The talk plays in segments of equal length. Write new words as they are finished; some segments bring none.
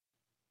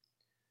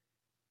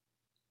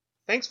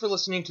Thanks for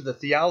listening to the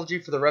Theology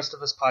for the Rest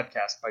of Us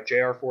podcast by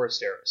J.R.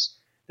 Forasteros.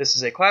 This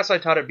is a class I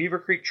taught at Beaver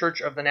Creek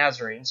Church of the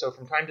Nazarene, so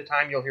from time to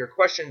time you'll hear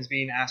questions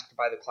being asked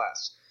by the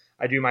class.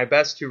 I do my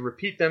best to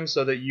repeat them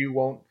so that you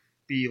won't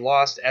be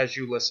lost as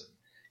you listen.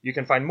 You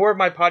can find more of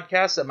my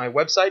podcasts at my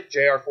website,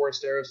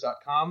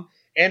 jrforasteros.com,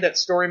 and at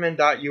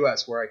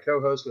storyman.us, where I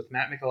co-host with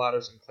Matt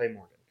Michelatos and Clay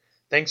Morgan.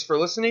 Thanks for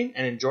listening,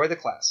 and enjoy the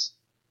class.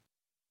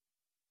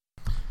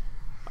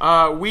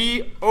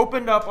 We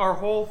opened up our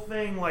whole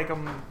thing like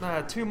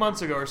 2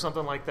 months ago or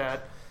something like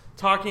that,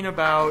 talking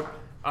about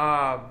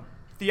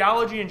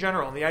theology in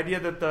general, and the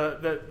idea that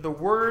the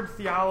word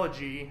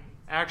theology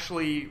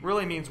actually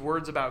really means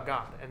words about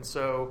God. And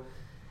so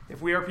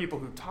if we are people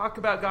who talk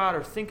about God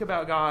or think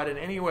about God in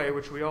any way,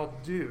 which we all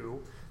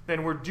do,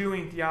 then we're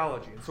doing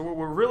theology. And so what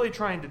we're really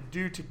trying to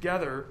do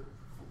together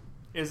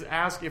is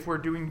ask if we're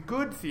doing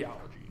good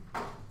theology.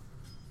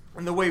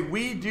 And the way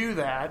we do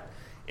that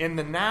in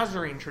the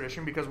Nazarene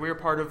tradition, because we are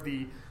part of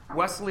the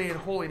Wesleyan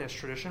holiness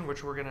tradition,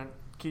 which we're going to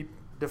keep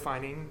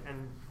defining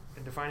and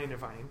defining.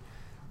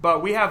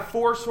 But we have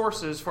 4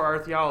 sources for our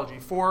theology,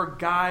 4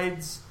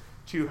 guides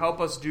to help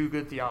us do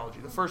good theology.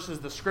 The first is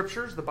the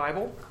Scriptures, the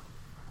Bible.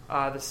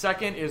 The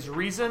second is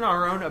reason,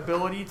 our own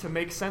ability to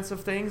make sense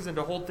of things and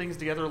to hold things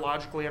together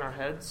logically in our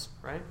heads,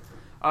 right?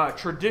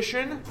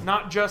 Tradition,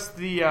 not just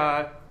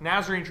the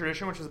Nazarene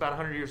tradition, which is about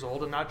 100 years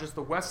old, and not just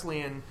the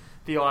Wesleyan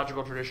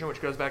theological tradition, which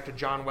goes back to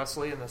John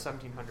Wesley in the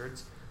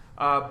 1700s,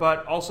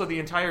 but also the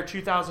entire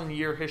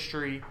 2,000-year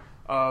history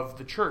of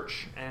the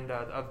church and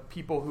of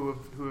people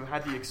who have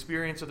had the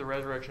experience of the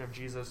resurrection of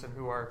Jesus and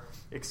who are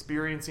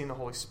experiencing the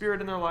Holy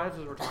Spirit in their lives,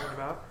 as we're talking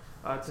about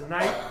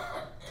tonight.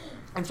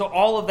 And so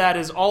all of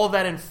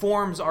that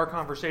informs our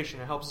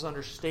conversation. It helps us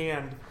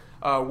understand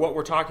what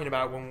we're talking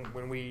about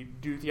when we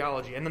do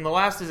theology. And then the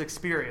last is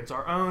experience,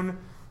 our own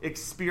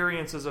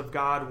experiences of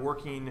God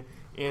working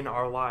in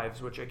our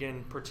lives, which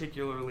again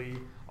particularly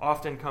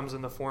often comes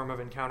in the form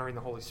of encountering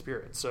the Holy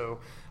Spirit. So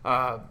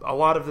a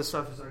lot of this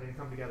stuff is starting to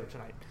come together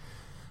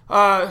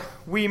tonight.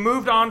 We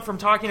moved on from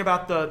talking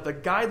about the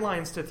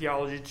guidelines to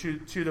theology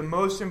to the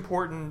most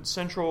important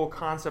central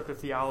concept of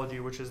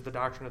theology, which is the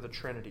doctrine of the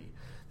Trinity.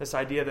 This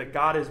idea that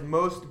God is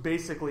most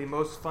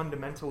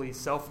fundamentally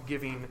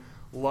self-giving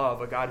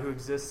love, a God who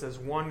exists as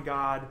one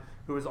God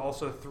who is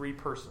also 3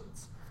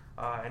 persons.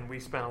 And we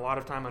spent a lot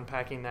of time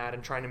unpacking that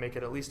and trying to make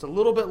it at least a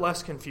little bit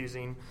less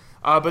confusing.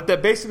 But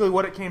that basically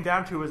what it came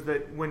down to is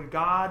that when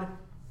God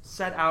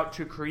set out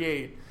to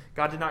create,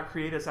 God did not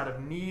create us out of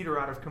need or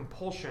out of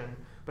compulsion,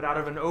 but out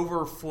of an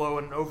overflow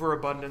and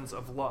overabundance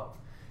of love.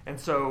 And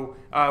so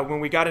when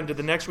we got into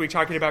the next week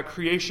talking about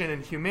creation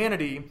and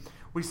humanity,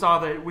 we saw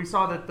that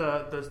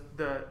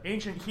the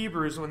ancient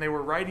Hebrews, when they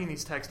were writing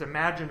these texts,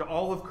 imagined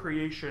all of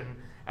creation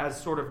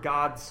as sort of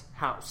God's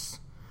house,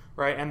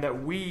 right? And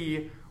that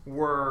we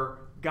were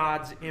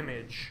God's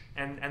image,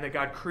 and that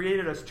God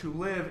created us to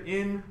live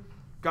in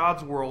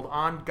God's world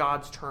on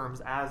God's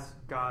terms as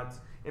God's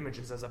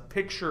images, as a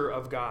picture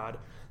of God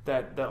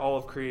that all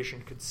of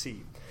creation could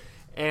see.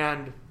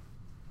 And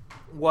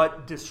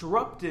what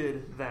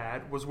disrupted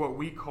that was what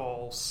we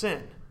call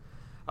sin.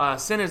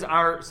 Sin is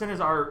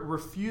our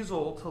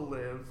refusal to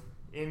live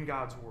in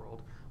God's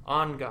world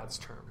on God's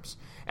terms.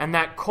 And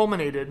that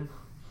culminated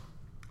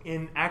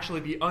in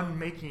actually the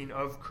unmaking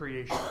of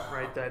creation,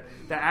 right? That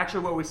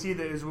actually what we see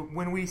that is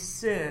when we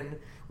sin,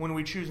 when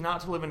we choose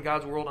not to live in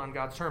God's world on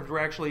God's terms, we're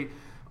actually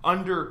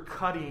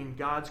undercutting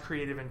God's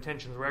creative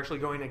intentions. We're actually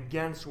going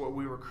against what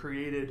we were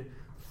created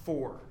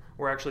for.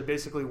 We're actually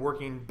basically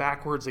working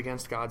backwards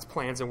against God's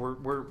plans,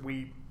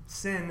 and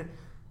sin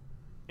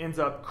ends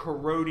up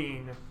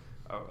corroding.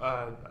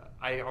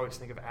 I always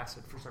think of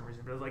acid for some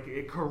reason, but it's like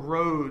it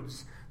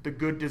corrodes the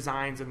good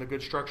designs and the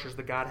good structures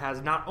that God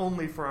has, not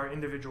only for our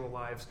individual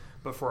lives,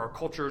 but for our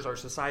cultures, our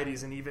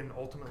societies, and even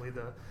ultimately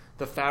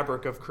the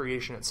fabric of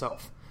creation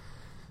itself.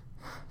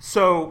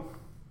 So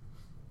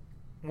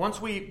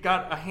once we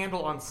got a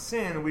handle on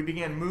sin, we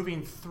began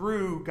moving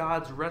through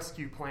God's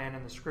rescue plan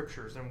in the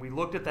Scriptures, and we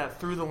looked at that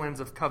through the lens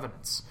of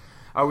covenants.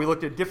 We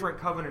looked at different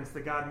covenants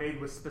that God made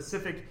with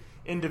specific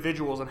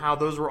individuals and how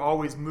those were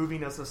always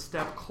moving us a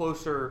step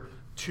closer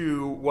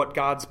to what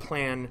God's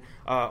plan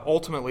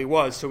ultimately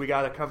was. So we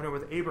got a covenant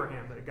with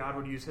Abraham, that God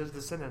would use his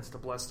descendants to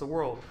bless the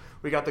world.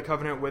 We got the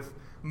covenant with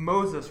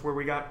Moses, where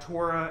we got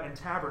Torah and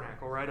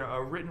tabernacle, right?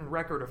 A written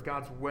record of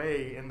God's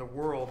way in the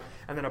world,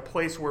 and then a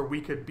place where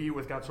we could be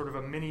with God, sort of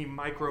a mini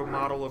micro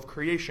model of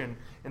creation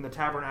in the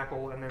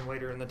tabernacle, and then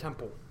later in the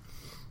temple.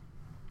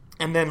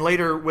 And then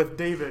later with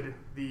David,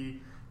 the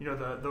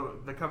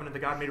covenant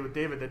that God made with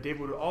David, that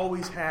David would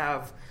always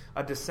have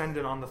a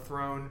descendant on the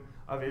throne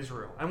of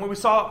Israel. And what we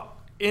saw,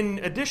 in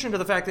addition to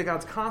the fact that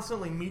God's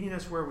constantly meeting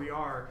us where we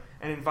are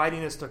and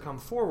inviting us to come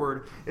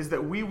forward, is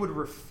that we would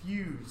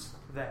refuse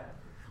that.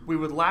 We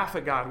would laugh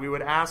at God. We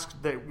would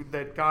ask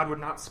that God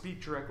would not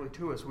speak directly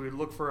to us. We would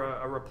look for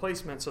a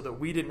replacement so that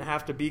we didn't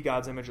have to be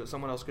God's image, that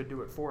someone else could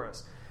do it for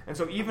us. And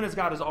so even as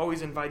God is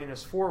always inviting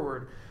us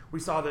forward, we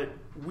saw that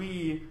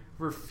we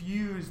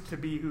refuse to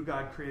be who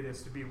God created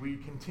us to be. We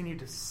continue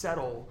to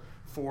settle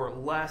for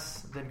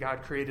less than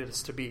God created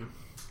us to be.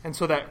 And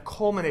so that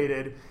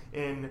culminated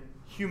in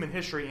human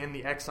history in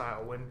the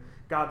exile, when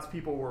God's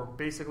people were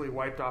basically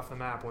wiped off the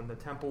map, when the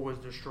temple was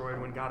destroyed,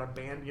 when God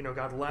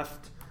God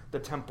left the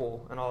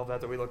temple and all of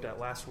that we looked at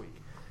last week.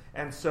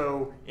 And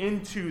so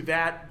into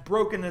that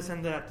brokenness,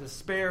 into that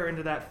despair,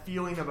 into that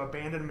feeling of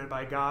abandonment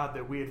by God,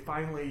 that we had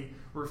finally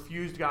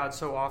refused God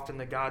so often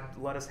that God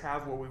let us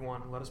have what we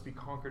want and let us be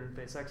conquered and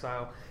face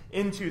exile.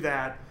 Into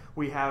that,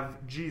 we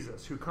have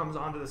Jesus, who comes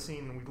onto the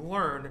scene, and we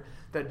learn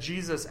that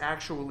Jesus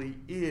actually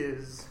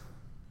is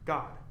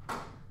God,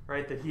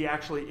 right? That he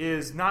actually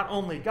is not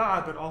only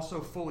God, but also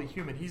fully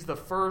human. He's the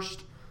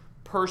first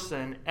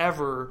person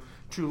ever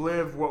to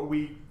live what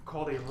we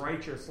called a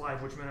righteous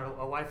life, which meant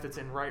a life that's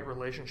in right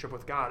relationship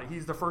with God.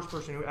 He's the first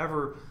person who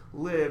ever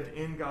lived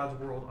in God's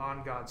world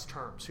on God's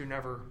terms, who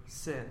never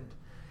sinned.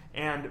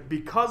 And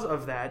because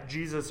of that,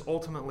 Jesus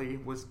ultimately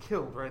was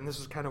killed, right? And this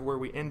is kind of where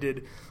we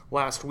ended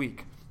last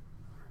week.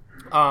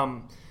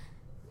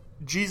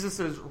 Jesus'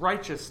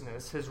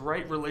 righteousness, his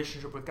right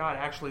relationship with God,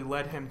 actually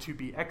led him to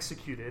be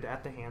executed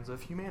at the hands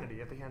of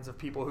humanity, at the hands of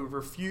people who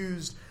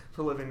refused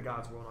to live in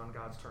God's world on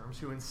God's terms,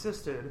 who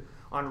insisted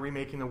on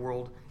remaking the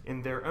world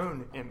in their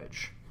own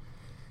image.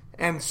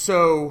 And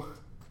so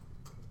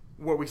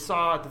what we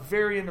saw at the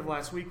very end of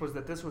last week was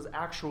that this was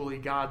actually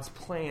God's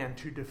plan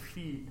to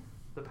defeat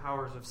the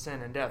powers of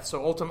sin and death.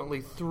 So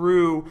ultimately,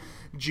 through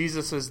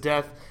Jesus'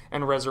 death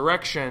and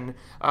resurrection,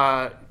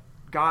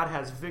 God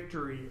has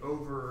victory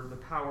over the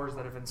powers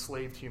that have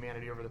enslaved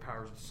humanity, over the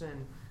powers of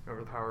sin, over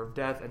the power of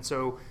death. And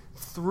so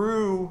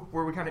through,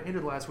 where we kind of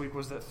ended last week,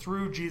 was that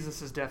through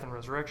Jesus' death and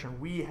resurrection,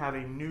 we have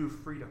a new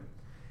freedom.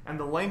 And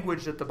the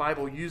language that the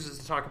Bible uses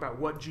to talk about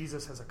what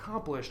Jesus has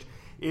accomplished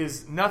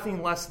is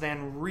nothing less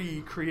than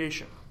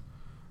recreation,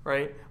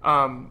 right?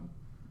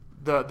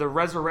 The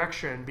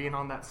resurrection being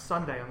on that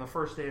Sunday, on the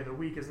first day of the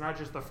week, is not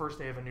just the first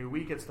day of a new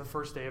week, it's the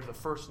first day of the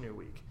first new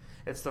week.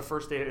 It's the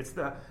first day. It's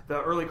the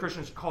early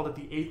Christians called it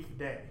the 8th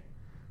day,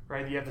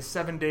 right? You have the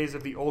 7 days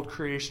of the old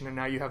creation, and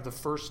now you have the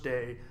first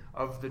day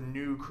of the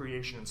new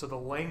creation. And so the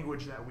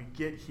language that we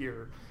get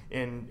here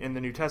in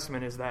the New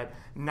Testament is that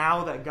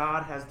now that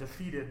God has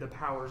defeated the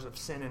powers of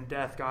sin and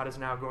death, God is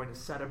now going to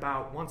set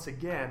about once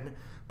again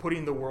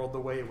putting the world the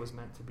way it was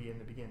meant to be in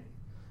the beginning.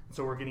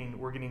 So we're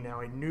getting now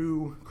a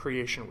new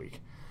creation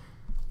week.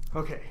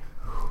 Okay,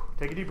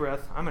 take a deep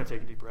breath. I'm going to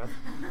take a deep breath.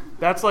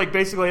 That's like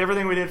basically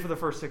everything we did for the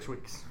first 6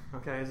 weeks.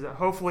 Okay,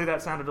 hopefully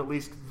that sounded at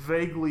least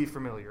vaguely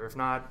familiar. If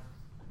not,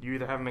 you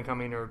either haven't been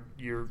coming or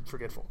you're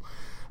forgetful.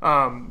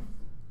 Are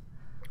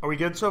we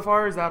good so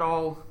far? Is that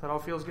all? That all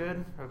feels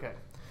good? Okay.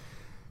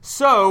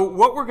 So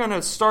what we're going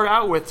to start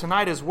out with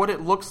tonight is what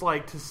it looks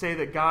like to say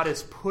that God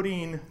is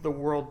putting the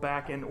world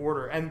back in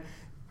order. And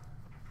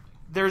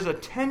there's a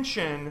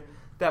tension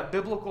that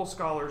biblical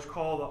scholars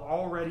call the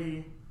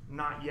already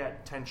not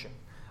yet tension.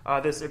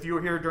 If you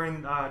were here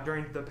during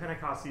the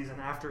Pentecost season,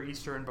 after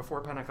Easter and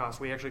before Pentecost,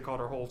 we actually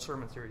called our whole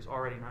sermon series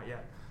Already Not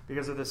Yet,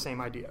 because of this same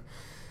idea.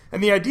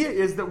 And the idea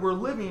is that we're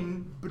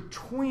living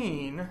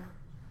between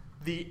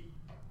the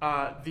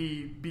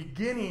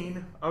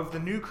beginning of the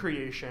new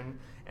creation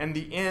and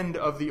the end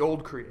of the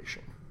old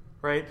creation,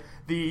 right?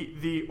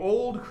 The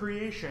old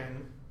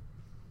creation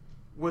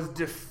was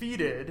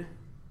defeated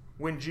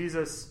when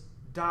Jesus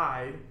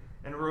died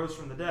and rose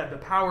from the dead. The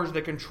powers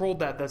that controlled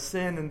that, the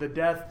sin and the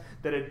death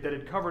that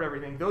had covered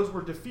everything, those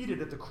were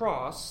defeated at the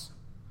cross,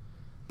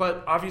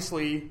 but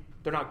obviously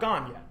they're not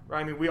gone yet,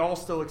 right? I mean, we all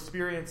still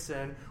experience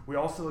sin, we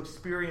all still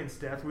experience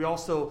death, we all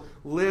still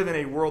live in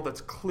a world that's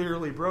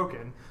clearly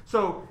broken.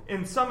 So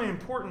in some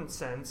important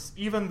sense,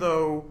 even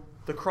though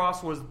the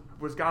cross was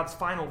God's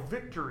final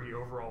victory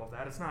over all of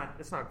that,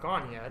 it's not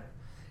gone yet.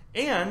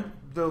 And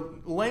the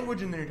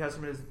language in the New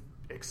Testament is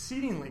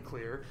exceedingly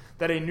clear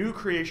that a new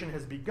creation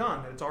has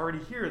begun, that it's already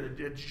here,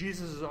 that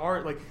Jesus is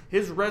already, like,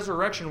 his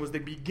resurrection was the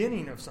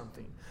beginning of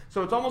something.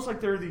 So it's almost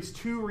like there are these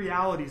two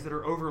realities that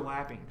are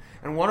overlapping,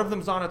 and one of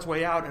them's on its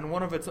way out, and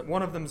one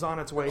of them's on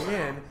its way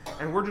in,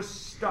 and we're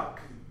just stuck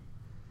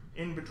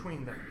in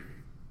between them.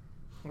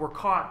 We're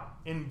caught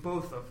in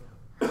both of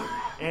them.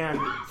 And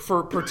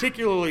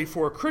particularly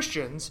for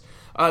Christians,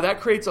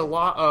 that creates a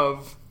lot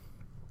of,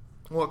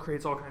 well, it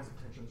creates all kinds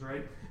of tensions,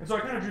 right? And so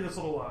I kind of drew this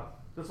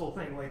little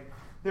thing, like,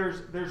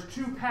 there's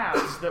two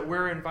paths that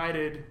we're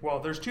invited. Well,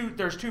 there's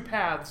two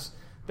paths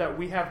that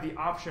we have the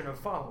option of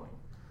following.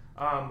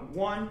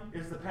 One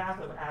is the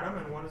path of Adam,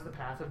 and one is the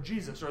path of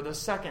Jesus, or the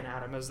second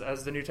Adam,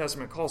 as the New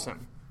Testament calls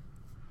him.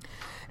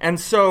 And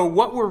so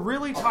what we're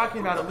really talking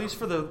about, at least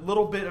for the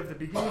little bit of the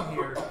beginning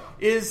here,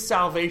 is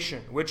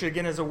salvation, which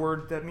again is a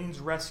word that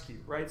means rescue,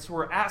 right? So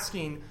we're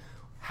asking,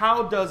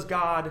 how does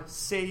God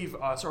save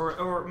us,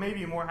 or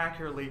maybe more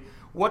accurately,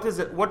 what does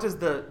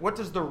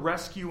the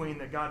rescuing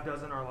that God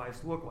does in our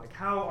lives look like?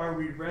 How are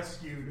we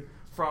rescued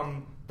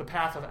from the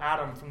path of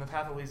Adam, from the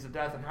path that leads to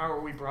death, and how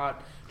are we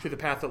brought to the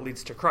path that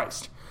leads to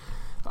Christ?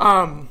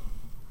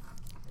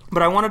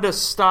 But I wanted to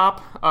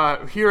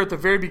stop here at the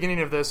very beginning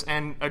of this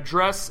and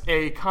address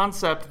a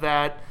concept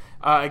that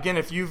Again,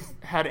 if you've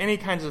had any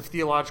kinds of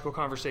theological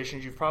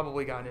conversations, you've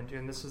probably gotten into,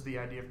 and this is the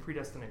idea of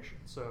predestination.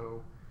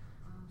 So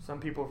some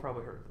people have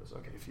probably heard of this.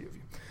 Okay, a few of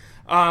you.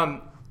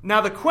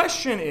 Now the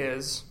question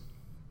is,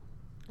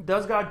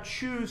 does God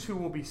choose who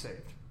will be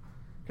saved?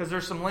 Because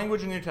there's some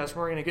language in the New Testament,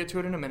 we're going to get to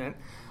it in a minute,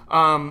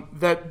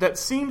 that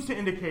seems to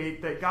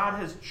indicate that God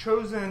has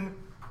chosen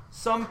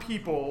some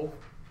people,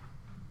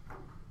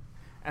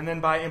 and then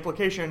by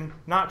implication,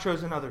 not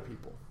chosen other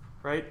people,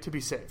 right, to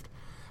be saved.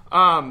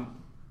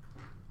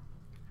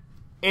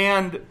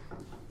 And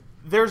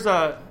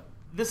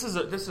this is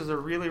a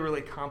really,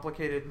 really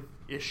complicated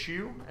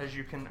issue, as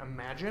you can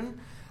imagine.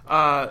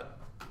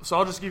 So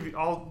I'll just give you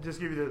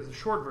the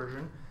short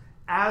version.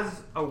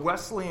 As a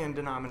Wesleyan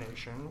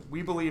denomination,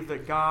 we believe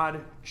that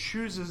God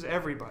chooses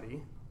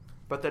everybody,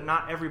 but that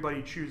not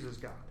everybody chooses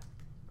God.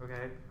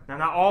 Okay? Now,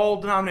 not all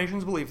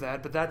denominations believe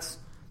that, but that's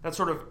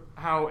sort of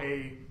how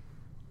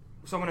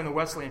someone in the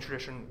Wesleyan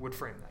tradition would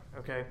frame that.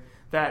 Okay?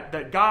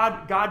 That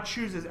God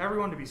chooses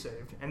everyone to be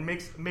saved and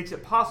makes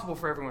it possible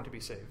for everyone to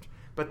be saved,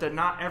 but that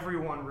not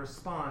everyone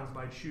responds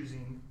by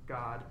choosing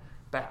God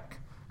back.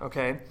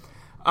 Okay?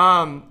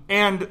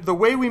 And the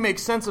way we make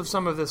sense of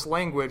some of this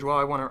language, well,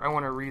 I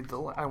want to read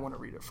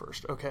it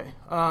first. Okay.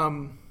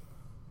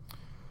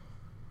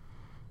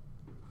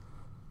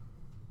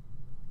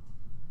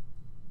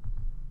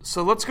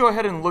 So let's go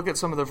ahead and look at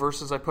some of the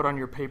verses I put on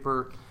your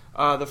paper.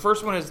 The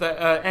first one is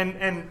that,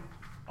 and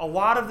a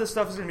lot of this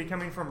stuff is going to be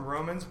coming from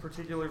Romans,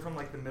 particularly from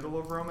like the middle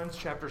of Romans,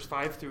 chapters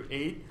 5 through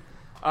 8.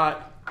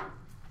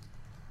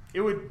 It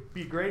would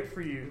be great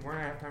for you. We're not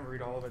going to have time to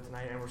read all of it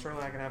tonight, and we're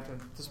certainly not going to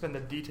have to spend the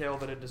detail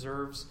that it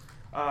deserves.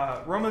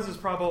 Romans is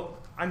probably,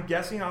 I'm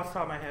guessing off the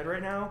top of my head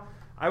right now,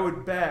 I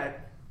wouldn't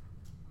bet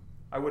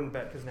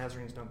because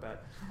Nazarenes don't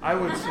bet. I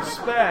would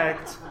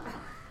suspect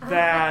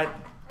that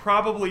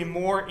probably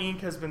more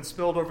ink has been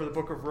spilled over the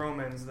book of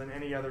Romans than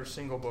any other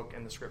single book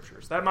in the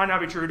Scriptures. That might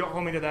not be true. Don't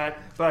hold me to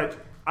that, but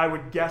I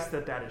would guess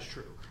that is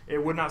true. It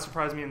would not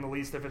surprise me in the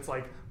least if it's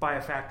like by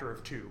a factor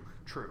of 2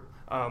 true.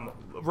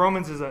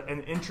 Romans is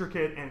an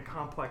intricate and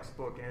complex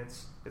book, and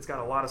it's got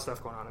a lot of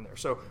stuff going on in there.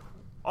 So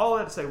all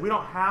that to say, we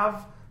don't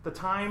have the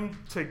time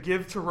to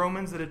give to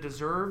Romans that it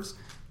deserves,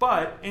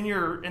 but in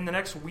the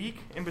next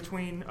week, in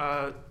between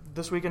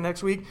this week and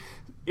next week,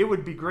 it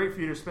would be great for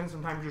you to spend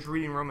some time just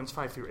reading Romans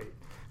 5 through 8,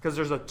 because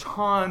there's a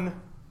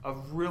ton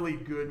of really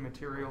good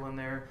material in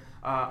there.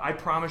 I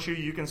promise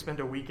you can spend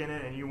a week in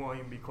it and you won't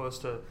even be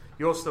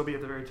you'll still be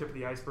at the very tip of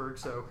the iceberg.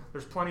 So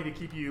there's plenty to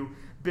keep you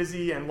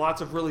busy and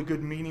lots of really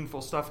good,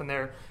 meaningful stuff in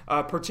there.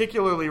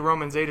 Particularly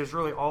Romans 8 is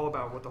really all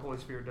about what the Holy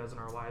Spirit does in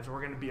our lives.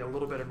 We're going to be a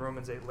little bit in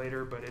Romans 8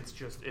 later, but it's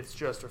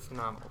just a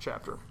phenomenal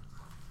chapter.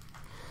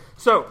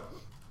 So,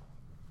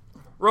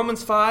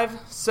 Romans 5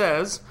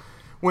 says,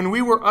 "When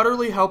we were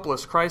utterly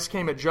helpless, Christ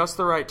came at just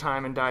the right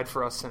time and died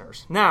for us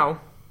sinners."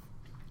 Now,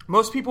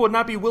 most people would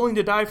not be willing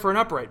to die for an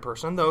upright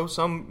person, though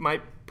some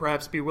might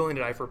perhaps be willing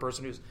to die for a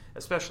person who's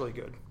especially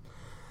good.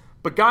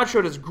 But God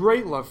showed his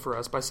great love for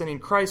us by sending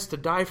Christ to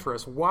die for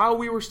us while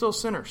we were still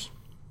sinners.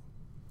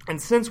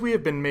 And since we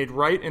have been made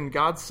right in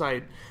God's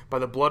sight by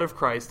the blood of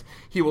Christ,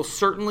 he will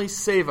certainly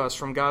save us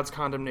from God's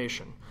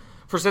condemnation.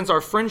 For since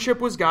our friendship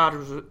with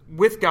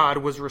God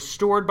was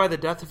restored by the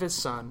death of his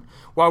Son,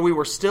 while we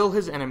were still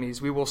his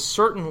enemies, we will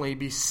certainly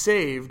be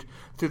saved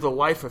through the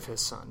life of his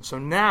Son. So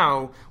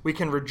now we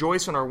can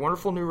rejoice in our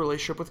wonderful new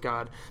relationship with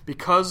God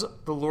because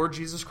the Lord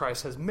Jesus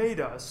Christ has made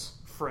us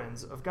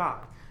friends of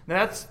God.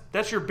 Now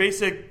that's your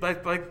basic,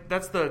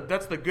 that's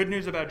the good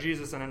news about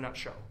Jesus in a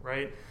nutshell,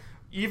 right?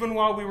 Even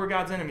while we were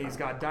God's enemies,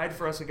 God died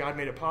for us and God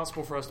made it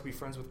possible for us to be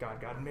friends with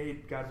God.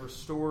 God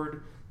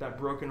restored that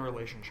broken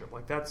relationship.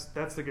 Like that's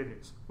the good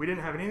news. We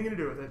didn't have anything to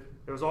do with it.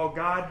 It was all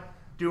God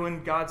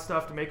doing God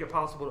stuff to make it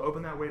possible to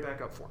open that way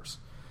back up for us.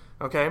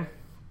 Okay?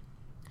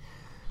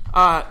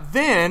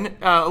 Then,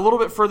 a little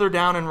bit further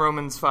down in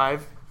Romans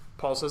 5,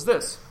 Paul says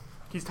this.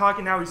 He's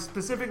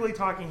specifically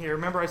talking here.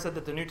 Remember I said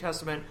that the New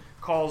Testament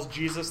calls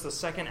Jesus the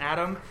second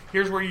Adam?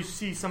 Here's where you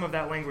see some of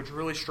that language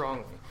really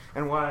strongly,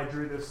 and why I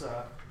drew this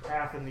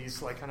path and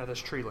these, like, kind of this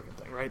tree-looking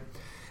thing, right?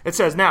 It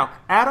says, "Now,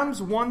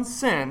 Adam's one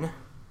sin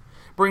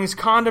brings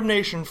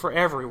condemnation for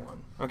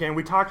everyone." Okay, and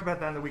we talked about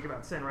that in the week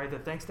about sin, right?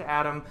 That thanks to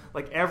Adam,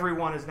 like,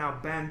 everyone is now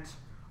bent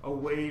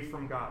away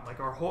from God. Like,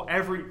 our whole,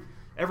 every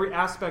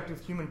aspect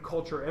of human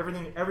culture,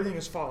 everything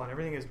is fallen,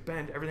 everything is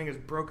bent, everything is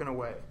broken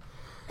away.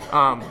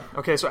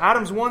 Okay, so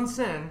Adam's one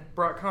sin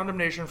brought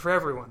condemnation for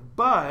everyone,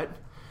 but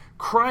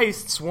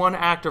Christ's one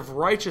act of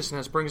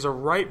righteousness brings a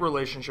right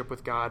relationship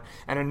with God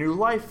and a new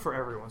life for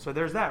everyone. So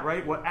there's that,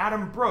 right? What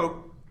Adam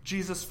broke,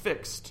 Jesus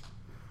fixed.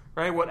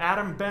 Right? What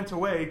Adam bent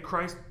away,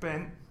 Christ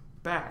bent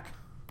back.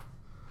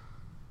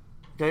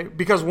 Okay?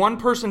 Because one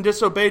person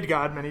disobeyed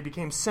God, many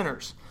became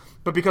sinners.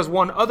 But because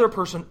one other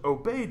person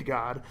obeyed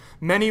God,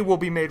 many will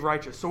be made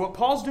righteous. So what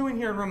Paul's doing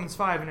here in Romans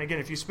 5, and again,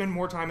 if you spend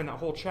more time in that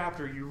whole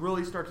chapter, you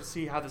really start to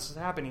see how this is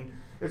happening,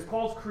 is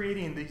Paul's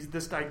creating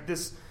this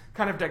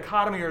kind of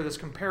dichotomy or this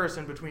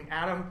comparison between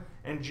Adam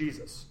and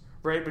Jesus,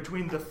 right?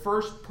 Between the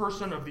first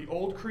person of the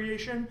old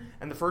creation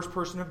and the first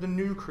person of the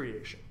new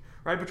creation,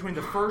 right? Between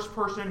the first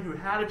person who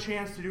had a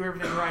chance to do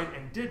everything right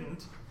and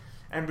didn't,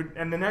 and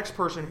the next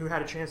person who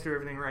had a chance to do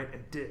everything right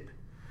and did.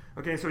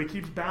 Okay, so he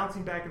keeps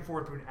bouncing back and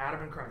forth between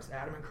Adam and Christ,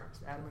 Adam and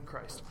Christ, Adam and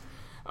Christ.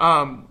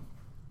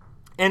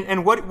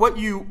 And what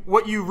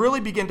you really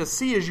begin to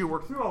see as you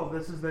work through all of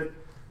this is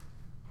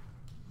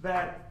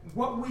that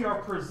what we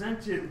are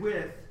presented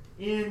with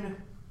in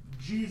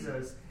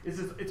Jesus is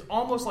it's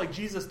almost like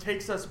Jesus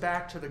takes us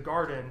back to the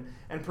garden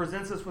and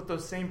presents us with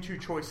those same two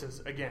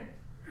choices again,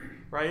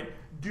 right?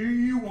 Do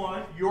you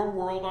want your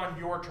world on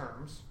your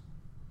terms?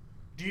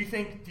 Do you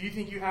think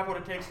you have what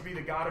it takes to be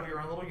the God of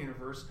your own little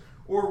universe,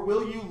 or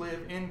will you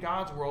live in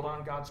God's world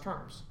on God's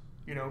terms?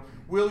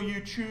 Will you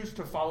choose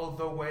to follow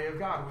the way of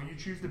God? Will you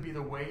choose to be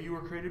the way you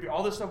were created to be?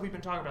 All this stuff we've been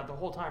talking about the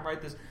whole time,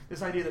 right?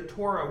 This idea that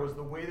Torah was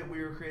the way that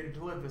we were created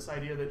to live. This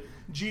idea that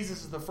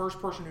Jesus is the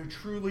first person who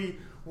truly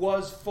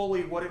was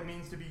fully what it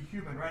means to be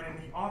human, right? And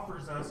he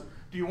offers us,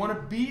 do you want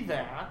to be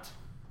that?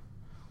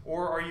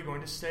 Or are you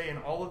going to stay in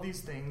all of these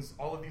things,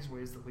 all of these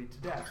ways that lead to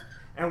death?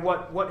 And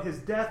what his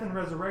death and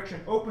resurrection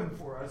opened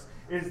for us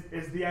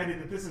is the idea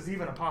that this is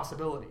even a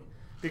possibility.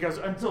 Because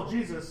until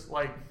Jesus,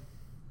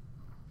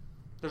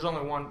 there's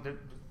only one.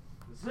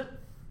 This is it.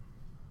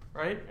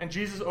 Right? And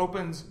Jesus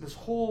opens this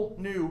whole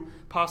new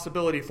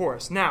possibility for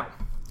us. Now,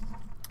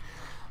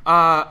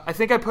 I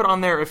think I put on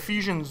there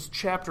Ephesians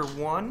chapter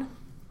 1.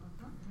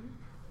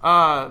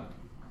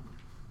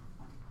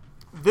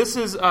 This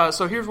is,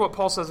 so here's what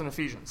Paul says in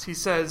Ephesians. He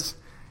says,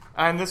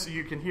 and this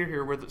you can hear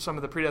here where some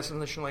of the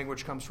predestination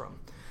language comes from.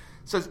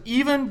 It says,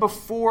 even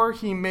before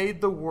he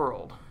made the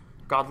world,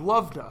 God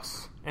loved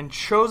us and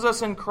chose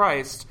us in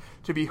Christ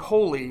to be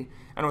holy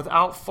and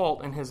without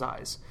fault in his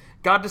eyes.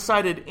 God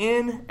decided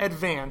in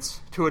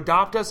advance to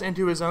adopt us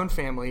into his own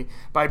family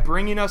by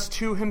bringing us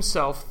to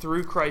himself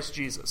through Christ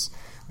Jesus.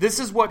 This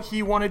is what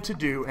he wanted to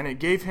do, and it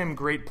gave him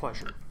great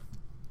pleasure.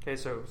 Okay,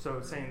 so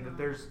saying that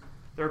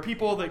there are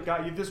people that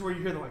God, this is where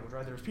you hear the language,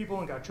 right? There's people,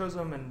 and God chose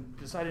them and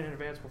decided in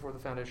advance before the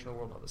foundation of the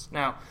world of this.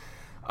 Now,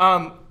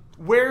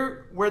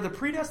 where the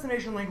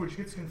predestination language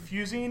gets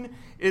confusing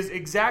is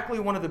exactly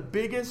one of the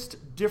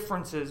biggest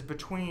differences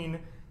between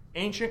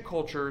ancient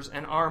cultures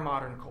and our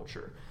modern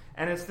culture.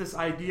 And it's this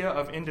idea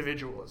of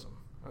individualism,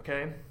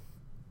 okay?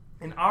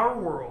 In our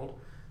world,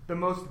 the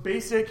most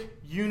basic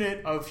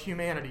unit of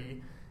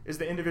humanity is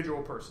the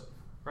individual person,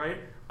 right?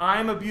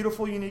 I'm a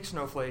beautiful, unique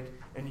snowflake,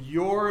 and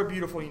you're a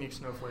beautiful, unique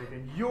snowflake,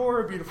 and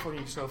you're a beautiful,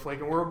 unique snowflake,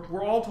 and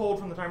we're all told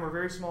from the time we're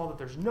very small that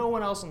there's no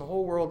one else in the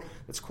whole world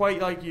that's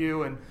quite like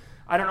you, and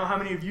I don't know how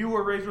many of you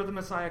were raised with a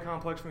Messiah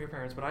complex from your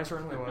parents, but I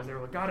certainly was. They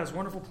were like, God has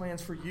wonderful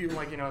plans for you,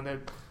 and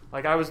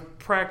I was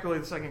practically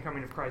the second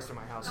coming of Christ in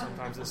my house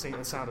sometimes,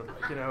 it sounded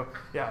like,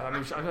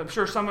 Yeah, I'm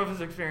sure some of us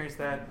experienced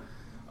that.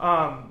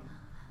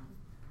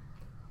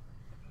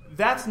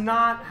 That's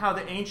not how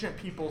the ancient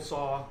people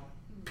saw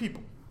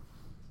people,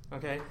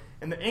 okay?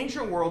 In the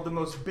ancient world, the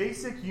most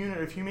basic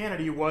unit of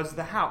humanity was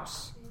the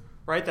house,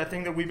 right? That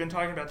thing that we've been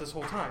talking about this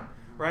whole time,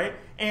 right?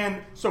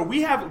 And so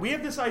we have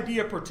this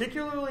idea,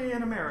 particularly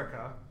in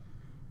America,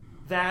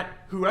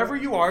 that whoever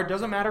you are,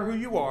 doesn't matter who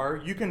you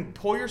are, you can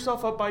pull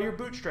yourself up by your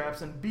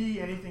bootstraps and be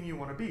anything you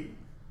want to be.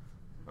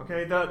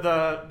 Okay,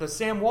 the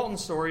Sam Walton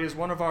story is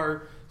one of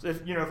our,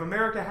 if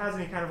America has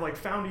any kind of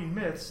founding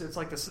myths, it's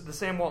like the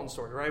Sam Walton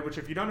story, right? Which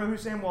if you don't know who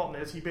Sam Walton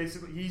is,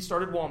 he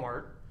started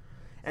Walmart,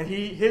 and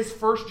his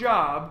first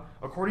job,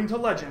 according to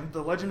legend,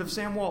 the legend of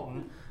Sam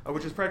Walton,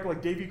 which is practically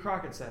like Davy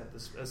Crockett said at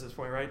this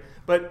point, right?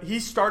 But he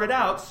started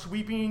out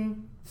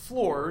sweeping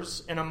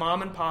floors in a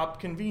mom and pop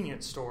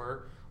convenience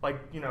store,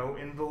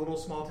 in the little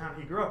small town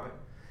he grew up in.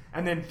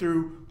 And then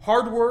through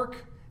hard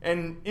work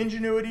and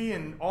ingenuity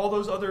and all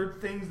those other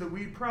things that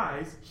we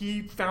prize,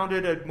 he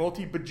founded a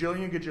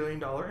multi-bajillion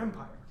dollar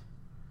empire,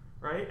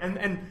 right?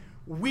 And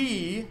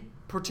we,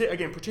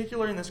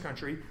 particularly in this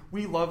country,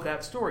 we love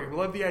that story. We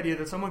love the idea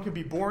that someone could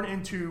be born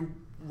into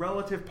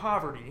relative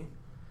poverty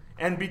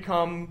and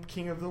become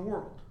king of the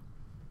world,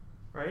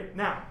 right?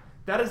 Now,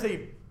 that is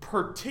a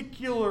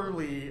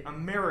particularly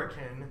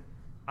American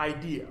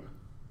idea,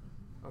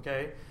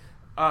 okay?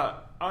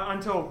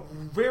 Until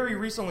very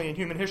recently in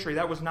human history,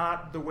 that was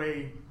not the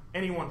way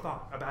anyone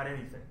thought about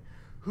anything.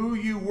 Who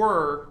you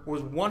were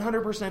was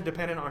 100%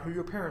 dependent on who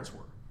your parents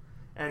were.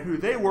 And who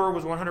they were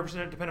was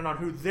 100% dependent on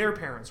who their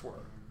parents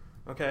were.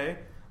 Okay?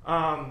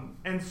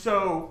 And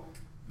so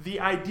the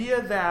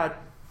idea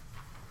that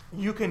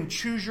you can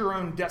choose your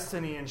own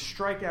destiny and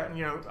strike out,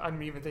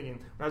 I'm even thinking,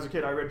 when I was a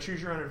kid, I read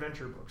Choose Your Own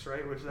Adventure books,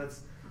 right? Which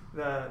that's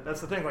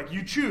the thing.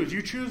 You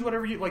choose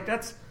whatever you,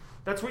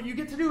 that's what you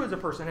get to do as a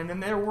person. And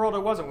in their world, it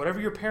wasn't. Whatever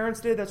your parents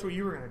did, that's what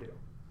you were going to do.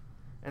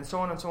 And so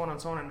on and so on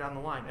and so on and down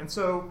the line. And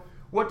so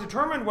what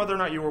determined whether or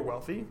not you were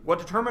wealthy, what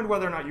determined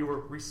whether or not you were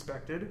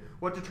respected,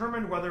 what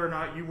determined whether or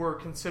not you were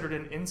considered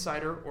an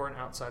insider or an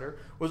outsider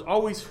was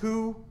always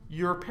who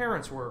your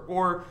parents were.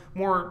 Or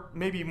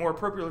maybe more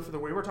appropriately for the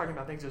way we're talking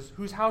about things is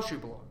whose house you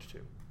belonged to.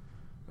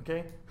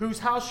 Okay? Whose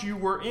house you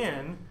were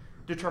in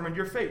determined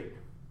your fate.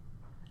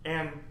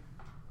 And,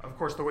 of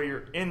course, the way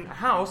you're in a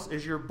house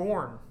is you're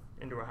born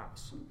into a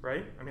house,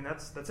 right? I mean,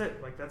 that's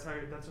it. Like that's how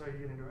you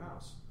get into a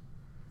house.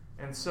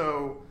 And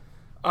so,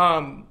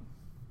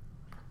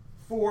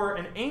 for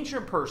an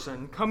ancient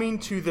person coming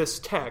to this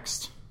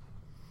text,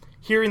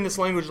 hearing this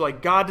language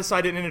like God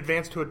decided in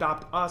advance to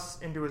adopt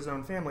us into his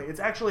own family, it's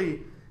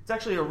actually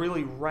a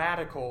really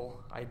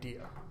radical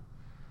idea.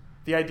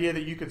 The idea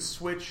that you could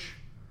switch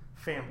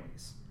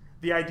families.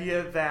 The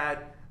idea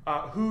that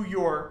who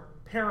your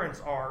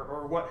parents are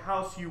or what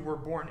house you were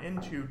born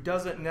into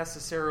doesn't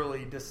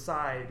necessarily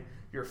decide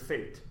your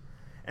fate.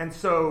 And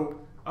so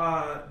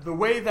the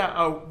way that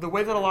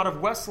a lot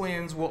of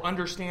Wesleyans will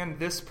understand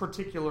this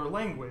particular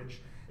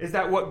language is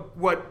that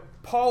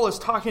what Paul is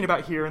talking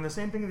about here, and the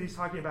same thing that he's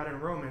talking about in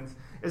Romans,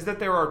 is that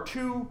there are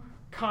two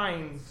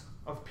kinds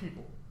of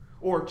people,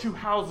 or two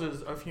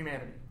houses of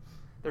humanity.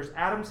 There's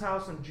Adam's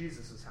house and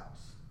Jesus' house.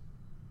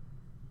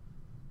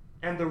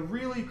 And the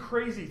really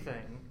crazy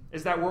thing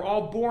is that we're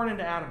all born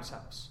into Adam's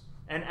house.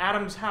 And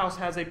Adam's house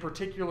has a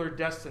particular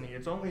destiny.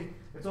 It's only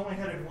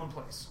headed in one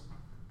place.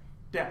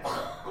 Death.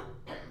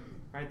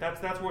 Right?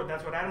 That's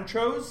what Adam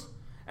chose,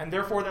 and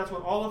therefore that's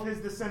what all of his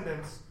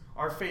descendants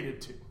are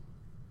fated to.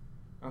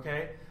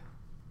 Okay?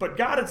 But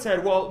God had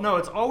said, well, no,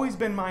 it's always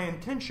been my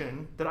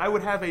intention that I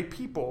would have a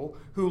people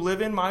who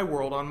live in my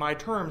world on my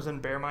terms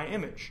and bear my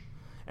image.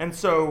 And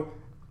so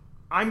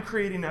I'm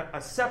creating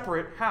a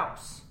separate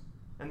house.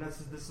 And this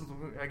is,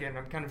 again,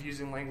 I'm kind of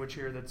using language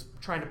here that's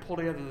trying to pull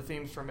together the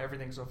themes from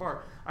everything so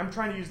far. I'm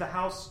trying to use the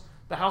house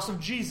of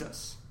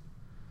Jesus.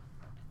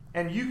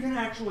 And you can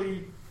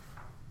actually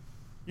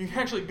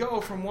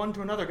go from one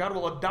to another. God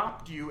will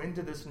adopt you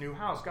into this new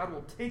house. God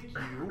will take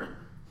you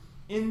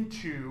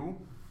into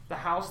the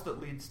house that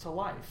leads to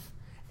life.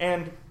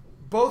 And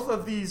both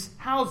of these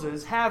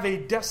houses have a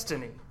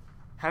destiny,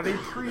 have a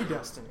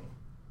predestiny.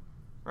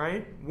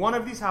 Right? One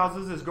of these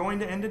houses is going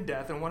to end in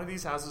death, and one of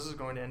these houses is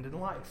going to end in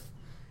life.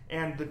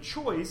 And the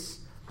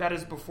choice that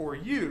is before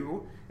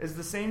you is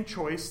the same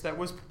choice that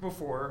was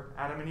before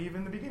Adam and Eve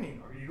in the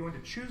beginning. Are you going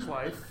to choose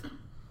life,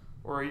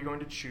 or are you going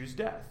to choose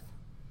death?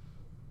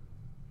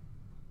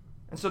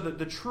 And so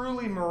the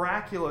truly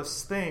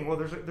miraculous thing, well,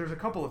 there's a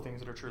couple of things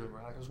that are truly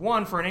miraculous.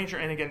 One, for an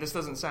ancient, and again, this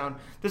doesn't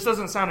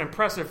sound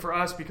impressive for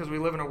us because we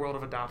live in a world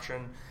of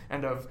adoption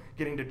and of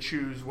getting to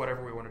choose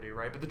whatever we want to do,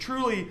 right? But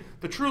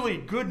the truly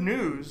good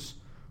news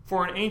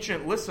for an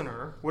ancient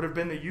listener would have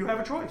been that you have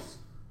a choice.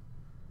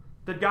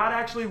 That God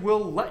actually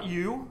will let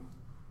you,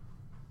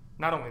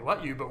 not only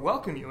let you, but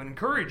welcome you and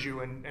encourage you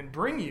and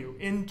bring you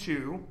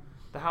into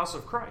the house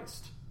of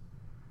Christ.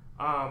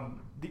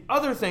 The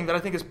other thing that I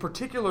think is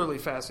particularly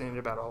fascinating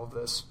about all of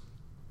this,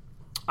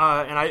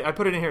 and I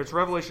put it in here, it's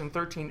Revelation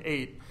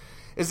 13:8,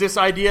 is this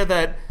idea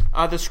that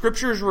the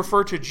Scriptures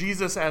refer to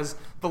Jesus as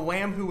the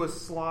Lamb who was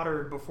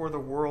slaughtered before the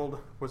world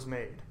was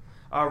made.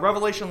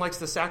 Revelation likes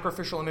the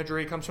sacrificial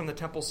imagery. It comes from the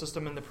temple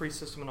system and the priest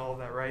system and all of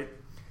that, right?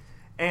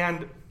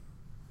 And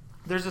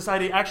there's this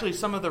idea, actually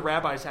some of the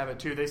rabbis have it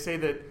too. They say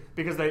that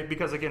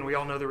because again, we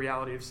all know the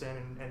reality of sin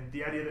and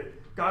the idea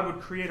that God would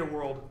create a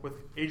world with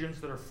agents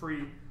that are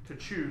free to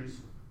choose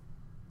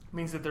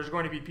means that there's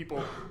going to be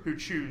people who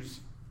choose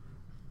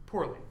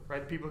poorly,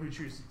 right? People who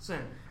choose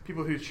sin,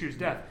 people who choose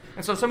death.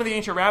 And so some of the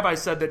ancient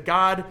rabbis said that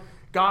God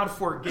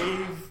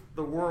forgave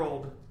the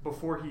world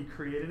before he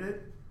created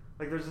it.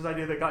 Like there's this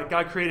idea that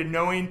God created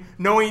knowing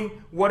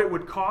what it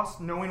would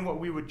cost, knowing what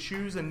we would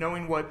choose, and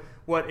knowing what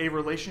a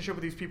relationship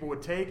with these people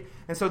would take.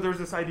 And so there's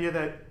this idea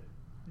that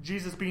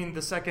Jesus being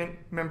the second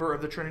member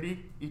of the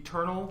Trinity,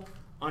 eternal,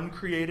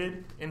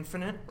 uncreated,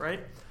 infinite, right?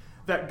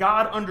 That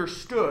God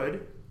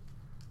understood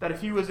that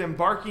if he was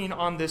embarking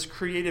on this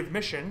creative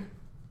mission,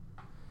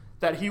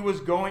 that it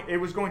was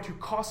going to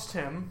cost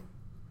him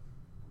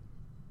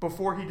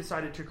before he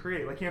decided to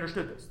create. Like he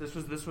understood this.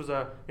 This was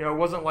a, it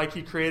wasn't like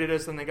he created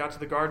us and they got to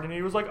the garden and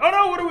he was like, oh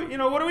no,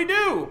 what do we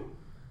do?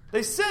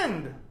 They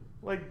sinned.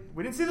 Like,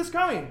 we didn't see this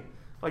coming.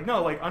 Like,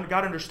 no,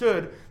 God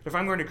understood that if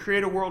I'm going to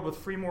create a world with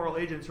free moral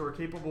agents who are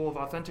capable of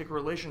authentic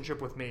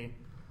relationship with me,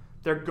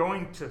 they're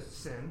going to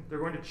sin. They're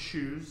going to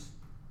choose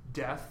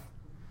death.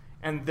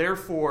 And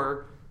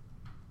therefore,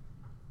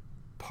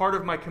 part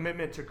of my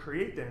commitment to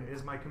create them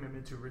is my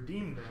commitment to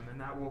redeem them.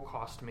 And that will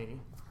cost me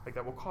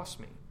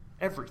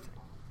everything.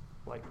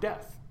 Like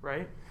death,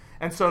 right?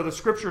 And so the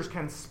Scriptures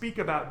can speak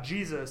about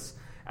Jesus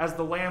as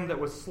the lamb that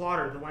was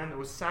slaughtered, the lamb that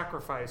was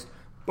sacrificed,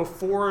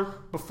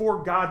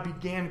 before God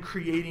began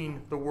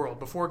creating the world,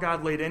 before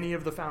God laid any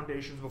of the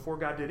foundations, before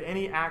God did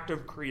any act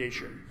of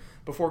creation,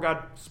 before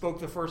God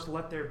spoke the first,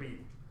 let there be,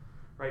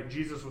 right?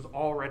 Jesus was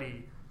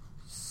already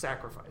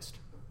sacrificed.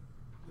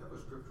 Do you have a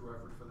scripture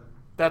reference for that?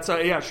 That's,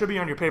 it should be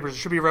on your papers. It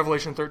should be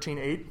Revelation 13:8.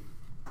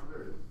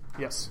 There it is.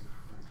 Yes.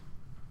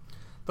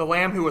 The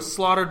lamb who was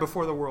slaughtered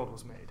before the world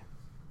was made.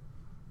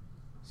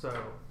 So.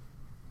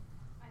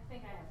 I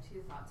think I have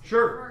two thoughts.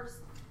 Sure. First,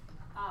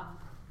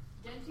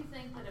 don't you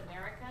think that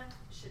America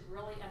should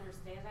really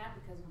understand that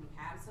because we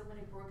have so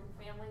many broken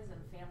families and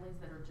families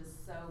that are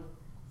just so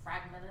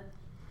fragmented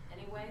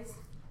anyways?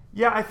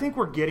 Yeah, I think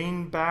we're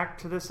getting back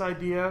to this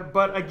idea.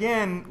 But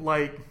again,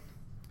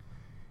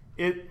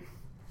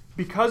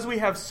 because we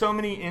have so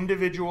many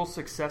individual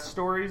success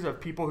stories of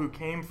people who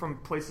came from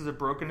places of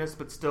brokenness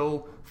but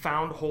still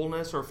found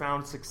wholeness or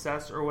found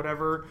success or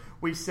whatever,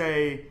 we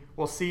say,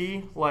 well,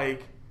 see,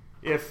 like,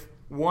 if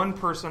one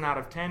person out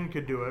of 10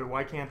 could do it,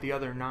 why can't the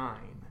other 9?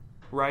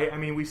 Right? I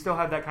mean, we still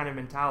have that kind of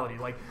mentality.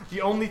 Like,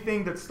 the only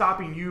thing that's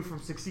stopping you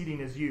from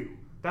succeeding is you.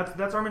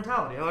 That's our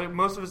mentality. Like,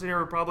 most of us in here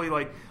would probably,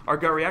 like, our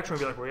gut reaction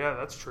would be like, well, yeah,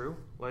 that's true.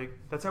 Like,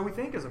 that's how we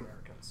think as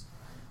Americans.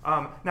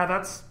 Now,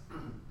 that's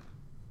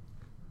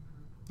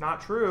not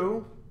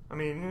true. I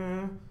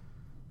mean,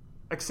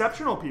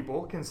 exceptional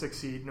people can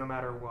succeed no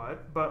matter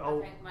what. But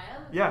Okay, my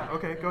other yeah,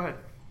 point okay, is go ahead.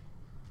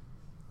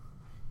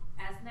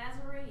 As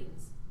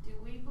Nazarenes, do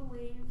we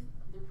believe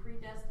the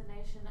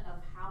predestination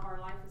of how our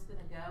life is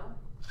going to go?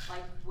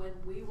 Like when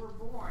we were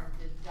born,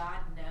 did God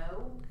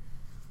know,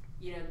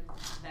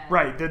 that,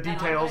 Right, the that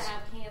details. I'm going to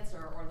have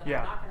cancer or that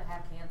Yeah. I'm not going to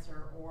have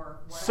cancer or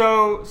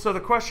whatever? So the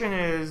question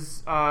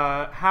is,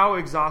 how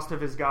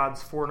exhaustive is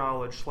God's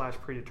foreknowledge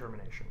 /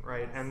 predetermination,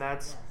 right? Yes, And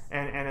that's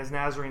yes. and as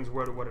Nazarenes,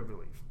 what do we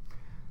believe?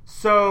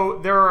 So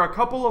there are a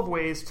couple of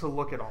ways to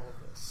look at all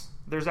of this.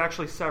 There's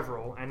actually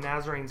several, and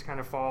Nazarenes kind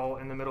of fall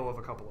in the middle of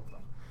a couple of them.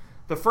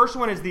 The first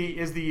one is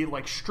the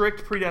like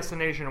strict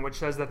predestination, which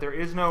says that there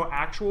is no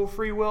actual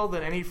free will,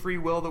 that any free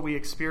will that we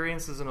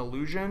experience is an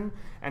illusion,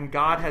 and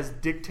God has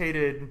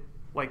dictated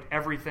like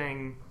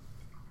everything.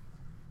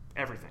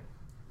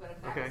 But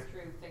if that Okay. was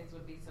true, things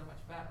would be so much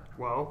better.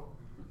 Well,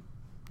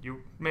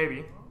 you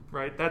maybe,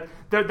 right?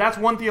 That's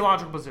one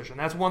theological position.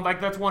 That's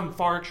one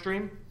far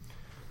extreme.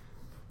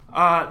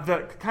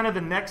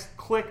 The next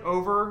click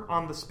over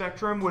on the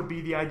spectrum would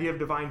be the idea of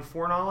divine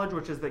foreknowledge,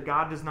 which is that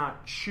God does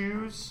not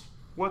choose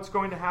what's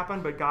going to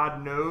happen, but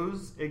God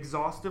knows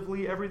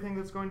exhaustively everything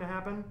that's going to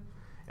happen.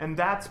 And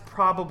that's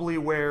probably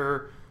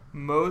where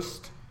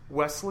most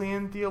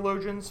Wesleyan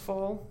theologians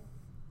fall.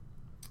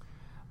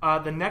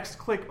 The next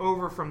click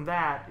over from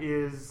that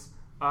is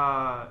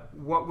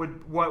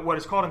what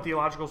is called in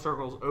theological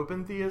circles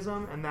open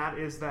theism, and that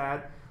is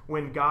that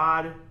when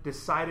God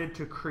decided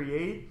to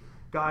create,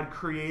 God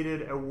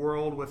created a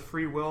world with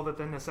free will that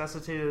then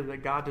necessitated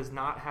that God does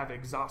not have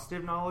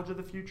exhaustive knowledge of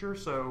the future.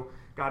 So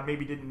God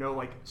maybe didn't know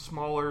like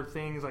smaller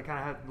things, like kind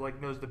of had like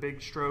knows the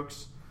big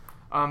strokes.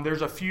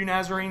 There's a few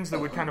Nazarenes that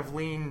would kind of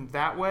lean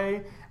that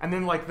way, and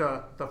then like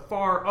the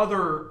far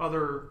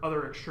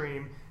other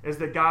extreme is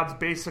that God's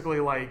basically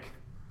like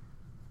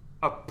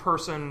a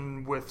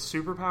person with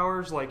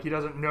superpowers. Like he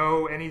doesn't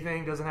know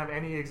anything, doesn't have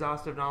any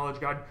exhaustive knowledge.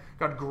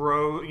 God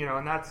grow,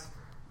 and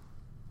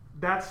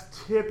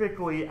that's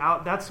typically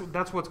out. That's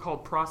what's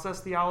called process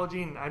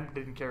theology, and I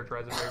didn't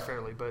characterize it very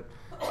fairly, but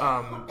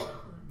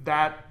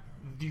that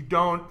you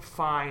don't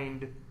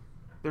find.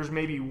 There's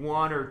maybe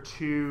one or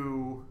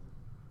two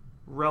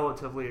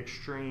relatively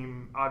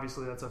extreme.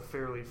 Obviously, that's a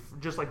fairly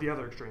just like the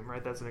other extreme,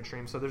 right? That's an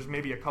extreme. So there's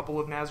maybe a couple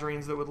of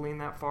Nazarenes that would lean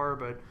that far,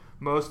 but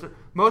most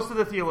of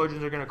the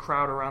theologians are going to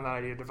crowd around that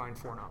idea of divine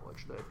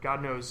foreknowledge. That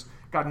God knows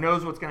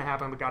what's going to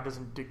happen, but God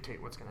doesn't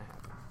dictate what's going to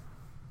happen.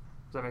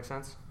 Does that make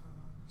sense?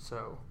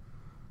 So.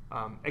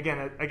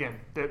 Again,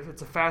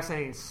 it's a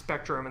fascinating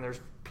spectrum, and there's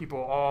people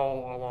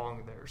all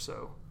along there.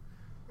 So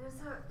there's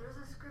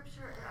a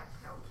scripture, and I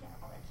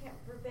can't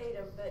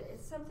verbatim, but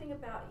it's something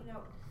about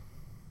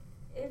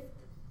if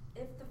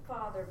the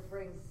Father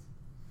brings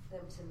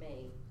them to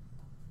me,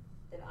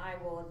 then I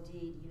will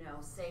indeed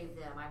save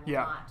them. I will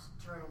not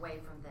turn away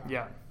from them.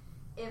 Yeah.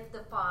 If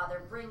the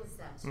Father brings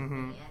them to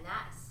Mm-hmm. me, and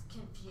that's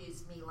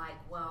confused me. Like,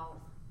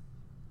 well,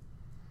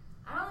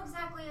 I don't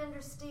exactly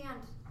understand.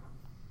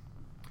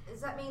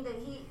 Does that mean that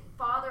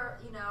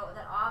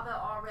that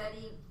Abba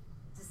already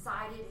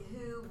decided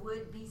who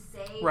would be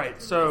saved? Right.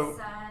 Through So, his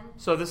son?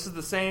 so this is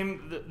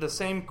the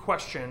same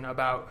question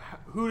about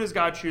who does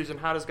God choose and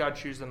how does God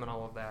choose them and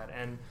all of that.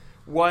 And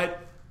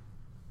what.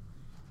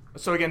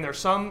 So again, there's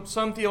some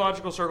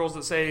theological circles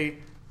that say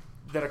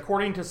that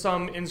according to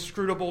some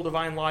inscrutable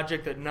divine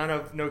logic that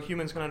no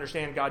humans can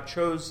understand, God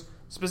chose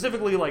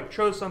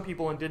some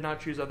people and did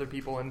not choose other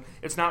people, and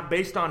it's not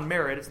based on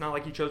merit. It's not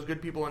like he chose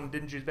good people and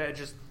didn't choose bad. It's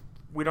just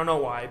we don't know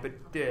why,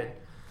 but did.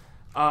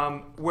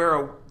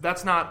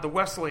 That's not the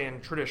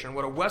Wesleyan tradition.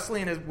 What a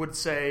Wesleyan would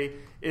say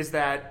is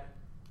that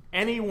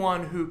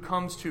anyone who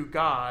comes to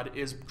God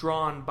is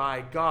drawn by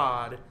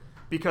God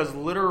because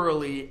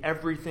literally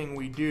everything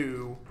we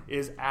do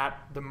is at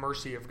the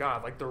mercy of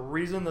God. Like the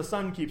reason the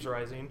sun keeps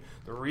rising,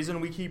 the reason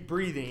we keep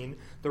breathing,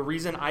 the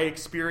reason I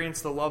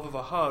experience the love of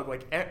a hug,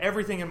 like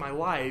everything in my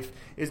life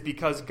is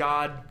because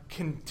God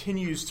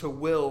continues to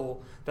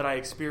will that I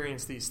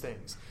experience these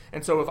things.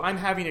 And so if I'm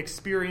having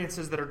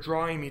experiences that are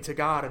drawing me to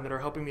God and that are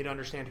helping me to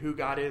understand who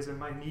God is and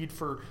my need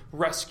for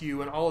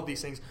rescue and all of these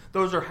things,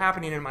 those are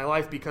happening in my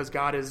life because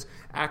God is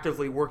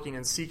actively working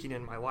and seeking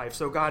in my life.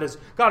 So God is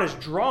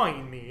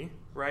drawing me,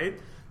 right?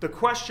 The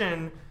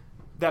question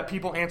that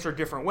people answer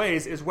different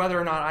ways is whether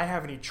or not I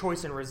have any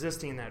choice in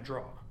resisting that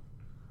draw,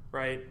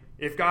 right?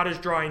 If God is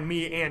drawing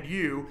me and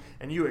you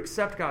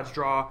accept God's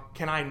draw,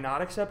 can I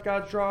not accept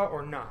God's draw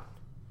or not?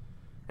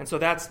 And so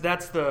that's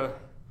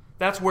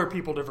where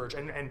people diverge.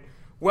 And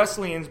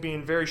Wesleyans,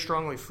 being very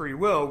strongly free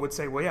will, would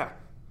say, well, yeah,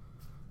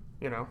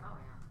 Oh, yeah.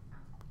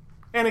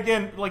 And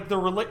again, like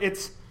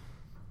it's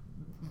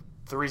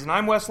the reason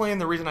I'm Wesleyan,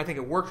 the reason I think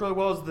it works really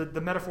well is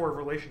the metaphor of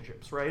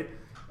relationships, right?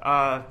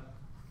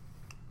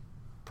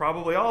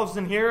 Probably all of us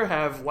in here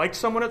have liked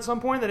someone at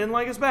some point that didn't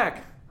like us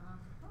back.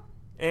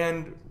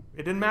 And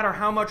it didn't matter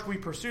how much we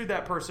pursued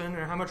that person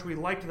or how much we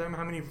liked them,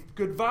 how many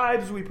good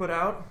vibes we put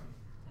out.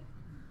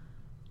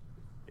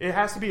 It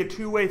has to be a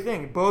two-way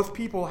thing. Both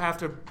people have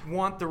to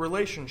want the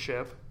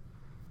relationship.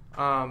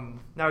 Now,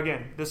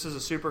 again, this is a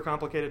super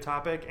complicated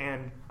topic,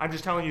 and I'm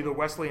just telling you the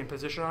Wesleyan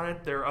position on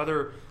it. There are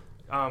other...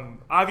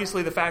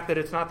 obviously, the fact that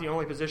it's not the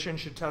only position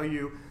should tell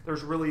you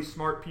there's really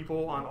smart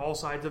people on all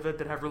sides of it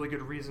that have really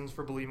good reasons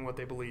for believing what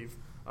they believe.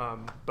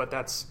 But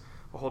that's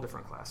a whole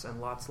different class and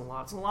lots and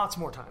lots and lots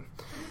more time.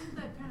 But isn't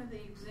that kind of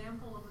the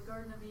example of the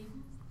Garden of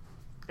Eden?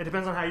 It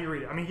depends on how you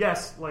read it. I mean,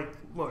 yes, like,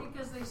 look.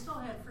 Because they still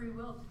had free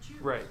will to choose.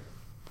 Right.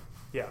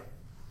 Yeah.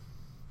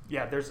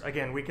 Yeah, there's,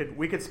 again, we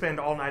could spend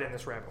all night in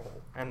this rabbit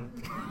hole. And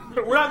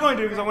we're not going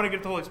to because I want to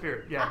get the Holy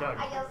Spirit. Yeah, Doug.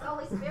 I guess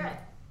Holy Spirit.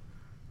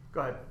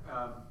 Go ahead.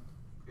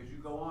 As you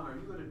go on, are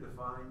you going to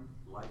define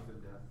life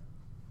and death?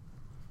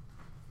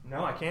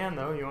 No, I can,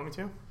 though. You want me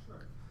to? Sure.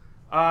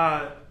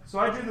 So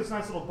I drew this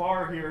nice little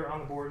bar here on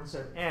the board and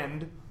said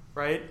end,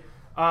 right?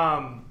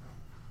 I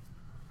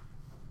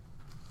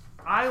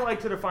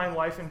like to define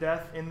life and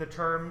death in the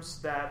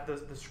terms that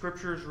the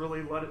scriptures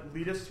really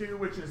lead us to,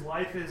 which is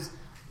life is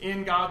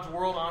in God's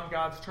world on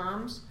God's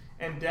terms,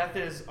 and death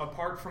is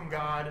apart from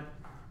God,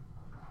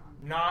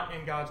 not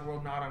in God's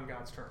world, not on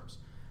God's terms.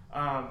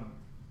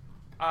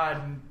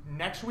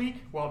 Next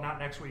week, well, not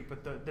next week,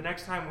 but the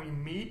next time we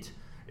meet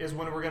is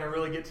when we're going to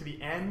really get to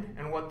the end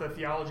and what the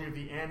theology of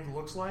the end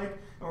looks like.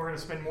 And we're going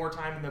to spend more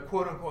time in the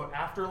quote-unquote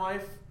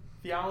afterlife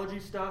theology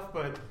stuff.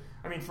 But,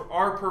 I mean, for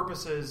our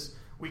purposes,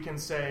 we can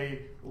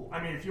say,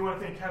 I mean, if you want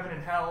to think heaven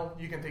and hell,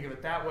 you can think of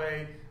it that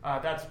way.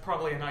 That's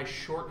probably a nice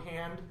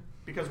shorthand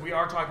because we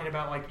are talking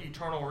about, like,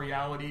 eternal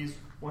realities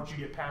once you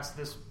get past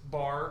this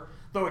bar.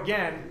 Though,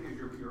 again...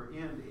 Your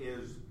end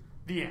is...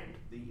 The end.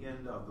 The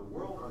end of the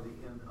world or the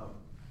end of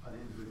an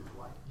individual's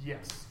life?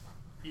 Yes.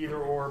 Either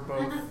or,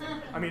 both.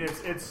 I mean,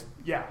 it's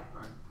yeah.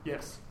 Right.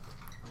 Yes.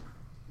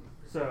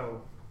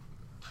 So,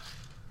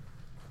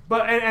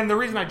 but and the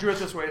reason I drew it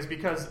this way is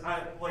because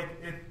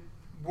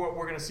what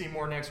we're going to see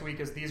more next week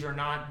is these are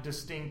not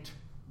distinct,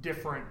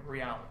 different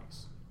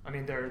realities. I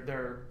mean,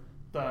 they're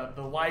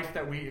the life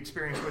that we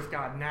experience with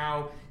God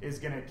now is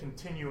going to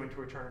continue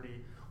into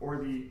eternity, or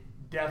the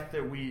death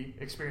that we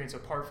experience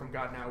apart from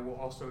God now will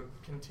also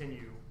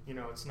continue. You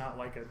know, it's not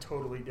like a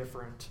totally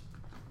different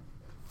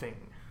thing.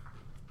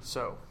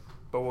 So,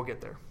 but we'll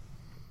get there.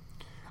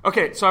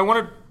 Okay, so I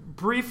want to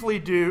briefly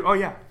do... Oh,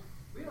 yeah.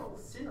 We're all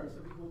sinners,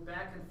 so we go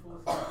back and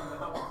forth between the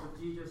house of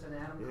Jesus and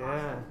Adam Yeah.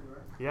 constantly,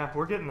 right? Yeah,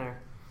 we're getting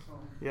there. So,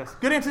 Yes.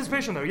 Good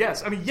anticipation, though.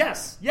 Yes. I mean,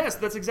 yes,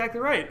 that's exactly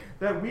right.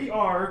 That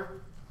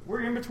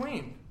we're in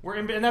between.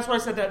 And that's why I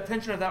said that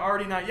tension of that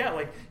already not yet.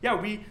 Like,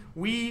 yeah,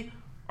 we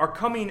are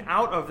coming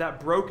out of that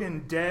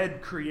broken,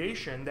 dead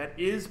creation that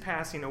is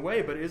passing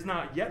away, but is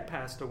not yet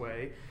passed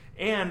away.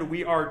 And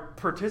we are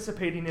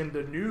participating in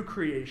the new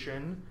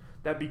creation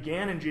that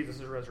began in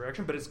Jesus'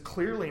 resurrection, but is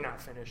clearly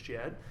not finished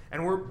yet.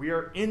 And we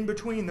are in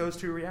between those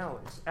two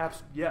realities.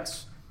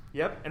 Yes.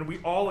 Yep. And we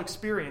all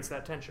experience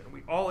that tension.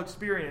 We all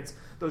experience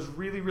those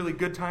really, really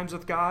good times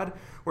with God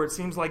where it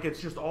seems like it's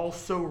just all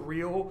so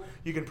real,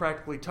 you can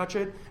practically touch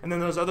it. And then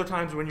those other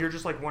times when you're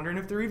just like wondering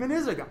if there even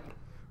is a God,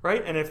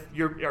 right? And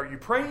are you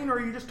praying or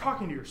are you just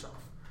talking to yourself?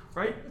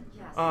 Right?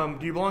 Yes.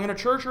 Do you belong in a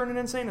church or in an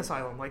insane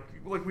asylum? Like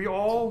we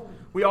all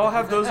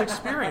have those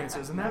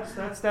experiences, and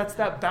that's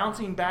that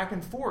bouncing back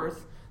and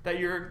forth that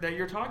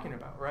you're talking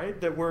about, right?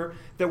 That we're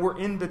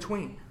in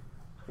between.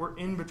 We're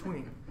in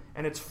between,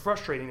 and it's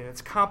frustrating and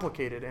it's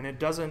complicated and it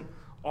doesn't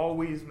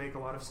always make a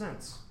lot of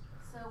sense.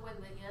 So when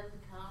the end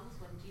comes,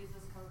 when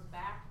Jesus comes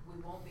back,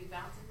 we won't be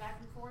bouncing back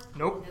and forth?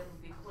 Nope. It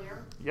will be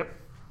clear? Yep.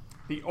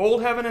 The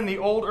old heaven and the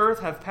old earth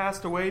have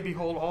passed away.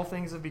 Behold, all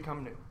things have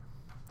become new.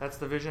 That's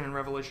the vision in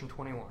Revelation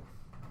 21.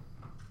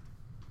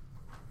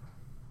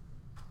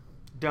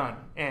 Done.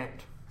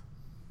 End.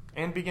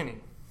 And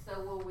beginning.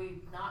 So will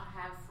we not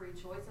have free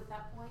choice at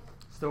that point?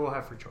 Still will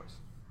have free choice.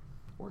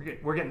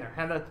 We're getting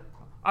there.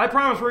 I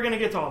promise we're going to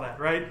get to all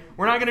that, right?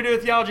 We're not going to do a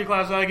theology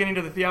class without getting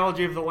to the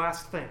theology of the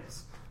last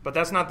things. But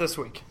that's not this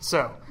week.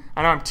 So,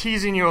 I know I'm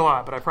teasing you a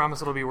lot, but I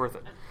promise it'll be worth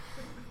it.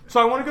 So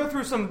I want to go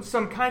through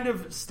some kind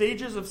of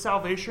stages of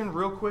salvation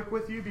real quick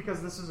with you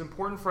because this is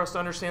important for us to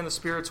understand the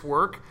Spirit's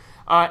work.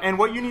 And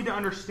what you need to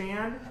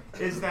understand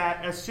is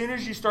that as soon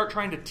as you start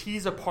trying to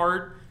tease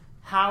apart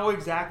how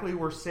exactly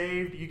we're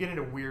saved, you get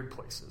into weird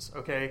places,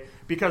 okay?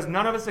 Because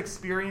none of us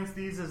experience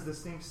these as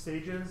distinct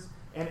stages,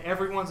 and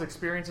everyone's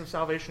experience of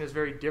salvation is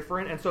very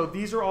different. And so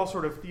these are all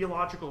sort of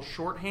theological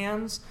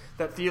shorthands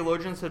that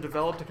theologians have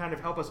developed to kind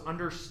of help us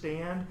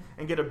understand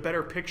and get a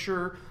better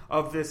picture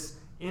of this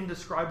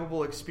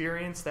indescribable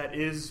experience that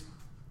is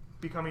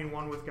becoming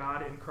one with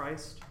God in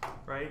Christ,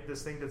 right?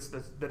 This thing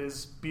that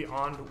is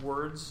beyond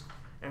words.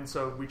 And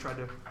so we tried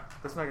to,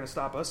 that's not going to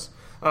stop us.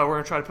 We're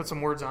going to try to put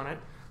some words on it.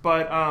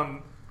 But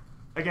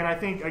again, I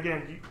think,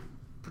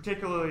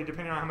 particularly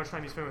depending on how much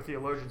time you spend with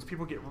theologians,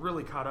 people get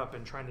really caught up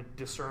in trying to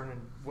discern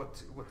and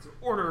what's the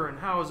order and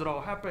how does it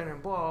all happen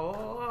and blah,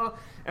 blah, blah.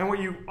 And what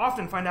you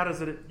often find out is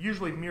that it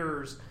usually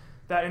mirrors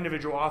that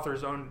individual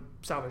author's own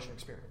salvation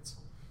experience.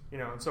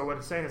 And so what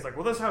it's saying is like,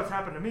 well, this is how it's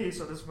happened to me,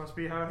 so this must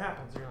be how it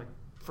happens. And you're like,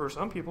 for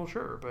some people,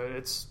 sure, but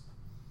it's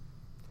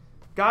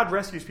God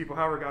rescues people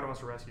however God wants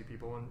to rescue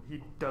people, and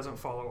he doesn't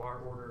follow our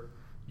order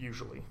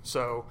usually.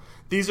 So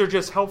these are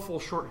just helpful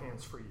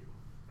shorthands for you,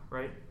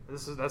 right?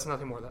 That's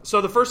nothing more than that.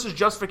 So the first is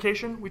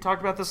justification. We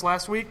talked about this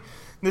last week.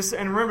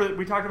 And remember that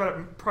we talked about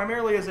it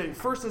primarily as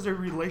a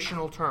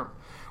relational term.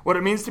 What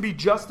it means to be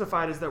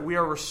justified is that we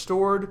are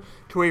restored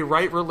to a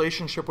right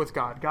relationship with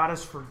God. God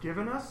has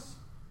forgiven us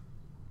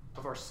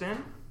of our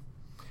sin,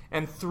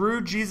 and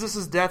through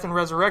Jesus' death and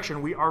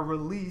resurrection, we are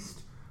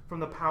released from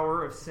the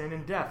power of sin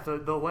and death.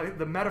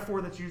 The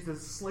metaphor that's used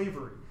is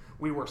slavery.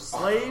 We were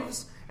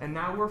slaves, and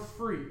now we're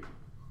free.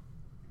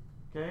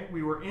 Okay,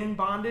 we were in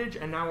bondage,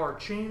 and now our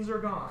chains are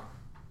gone.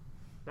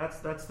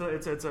 That's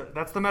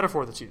the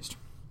metaphor that's used.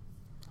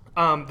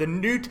 The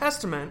New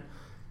Testament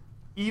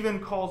even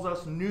calls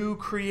us new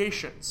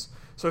creations.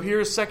 So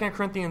here's 2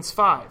 Corinthians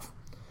 5.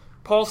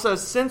 Paul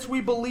says, "Since we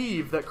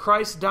believe that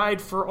Christ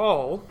died for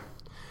all,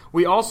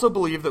 we also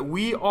believe that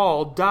we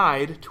all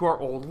died to our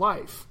old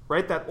life."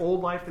 Right? That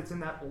old life that's in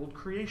that old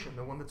creation,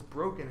 the one that's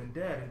broken and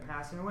dead and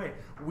passing away.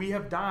 We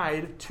have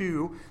died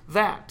to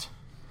that.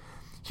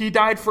 He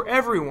died for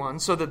everyone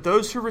so that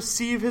those who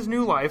receive his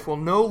new life will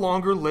no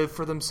longer live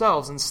for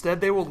themselves.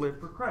 Instead, they will live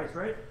for Christ,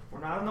 right?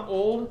 We're not on the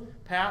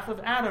old path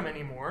of Adam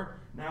anymore.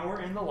 Now we're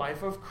in the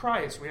life of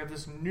Christ. We have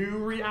this new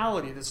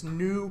reality, this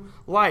new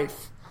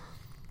life.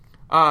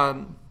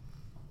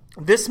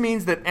 This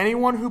means that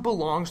anyone who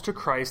belongs to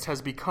Christ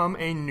has become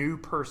a new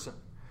person.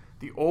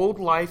 The old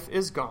life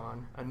is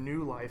gone. A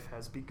new life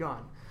has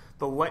begun.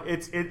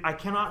 I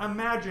cannot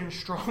imagine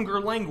stronger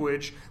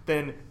language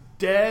than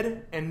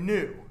dead and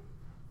new.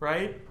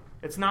 Right?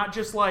 It's not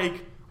just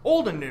like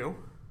old and new.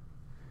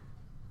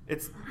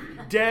 It's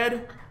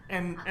dead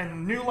and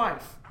new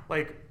life.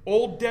 Like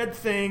old dead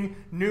thing,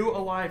 new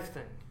alive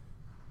thing.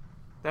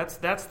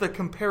 That's the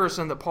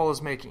comparison that Paul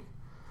is making.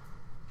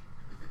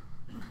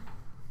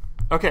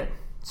 Okay,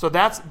 so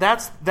that's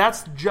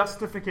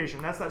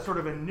justification. That's that sort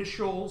of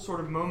initial sort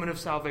of moment of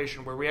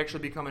salvation where we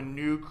actually become a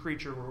new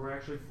creature, where we're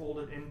actually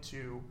folded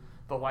into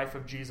the life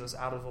of Jesus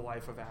out of the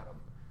life of Adam.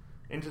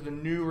 Into the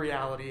new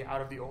reality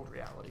out of the old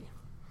reality.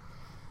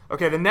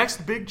 Okay, the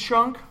next big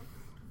chunk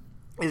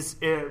is,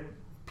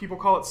 people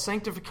call it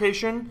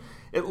sanctification.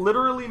 It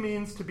literally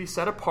means to be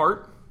set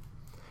apart.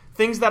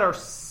 Things that are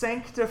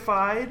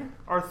sanctified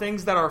are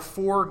things that are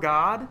for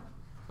God.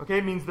 Okay,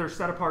 it means they're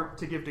set apart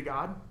to give to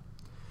God.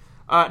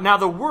 Now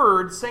the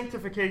word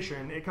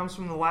sanctification, it comes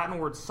from the Latin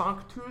word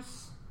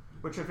sanctus,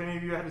 which if any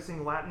of you had to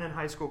sing Latin in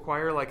high school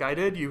choir like I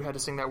did, you had to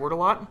sing that word a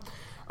lot.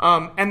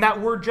 And that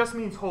word just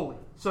means holy.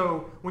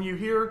 So when you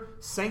hear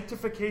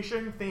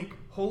sanctification, think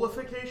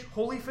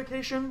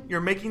holification.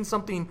 You're making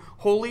something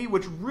holy,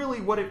 which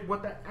really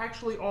what that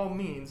actually all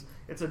means,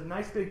 it's a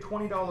nice big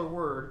 $20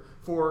 word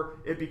for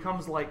it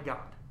becomes like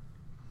God.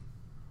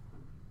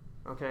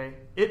 Okay?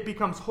 It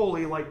becomes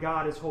holy like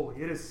God is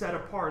holy. It is set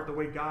apart the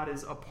way God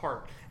is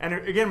apart. And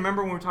again,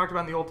 remember when we talked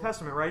about in the Old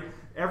Testament, right?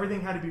 Everything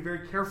had to be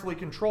very carefully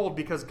controlled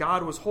because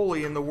God was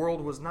holy and the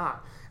world was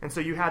not. And so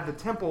you had the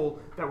temple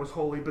that was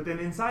holy, but then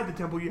inside the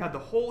temple you had the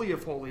Holy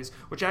of Holies,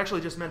 which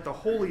actually just meant the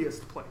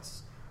holiest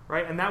place.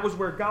 Right? And that was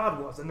where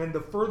God was. And then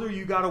the further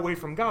you got away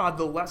from God,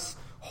 the less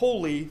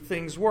holy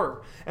things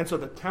were. And so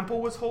the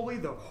temple was holy.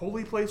 The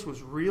holy place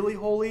was really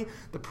holy.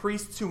 The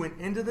priests who went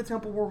into the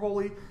temple were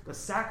holy. The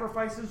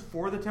sacrifices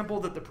for the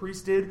temple that the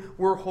priests did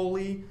were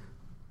holy.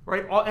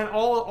 Right? And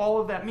all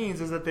of that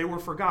means is that they were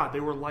for God. They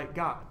were like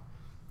God.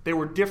 They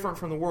were different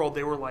from the world.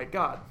 They were like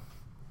God.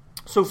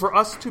 So for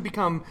us to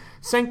become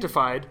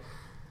sanctified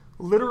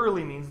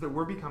literally means that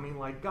we're becoming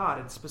like God.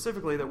 And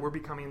specifically that we're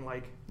becoming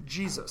like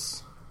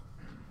Jesus.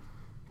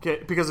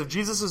 Okay, because if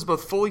Jesus is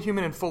both fully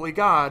human and fully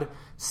God,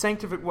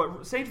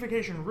 what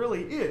sanctification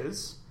really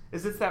is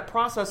it's that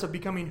process of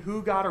becoming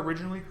who God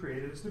originally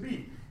created us to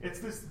be. It's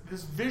this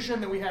vision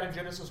that we had in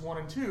Genesis 1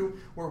 and 2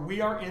 where we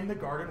are in the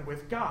garden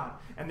with God.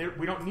 And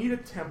we don't need a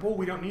temple.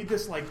 We don't need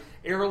this like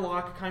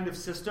airlock kind of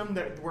system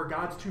where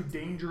God's too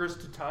dangerous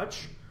to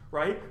touch,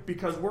 right?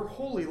 Because we're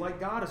holy like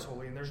God is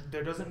holy. And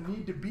there doesn't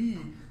need to be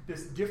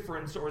this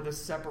difference or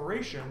this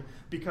separation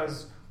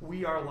because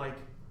we are like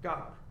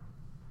God.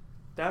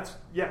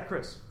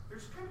 Chris.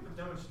 There's kind of a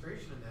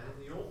demonstration in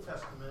that. In the Old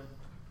Testament,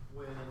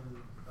 when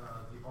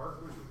the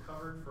ark was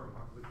recovered from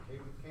the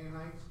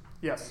Canaanites,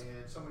 yes,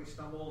 and somebody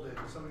stumbled and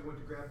somebody went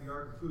to grab the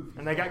ark and poof.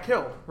 And they got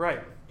killed,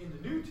 right. In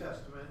the New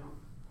Testament,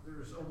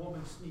 there's a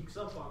woman sneaks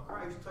up on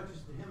Christ,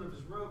 touches the hem of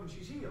his robe, and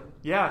she's healed.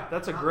 Yeah,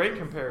 that's a great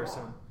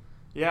comparison.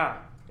 Yeah.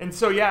 And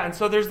so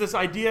there's this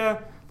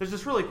idea there's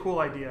this really cool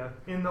idea.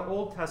 In the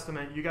Old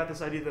Testament, you got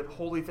this idea that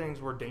holy things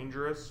were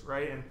dangerous,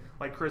 right? And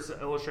like Chris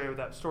illustrated with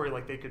that story,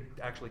 like they could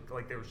actually,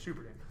 like they were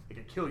super dangerous. They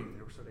could kill you.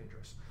 They were so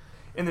dangerous.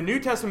 In the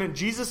New Testament,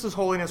 Jesus'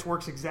 holiness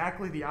works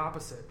exactly the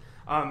opposite.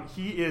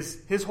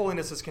 His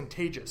holiness is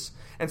contagious.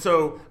 And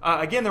so,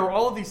 again, there were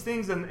all of these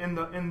things in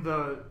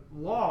the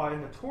law,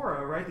 in the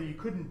Torah, right, that you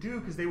couldn't do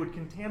because they would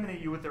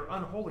contaminate you with their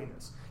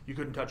unholiness. You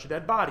couldn't touch a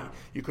dead body.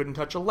 You couldn't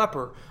touch a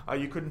leper.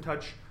 You couldn't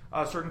touch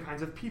certain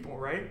kinds of people,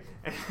 right?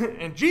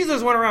 And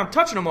Jesus went around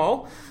touching them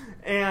all,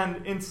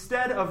 and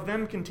instead of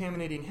them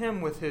contaminating him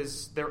with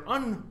their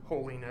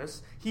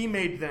unholiness, he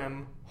made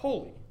them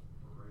holy,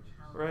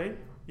 right?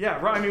 Yeah,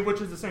 right. I mean,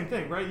 which is the same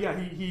thing, right? Yeah,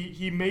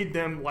 he made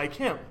them like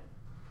him,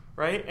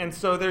 right? And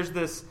so there's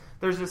this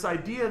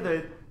idea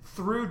that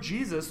through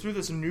Jesus, through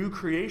this new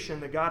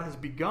creation that God has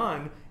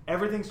begun,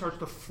 everything starts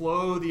to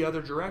flow the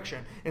other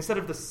direction. Instead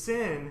of the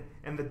sin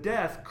and the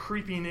death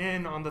creeping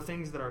in on the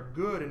things that are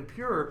good and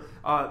pure,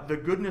 the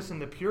goodness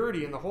and the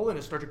purity and the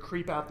holiness start to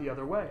creep out the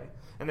other way.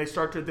 And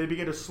they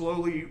begin to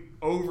slowly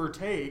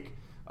overtake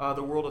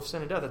the world of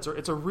sin and death.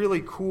 It's a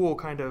really cool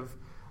kind of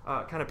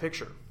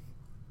picture.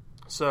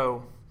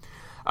 So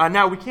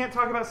now we can't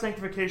talk about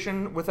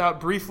sanctification without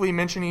briefly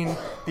mentioning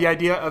the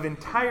idea of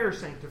entire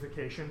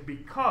sanctification,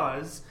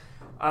 because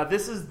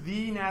this is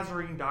the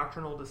Nazarene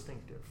doctrinal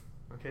distinctive.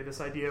 Okay,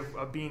 this idea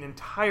of being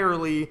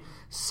entirely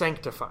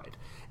sanctified.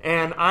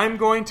 And I'm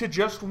going to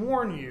just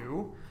warn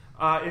you,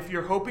 if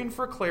you're hoping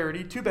for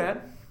clarity, too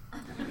bad,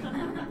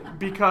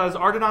 because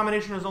our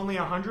denomination is only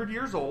 100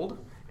 years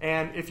old.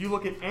 And if you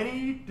look at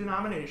any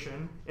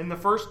denomination, in the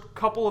first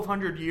couple of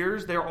 100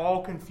 years, they're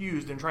all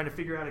confused and trying to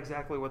figure out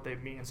exactly what they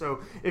mean.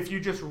 So if you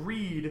just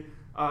read,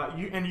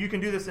 and you can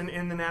do this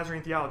in the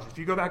Nazarene theology. If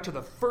you go back to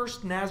the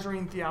first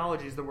Nazarene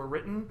theologies that were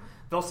written,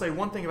 they'll say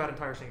one thing about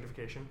entire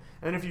sanctification.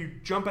 And then if you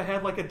jump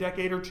ahead like a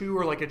decade or two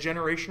or like a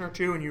generation or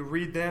two and you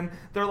read them,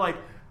 they're like,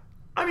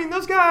 I mean,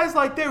 those guys,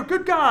 like, they were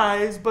good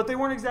guys, but they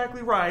weren't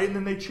exactly right. And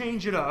then they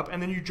change it up.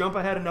 And then you jump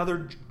ahead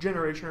another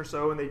generation or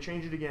so and they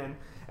change it again.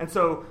 And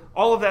so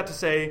all of that to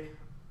say,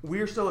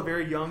 we're still a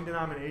very young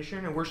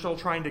denomination, and we're still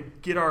trying to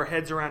get our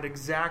heads around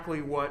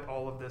exactly what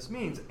all of this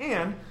means.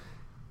 And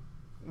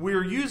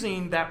we're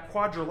using that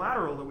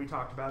quadrilateral that we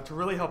talked about to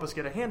really help us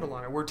get a handle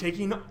on it. We're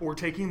taking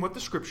what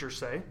the Scriptures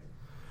say.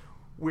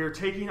 We're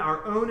taking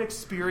our own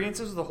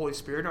experiences of the Holy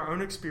Spirit, our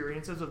own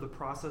experiences of the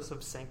process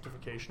of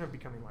sanctification, of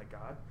becoming like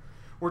God.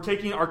 We're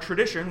taking our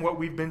tradition, what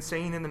we've been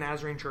saying in the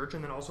Nazarene Church,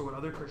 and then also what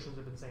other Christians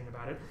have been saying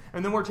about it.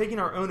 And then we're taking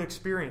our own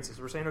experiences.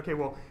 We're saying, okay,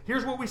 well,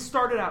 here's what we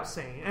started out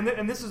saying.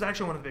 And this is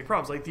actually one of the big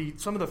problems. Like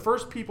some of the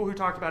first people who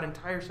talked about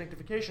entire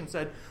sanctification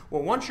said,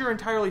 well, once you're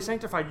entirely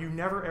sanctified, you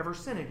never ever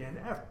sin again,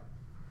 ever.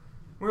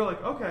 We were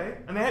like, okay.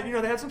 And they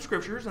had some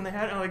scriptures, and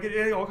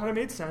it all kind of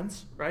made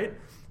sense, right?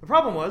 The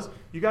problem was,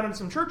 you got into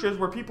some churches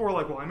where people were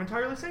like, well, I'm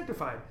entirely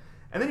sanctified.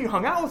 And then you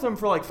hung out with them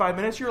for like 5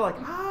 minutes. You're like,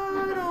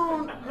 I don't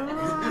know.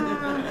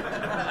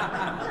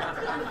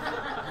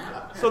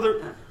 So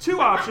the two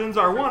options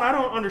are, one, I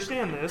don't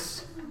understand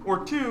this,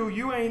 or two,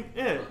 you ain't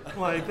it.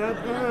 Like that,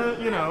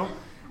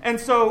 And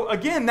so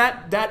again,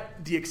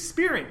 that the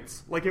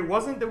experience, like it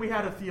wasn't that we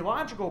had a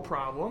theological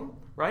problem,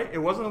 right? It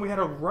wasn't that we had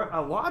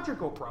a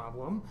logical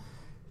problem.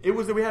 It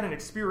was that we had an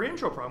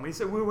experiential problem. He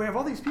said, we have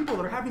all these people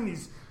that are having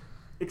these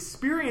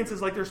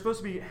experiences like they're supposed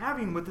to be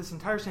having with this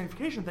entire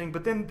sanctification thing,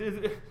 but then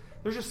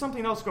there's just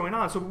something else going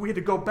on. So we had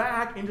to go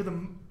back into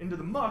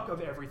the muck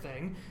of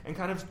everything and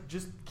kind of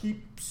just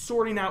keep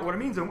sorting out what it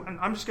means. And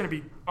I'm just going to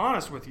be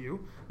honest with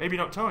you. Maybe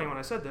don't tell anyone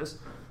I said this,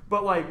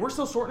 but like we're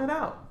still sorting it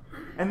out.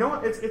 And no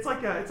one, it's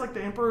like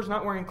the emperor's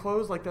not wearing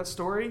clothes, like that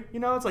story.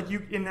 It's like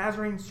you in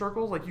Nazarene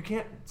circles, like you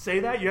can't say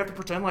that. You have to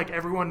pretend like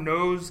everyone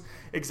knows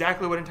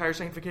exactly what entire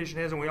sanctification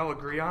is, and we all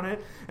agree on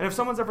it. And if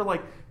someone's ever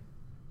like,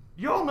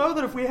 you all know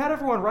that if we had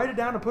everyone write it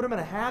down and put them in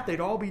a hat, they'd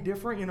all be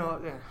different.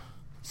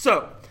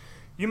 So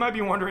you might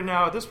be wondering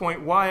now at this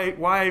point why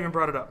I even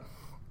brought it up.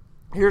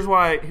 Here's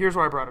why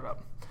I brought it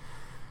up.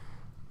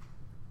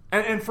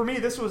 And for me,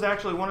 this was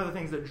actually one of the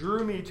things that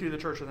drew me to the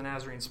Church of the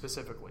Nazarene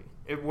specifically.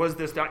 It was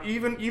this,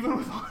 even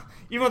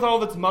with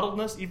all of its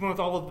muddledness, even with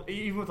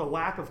a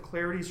lack of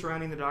clarity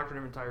surrounding the doctrine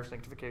of entire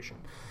sanctification.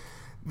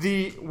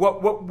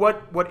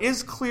 What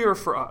is clear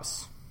for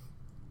us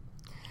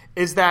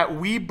is that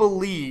we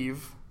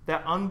believe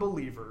that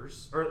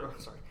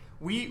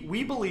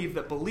we believe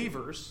that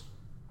believers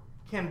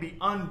can be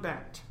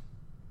unbent.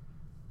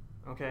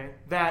 Okay?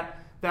 That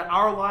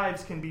our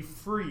lives can be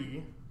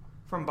free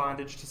from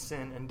bondage to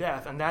sin and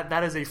death. And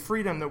that is a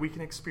freedom that we can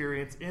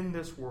experience in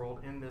this world,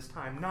 in this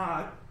time,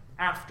 not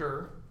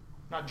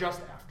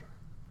just after.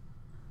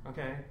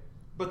 Okay?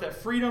 But that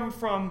freedom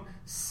from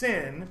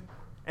sin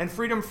and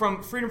freedom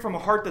from a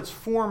heart that's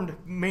formed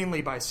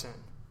mainly by sin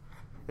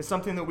is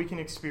something that we can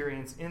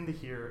experience in the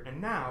here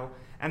and now,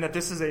 and that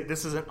this is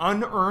an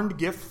unearned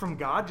gift from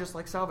God, just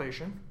like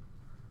salvation.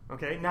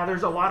 Okay. Now,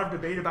 there's a lot of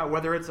debate about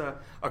whether it's a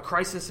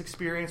crisis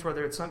experience,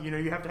 whether it's something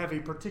you have to have a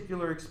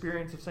particular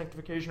experience of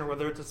sanctification, or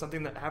whether it's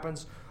something that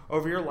happens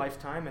over your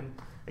lifetime. And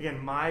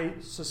again, my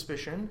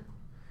suspicion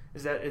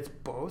is that it's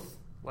both.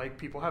 Like,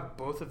 people have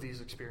both of these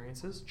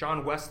experiences.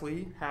 John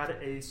Wesley had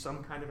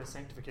some kind of a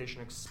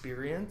sanctification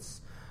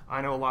experience.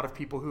 I know a lot of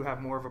people who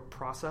have more of a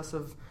process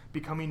of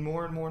becoming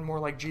more and more and more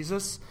like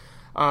Jesus.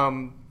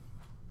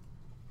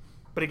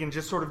 But again,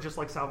 just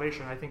like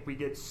salvation, I think we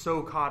get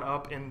so caught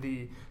up in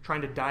the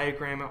trying to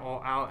diagram it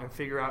all out and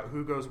figure out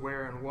who goes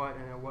where and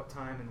at what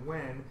time and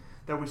when,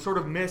 that we sort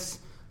of miss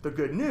the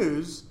good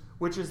news,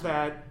 which is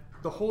that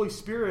the Holy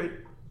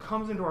Spirit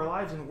comes into our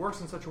lives and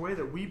works in such a way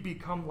that we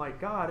become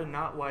like God and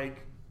not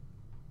like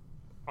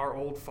our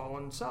old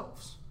fallen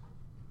selves.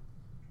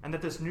 And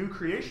that this new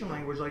creation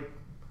language, like,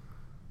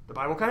 the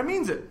Bible kind of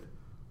means it.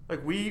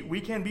 Like,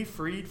 we can be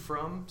freed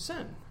from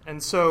sin.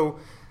 And so,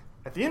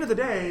 at the end of the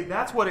day,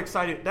 that's what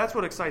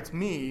excites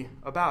me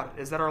about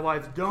it, is that our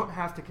lives don't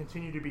have to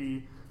continue to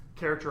be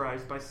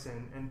characterized by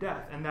sin and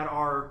death, and that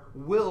our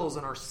wills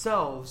and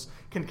ourselves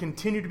can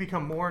continue to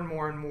become more and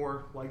more and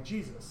more like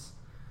Jesus.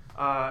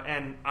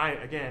 And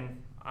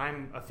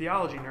I'm a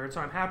theology nerd,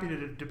 so I'm happy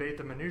to debate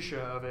the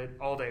minutia of it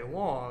all day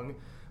long,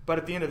 but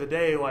at the end of the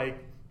day,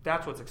 like,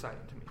 that's what's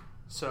exciting to me.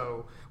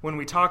 So when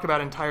we talk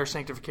about entire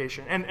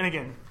sanctification, and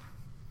again,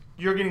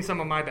 you're getting some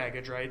of my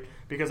baggage, right?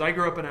 Because I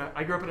grew up in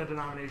a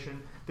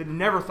denomination that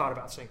never thought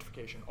about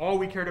sanctification. All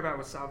we cared about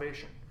was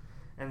salvation.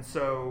 And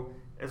so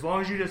as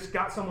long as you just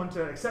got someone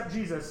to accept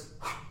Jesus,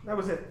 that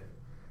was it.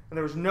 And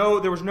there was no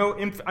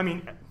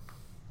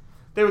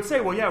they would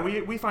say, well, yeah,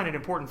 we find it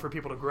important for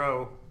people to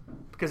grow,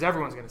 because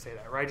everyone's going to say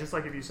that, right? Just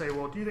like if you say,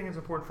 well, do you think it's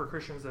important for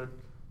Christians to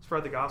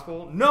spread the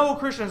gospel? No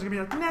Christian is going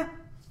to be like, nah.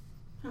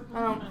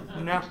 I don't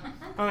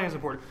think it's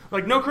important.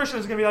 Like, no Christian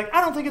is going to be like, I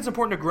don't think it's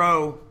important to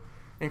grow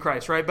in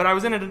Christ, right? But I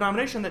was in a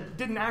denomination that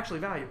didn't actually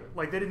value it.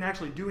 Like, they didn't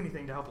actually do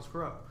anything to help us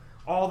grow.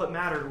 All that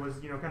mattered was,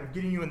 kind of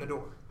getting you in the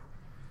door.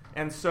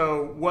 And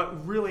so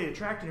what really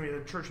attracted me to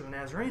the Church of the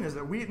Nazarene is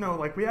that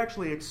we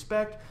actually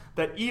expect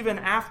that even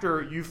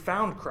after you've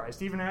found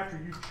Christ, even after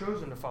you've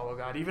chosen to follow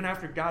God, even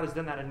after God has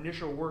done that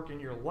initial work in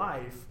your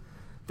life,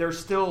 there's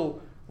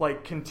still,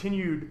 like,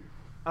 continued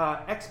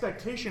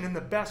expectation in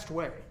the best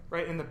way,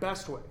 right? In the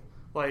best way.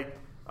 Like,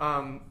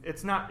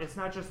 it's not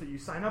just that you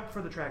sign up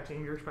for the track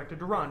team, you're expected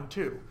to run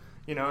too,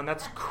 and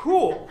that's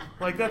cool.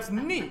 Like, that's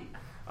neat.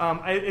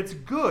 It's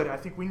good. I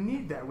think we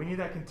need that. We need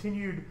that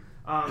continued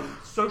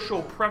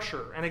social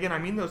pressure. And again, I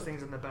mean those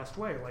things in the best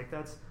way. Like,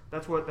 that's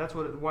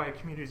why a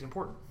community is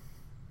important.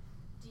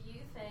 Do you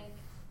think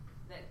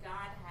that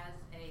God has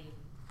a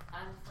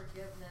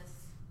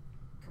unforgiveness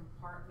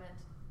compartment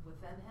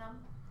within him?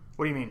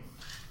 What do you mean?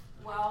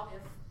 Well,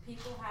 if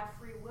people have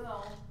free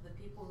will, the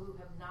people who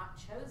have not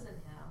chosen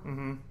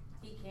him,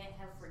 he can't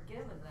have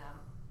forgiven them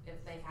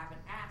if they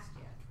haven't asked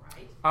yet,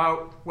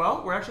 right?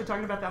 Well, we're actually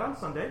talking about that on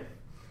Sunday.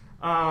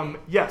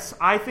 Yes,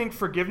 I think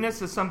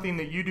forgiveness is something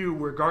that you do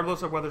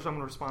regardless of whether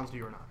someone responds to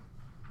you or not.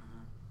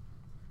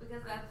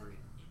 Because that's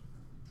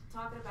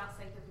talking about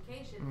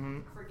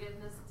sanctification.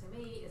 Forgiveness to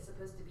me is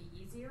supposed to be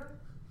easier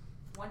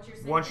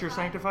once you're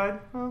sanctified.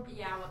 Well,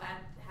 yeah, well,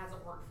 that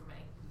hasn't worked for me.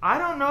 I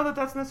don't know that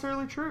that's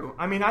necessarily true.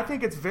 I mean, I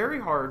think it's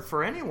very hard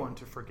for anyone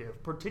to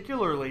forgive,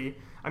 particularly,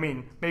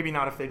 maybe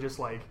not if they just,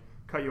 like,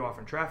 cut you off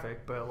in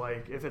traffic, but,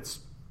 like, if it's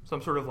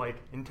some sort of, like,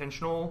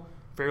 intentional,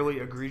 fairly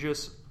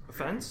egregious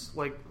offense,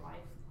 like,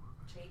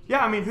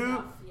 yeah,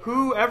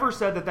 whoever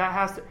said that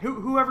has to,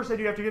 whoever said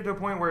you have to get to a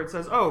point where it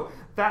says, oh,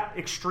 that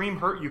extreme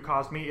hurt you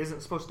caused me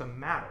isn't supposed to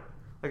matter.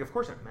 Like, of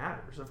course it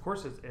matters. Of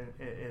course it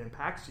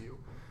impacts you.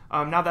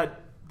 Now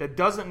that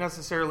doesn't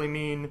necessarily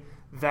mean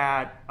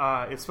that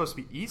it's supposed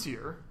to be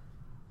easier.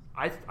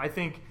 I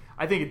think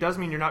it does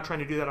mean you're not trying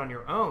to do that on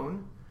your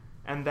own,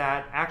 and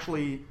that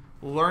actually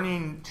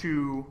learning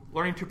to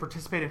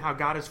participate in how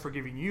God is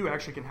forgiving you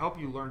actually can help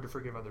you learn to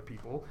forgive other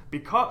people,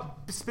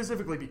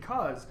 specifically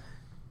because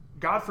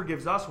God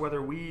forgives us whether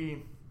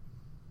we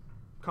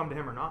come to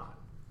him or not.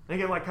 And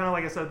again, like, kind of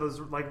like I said,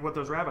 what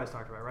those rabbis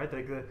talked about, right?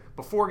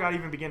 Before God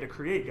even began to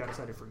create, God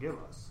decided to forgive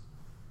us.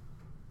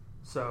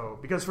 So,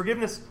 because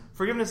forgiveness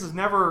is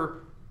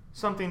never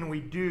something we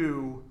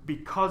do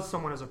because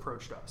someone has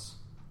approached us.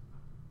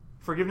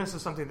 Forgiveness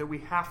is something that we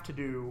have to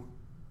do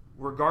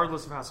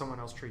regardless of how someone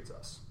else treats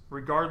us,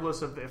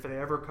 regardless of if they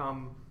ever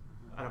come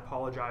and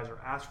apologize or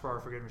ask for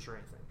our forgiveness or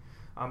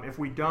anything. If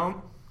we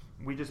don't,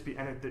 we just be... So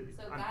God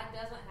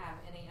doesn't have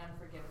any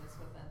unforgiveness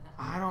within him?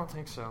 I don't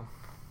think so.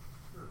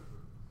 Sure.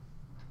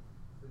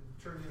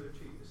 Turn the other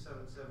cheek, the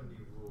 770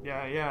 rule.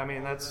 Yeah,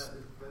 that's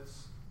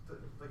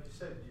like you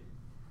said,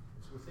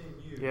 it's within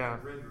you to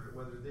render it,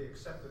 whether they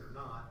accept it or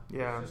not.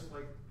 Yeah. It's just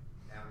like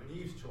Adam and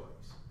Eve's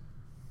choice.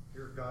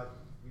 Here God,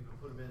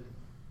 put them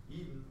in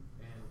Eden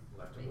and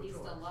left them But with he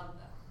choice. still loved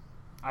them.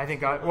 I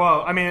think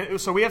God...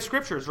 so we have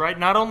scriptures, right?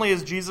 Not only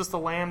is Jesus the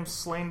Lamb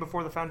slain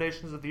before the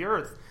foundations of the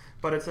earth,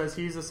 but it says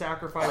he's a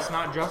sacrifice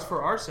not just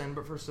for our sin,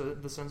 but for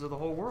the sins of the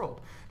whole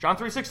world. John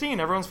 3:16,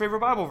 everyone's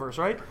favorite Bible verse,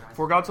 right?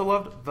 For God so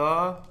loved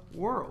the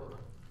world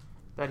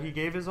that he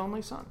gave his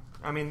only son.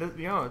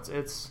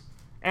 It's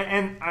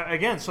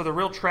again, so the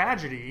real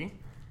tragedy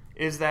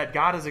is that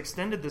God has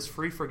extended this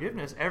free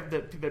forgiveness,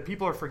 that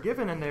people are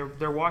forgiven and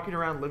they're walking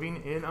around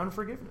living in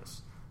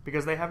unforgiveness.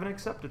 because they haven't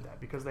accepted that,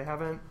 because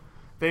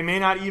they may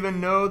not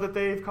even know that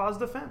they've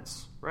caused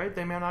offense, right?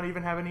 They may not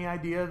even have any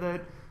idea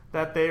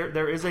that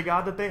there is a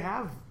God that they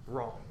have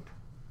wronged.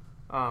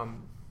 How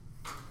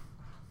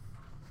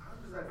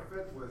does that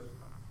fit with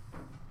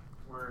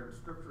where in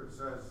Scripture it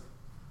says,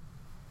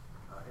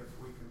 if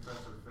we confess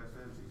our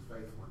sins, He's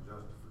faithful and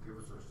just to forgive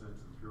us our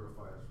sins and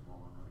purify us from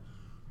all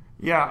unrighteousness?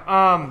 Yeah.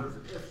 There's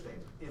an if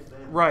statement. If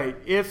then. Right.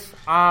 If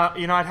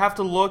I'd have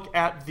to look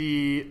at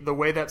the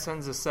way that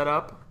sentence is set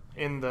up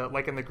in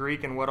the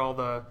Greek and what all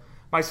the.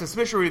 My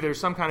suspicion would be there's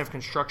some kind of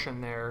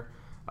construction there,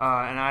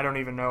 and I don't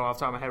even know off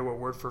the top of my head what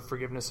word for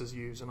forgiveness is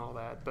used and all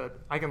that. But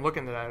I can look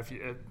into that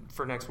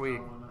for next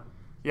week.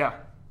 Yeah.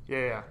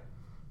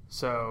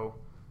 So,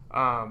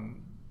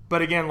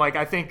 but again,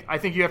 I think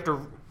you have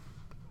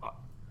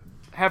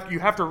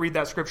to read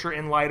that scripture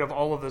in light of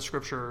all of the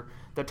scripture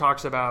that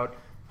talks about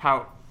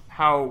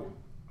how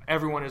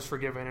everyone is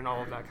forgiven and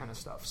all of that kind of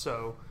stuff.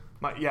 So,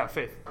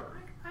 Faith.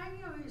 I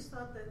always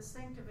thought that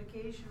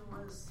sanctification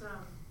was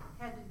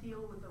had to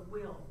deal with the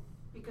will,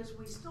 because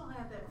we still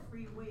have that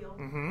free will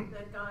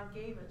that God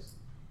gave us.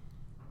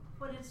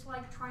 But it's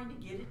like trying to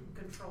get it in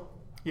control.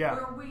 Yeah.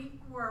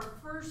 Where our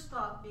first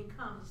thought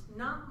becomes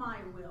not my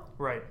will,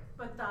 right,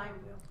 but Thy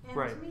will. And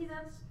right. to me,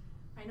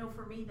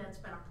 for me, that's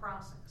been a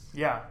process.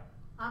 Yeah.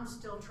 I'm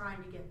still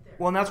trying to get there.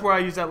 Well, and that's where I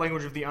use that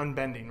language of the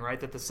unbending, right?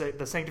 That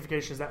the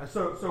sanctification is that.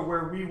 So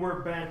where we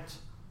were bent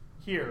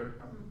here,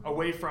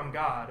 away from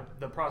God,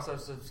 the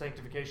process of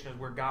sanctification is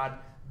where God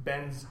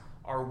bends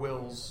our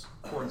wills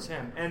towards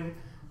Him. And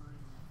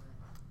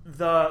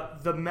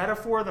the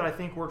metaphor that I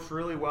think works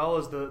really well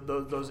is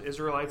those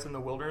Israelites in the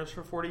wilderness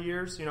for 40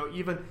 years.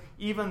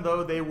 Even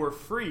though they were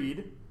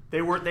freed,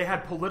 they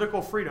had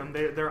political freedom.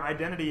 Their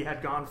identity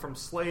had gone from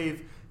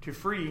slave to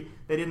free.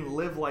 They didn't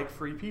live like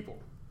free people.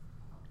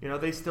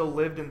 They still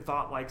lived and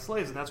thought like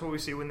slaves, and that's what we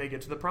see when they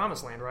get to the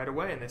Promised Land right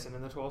away, and they send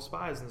in the 12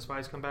 spies, and the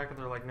spies come back and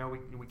they're like, no,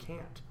 we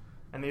can't.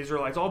 And the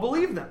Israelites all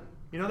believe them.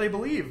 They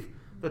believe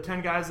the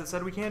 10 guys that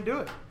said we can't do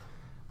it.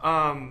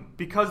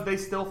 Because they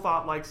still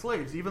thought like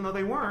slaves, even though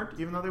they weren't,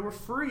 even though they were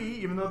free,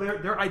 even though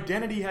their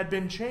identity had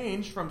been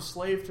changed from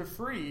slave to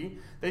free,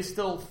 they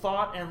still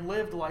thought and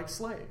lived like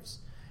slaves.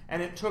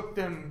 And it took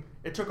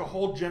a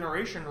whole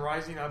generation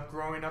rising up,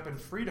 growing up in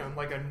freedom,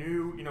 like a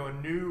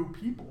new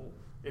people,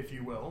 if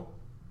you will,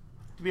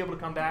 to be able to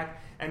come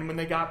back. And when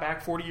they got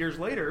back 40 years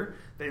later,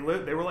 they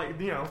were like,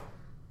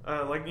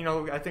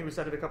 I think we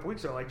said it a couple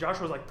weeks ago, like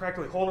Joshua's like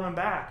practically holding them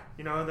back,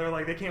 and they're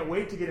like, they can't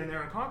wait to get in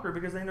there and conquer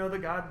because they know who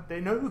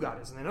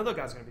God is, and they know that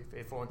God's going to be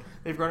faithful, and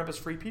they've grown up as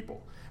free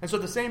people. And so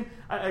the same,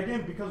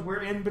 again, because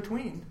we're in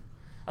between,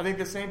 I think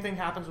the same thing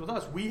happens with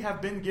us. We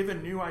have been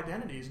given new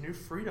identities, new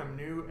freedom,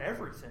 new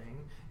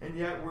everything, and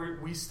yet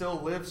we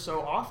still live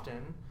so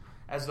often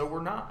as though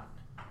we're not.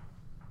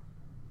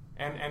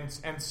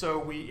 And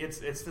so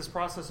it's this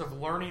process of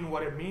learning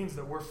what it means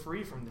that we're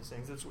free from these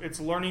things. It's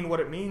learning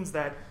what it means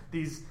that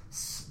these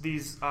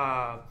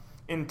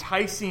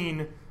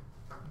enticing,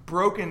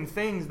 broken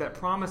things that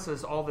promise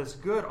us all this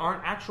good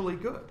aren't actually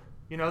good.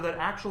 That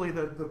actually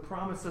the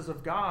promises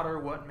of God are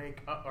what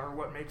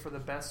make for the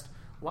best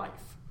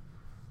life.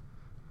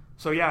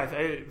 So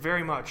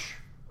very much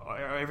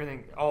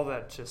everything, all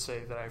that to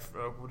say that I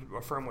would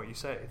affirm what you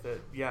say, that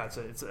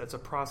it's a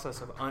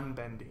process of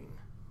unbending.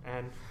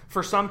 And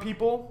for some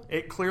people,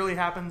 it clearly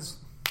happens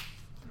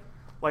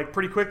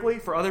pretty quickly.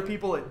 For other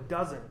people, it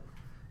doesn't.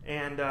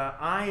 And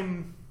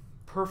I'm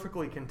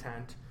perfectly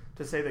content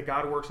to say that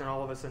God works in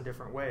all of us in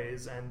different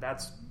ways. And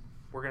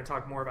we're going to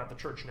talk more about the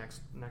church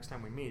next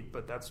time we meet.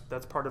 But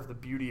that's part of the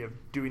beauty of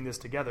doing this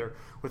together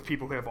with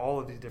people who have all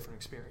of these different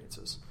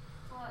experiences.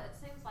 Well, it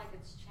seems like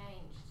it's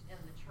changed in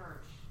the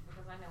church,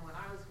 because I know when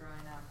I was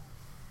growing up,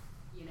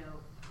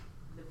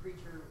 the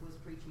preacher was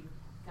preaching,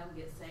 come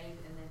get saved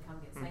and then come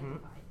get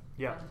sanctified.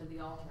 Yeah. Come to the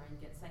altar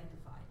and get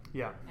sanctified.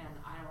 Yeah. And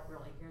I don't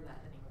really hear that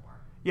anymore.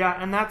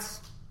 Yeah, and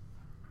that's,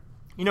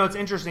 it's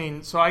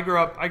interesting. So I grew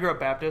up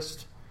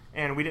Baptist,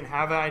 and we didn't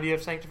have an idea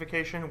of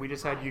sanctification. We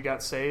just had you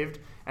got saved,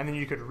 and then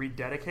you could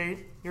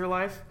rededicate your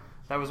life.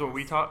 That was what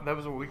we taught. That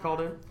was what we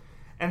called it.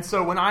 And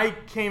so when I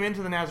came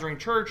into the Nazarene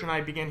Church and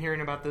I began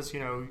hearing about this,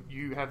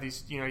 you have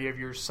these, you have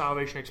your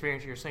salvation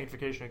experience, your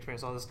sanctification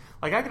experience, all this.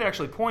 I could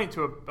actually point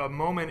to a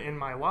moment in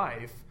my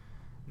life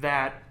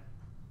that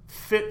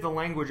fit the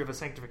language of a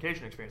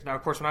sanctification experience. Now,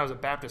 of course, when I was a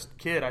Baptist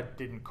kid, I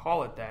didn't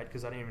call it that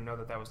because I didn't even know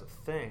that was a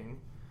thing.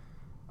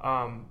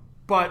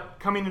 But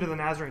coming into the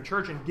Nazarene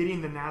Church and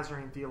getting the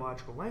Nazarene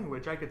theological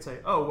language, I could say,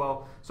 oh,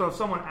 well, so if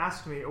someone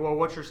asked me, well,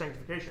 what's your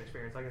sanctification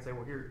experience? I can say,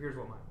 well, here's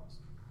what mine was.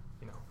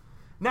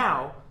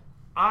 Now,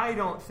 I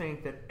don't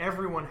think that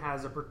everyone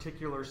has a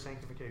particular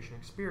sanctification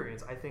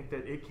experience. I think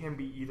that it can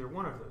be either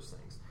one of those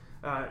things.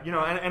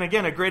 And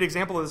again, a great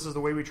example of this is the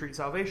way we treat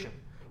salvation.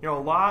 A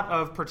lot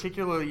of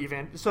particularly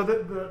so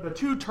the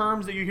two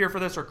terms that you hear for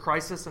this are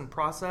crisis and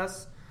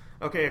process.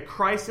 Okay, a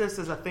crisis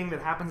is a thing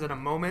that happens in a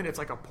moment. It's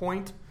like a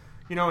point,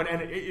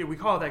 and we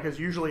call it that because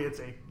usually it's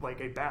a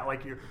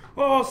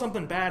bad,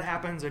 something bad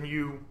happens and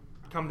you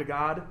come to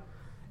God.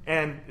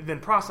 And then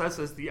process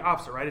is the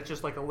opposite, right? It's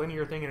just like a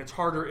linear thing, and it's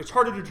harder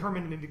to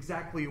determine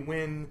exactly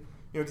when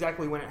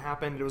it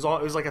happened. It was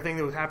like a thing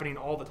that was happening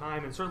all the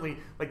time, and certainly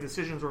like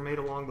decisions were made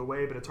along the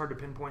way, but it's hard to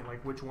pinpoint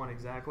like which one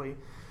exactly.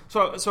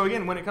 So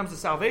again, when it comes to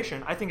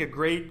salvation, I think a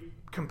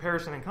great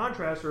comparison and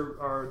contrast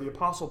are the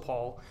Apostle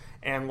Paul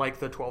and like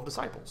the 12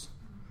 disciples.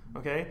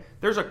 Okay?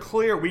 There's a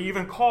clear, we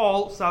even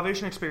call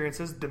salvation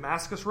experiences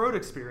Damascus Road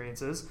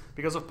experiences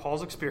because of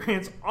Paul's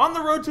experience on the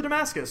road to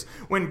Damascus,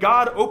 when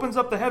God opens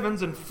up the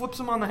heavens and flips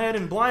him on the head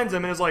and blinds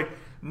him and is like,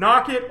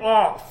 knock it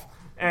off.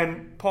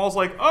 And Paul's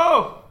like,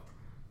 oh,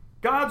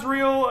 God's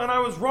real and I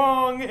was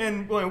wrong,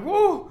 and like,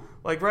 whoa,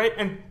 like, right?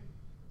 And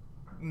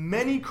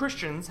many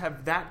Christians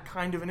have that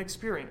kind of an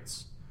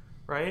experience,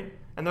 right?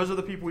 And those are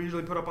the people we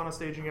usually put up on a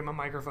stage and give them a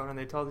microphone and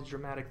they tell these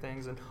dramatic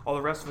things, and all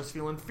the rest of us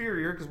feel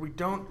inferior because we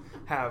don't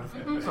have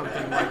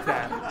something like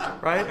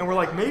that, right? And we're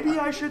like, maybe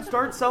I should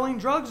start selling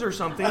drugs or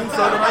something so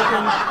that I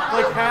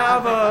can like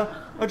have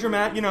a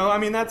dramatic, I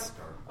mean, that's...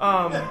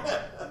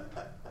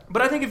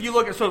 But I think if you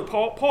look at, so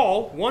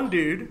Paul, one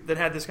dude that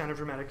had this kind of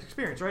dramatic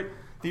experience, right?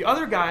 The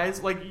other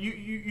guys, like,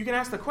 you can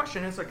ask the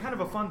question, it's a kind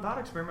of a fun thought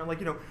experiment,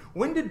 like,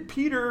 when did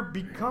Peter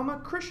become a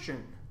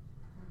Christian?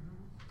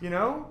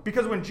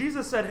 Because when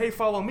Jesus said, hey,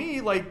 follow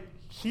me, like,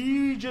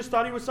 he just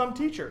thought he was some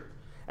teacher.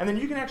 And then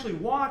you can actually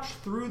watch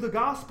through the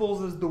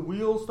Gospels as the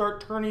wheels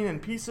start turning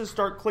and pieces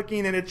start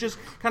clicking, and it's just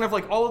kind of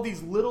like all of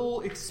these little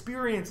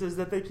experiences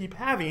that they keep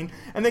having,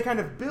 and they kind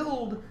of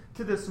build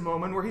to this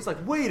moment where he's like,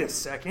 wait a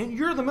second,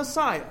 you're the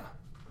Messiah,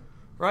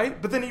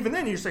 right? But then even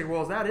then you say,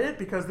 well, is that it?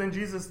 Because then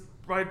Jesus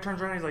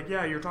turns around and he's like,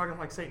 yeah, you're talking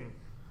like Satan.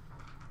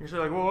 You're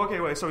like, well,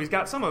 okay, wait, so he's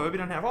got some of it, but he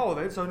doesn't have all of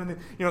it. So then,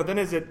 then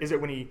is it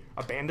when he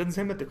abandons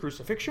him at the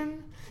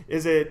crucifixion?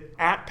 Is it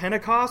at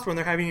Pentecost when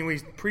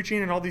he's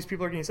preaching and all these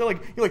people are getting saved?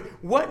 You're like,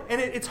 what?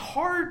 And it's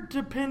hard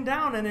to pin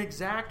down an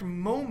exact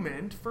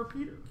moment for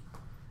Peter.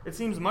 It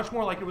seems much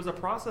more like it was a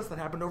process that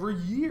happened over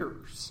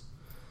years.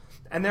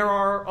 And there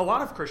are a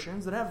lot of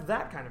Christians that have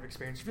that kind of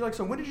experience. If you're like,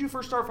 so when did you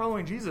first start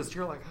following Jesus?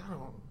 You're like, I don't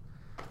know.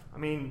 I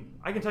mean,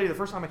 I can tell you the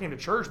first time I came to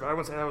church, but I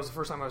wouldn't say that was the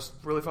first time I was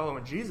really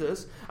following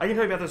Jesus. I can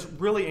tell you about this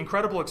really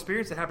incredible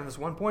experience that happened at this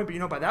one point,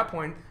 but by that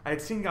point, I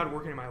had seen God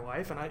working in my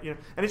life, and and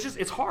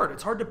it's hard.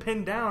 It's hard to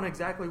pin down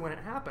exactly when it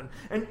happened.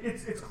 And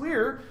it's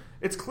clear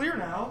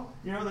now,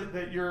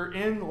 that you're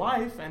in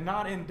life and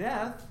not in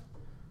death,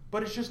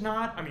 but it's just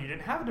not, you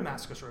didn't have a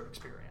Damascus Road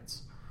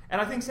experience.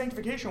 And I think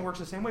sanctification works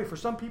the same way. For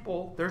some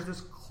people, there's this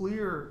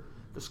clear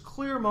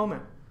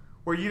moment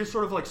where you just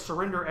sort of like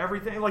surrender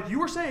everything. Like, you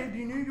were saved,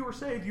 you knew you were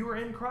saved, you were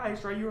in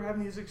Christ, right? You were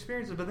having these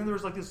experiences, but then there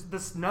was like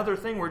this another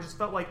thing where it just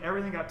felt like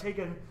everything got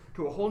taken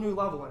to a whole new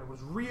level, and it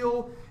was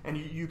real, and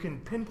you can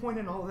pinpoint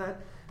it and all of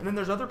that. And then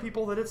there's other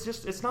people that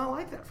it's not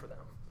like that for them.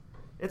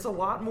 It's a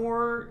lot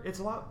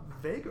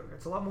vaguer.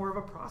 It's a lot more of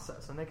a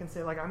process. And they can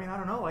say, like, I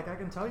don't know, like, I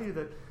can tell you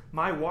that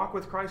my walk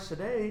with Christ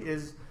today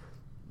is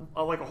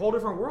like a whole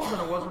different world than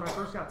it was when I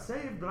first got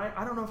saved, but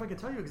I don't know if I can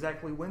tell you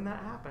exactly when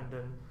that happened.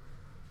 And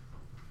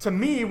to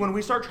me, when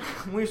we start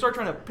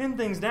trying to pin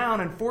things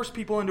down and force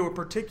people into a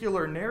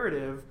particular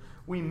narrative,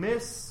 we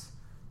miss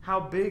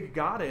how big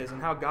God is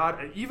and how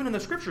God, even in the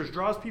Scriptures,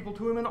 draws people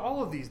to Him in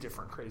all of these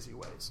different crazy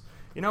ways.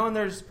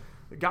 And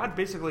God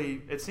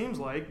basically, it seems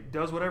like,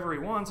 does whatever He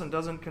wants and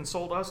doesn't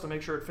consult us to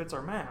make sure it fits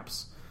our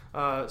maps.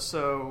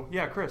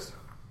 Yeah, Chris.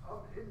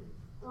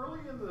 Early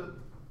in the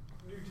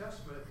New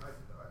Testament,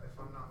 if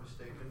I'm not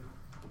mistaken,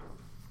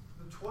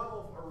 the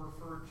 12 are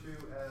referred to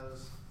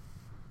as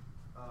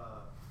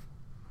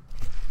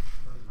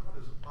not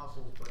as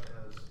apostles, but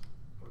as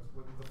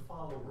the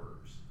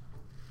followers.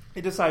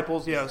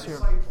 Disciples, yes.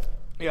 Disciple.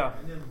 Yeah.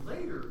 And then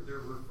later they're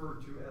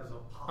referred to as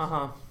apostles.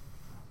 Uh-huh.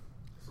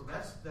 So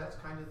that's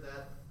kind of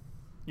that.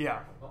 Yeah.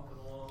 Bumping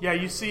along. Yeah,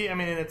 you see,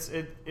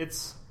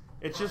 it's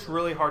just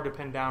really hard to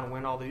pin down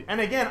when all the. And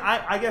again,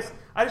 I guess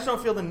I just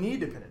don't feel the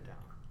need to pin it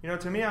down.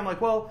 To me, I'm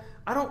like, well,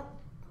 I don't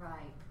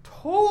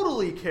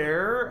totally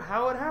care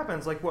how it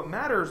happens. Like, what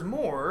matters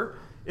more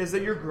is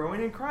that you're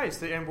growing in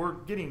Christ, and we're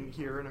getting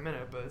here in a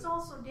minute. But it's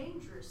also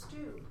dangerous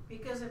too,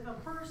 because if a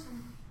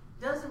person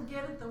doesn't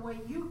get it the way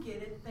you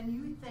get it, then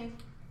you think,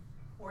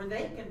 or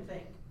they can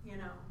think,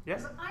 Yeah.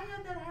 'Cause I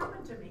had that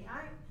happen to me.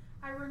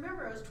 I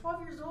remember I was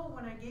 12 years old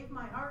when I gave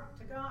my heart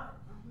to God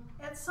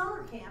at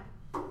summer camp,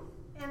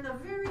 and the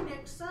very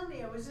next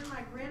Sunday I was in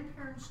my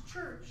grandparents'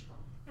 church,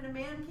 and a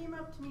man came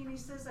up to me and he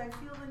says, I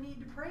feel the need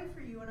to pray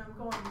for you, and I'm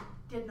going,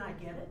 didn't I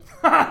get it?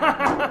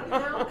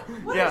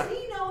 What does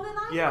he know that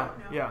I don't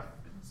know? Yeah.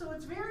 So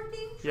it's very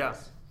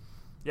dangerous.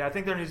 Yeah, I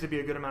think there needs to be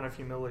a good amount of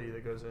humility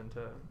that goes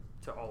into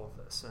all of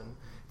this. And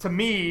to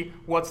me,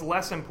 what's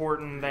less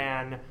important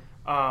than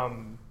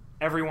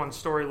everyone's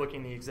story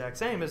looking the exact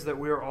same is that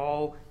we're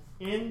all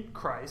in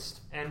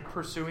Christ and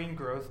pursuing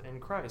growth in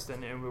Christ.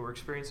 And we're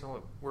experiencing,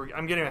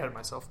 I'm getting ahead of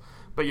myself.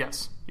 But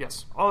yes,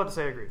 all that to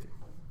say, I agree with you.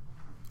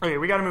 Okay,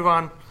 we got to move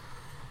on.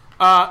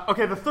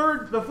 Okay, the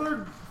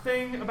third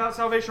thing about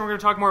salvation, we're going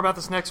to talk more about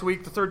this next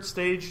week. The third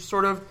stage,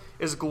 sort of,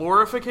 is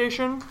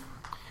glorification.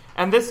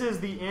 And this is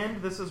the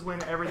end. This is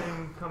when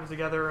everything comes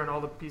together and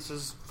all the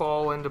pieces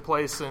fall into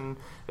place. And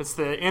it's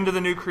the end of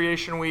the new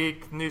creation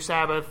week, new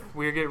Sabbath.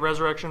 We get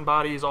resurrection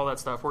bodies, all that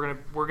stuff.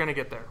 We're gonna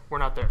get there. We're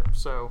not there.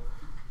 So,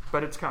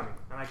 but it's coming.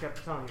 And I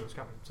kept telling you it's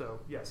coming. So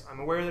yes, I'm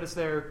aware that it's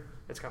there.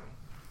 It's coming.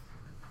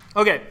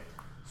 Okay.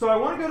 So I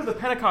want to go to the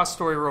Pentecost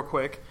story real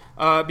quick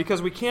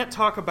because we can't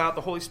talk about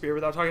the Holy Spirit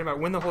without talking about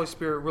when the Holy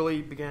Spirit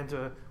really began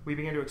to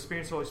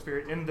experience the Holy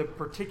Spirit in the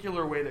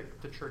particular way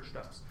that the church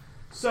does.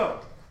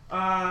 So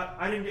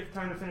I didn't get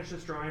time to finish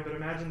this drawing, but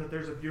imagine that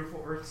there's a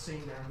beautiful earth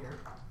scene down here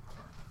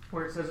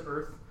where it says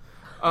earth.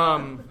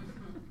 Now,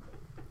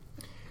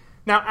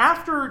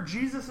 after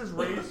Jesus is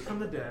raised from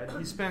the dead,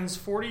 he spends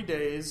 40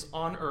 days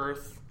on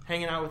earth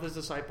hanging out with his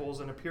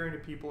disciples and appearing to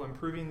people and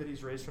proving that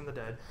he's raised from the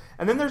dead.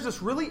 And then there's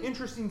this really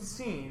interesting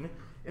scene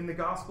in the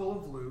Gospel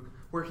of Luke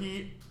where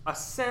he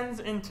ascends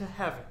into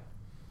heaven.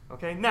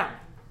 Okay, now,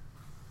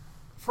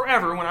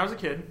 forever, when I was a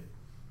kid,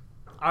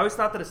 I always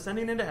thought that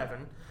ascending into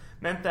heaven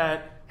meant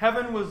that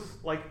heaven was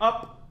like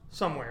up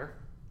somewhere.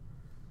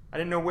 I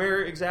didn't know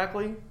where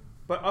exactly,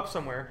 but up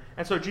somewhere.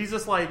 And so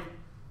Jesus flew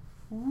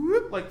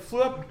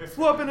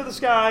up into the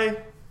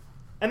sky.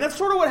 And that's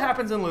sort of what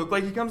happens in Luke.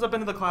 Like, he comes up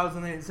into the clouds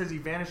and then it says he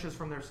vanishes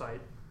from their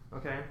sight.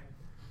 Okay?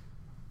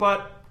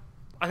 But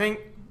I think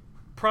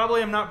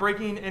probably I'm not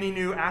breaking any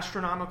new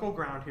astronomical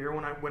ground here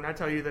when I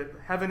tell you that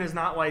heaven is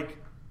not like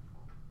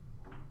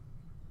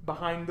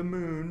behind the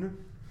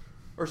moon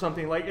or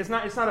something. Like, it's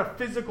not a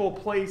physical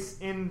place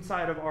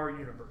inside of our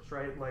universe,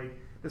 right? Like,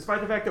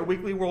 despite the fact that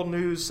Weekly World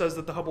News says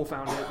that the Hubble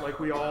found it, like,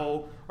 we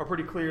all are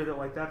pretty clear that,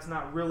 like, that's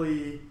not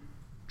really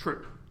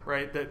true.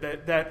 Right?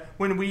 That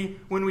when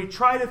we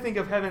try to think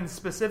of heaven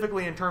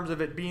specifically in terms of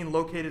it being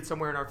located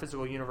somewhere in our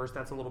physical universe,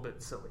 that's a little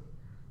bit silly.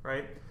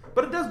 Right?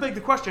 But it does beg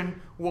the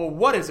question, well,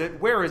 what is it,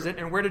 where is it,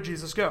 and where did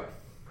Jesus go?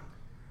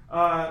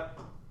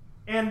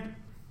 And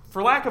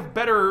for lack of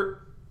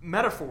better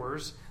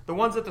metaphors, the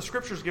ones that the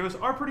scriptures give us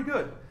are pretty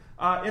good.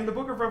 In the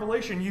book of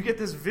Revelation, you get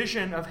this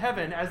vision of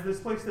heaven as this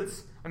place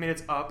it's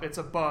up, it's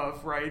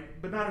above,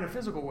 right? But not in a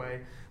physical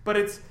way. But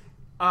it's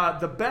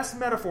the best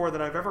metaphor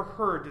that I've ever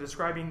heard to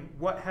describing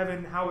what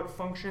heaven, how it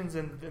functions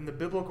in the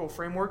biblical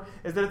framework,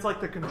 is that it's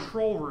like the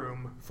control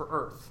room for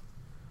earth.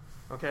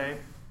 Okay?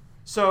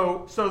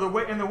 So the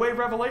way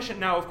Revelation,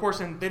 now of course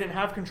they didn't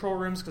have control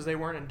rooms because they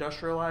weren't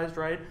industrialized,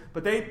 right?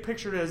 But they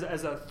pictured it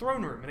as a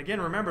throne room. And again,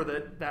 remember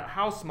that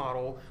house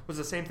model was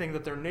the same thing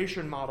that their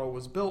nation model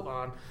was built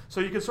on. So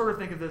you could sort of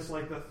think of this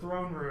like the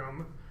throne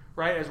room,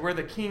 right, as where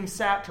the king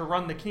sat to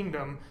run the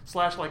kingdom, /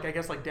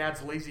 like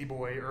dad's lazy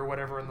boy or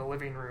whatever in the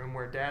living room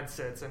where dad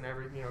sits and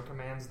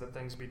commands that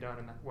things be done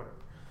and whatever.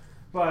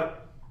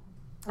 But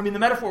I mean, the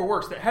metaphor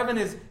works that heaven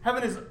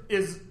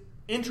is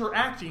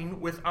interacting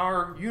with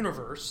our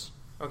universe,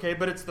 okay?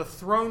 But it's the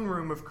throne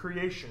room of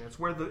creation. It's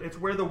where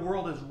the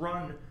world is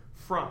run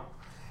from.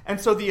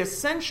 And so the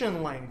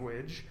ascension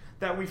language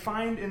that we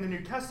find in the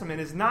New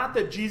Testament is not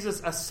that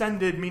Jesus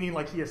ascended, meaning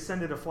like he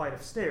ascended a flight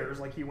of stairs,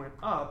 like he went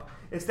up.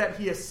 It's that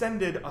he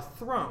ascended a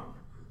throne.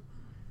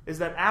 Is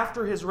that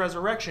after his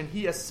resurrection,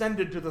 he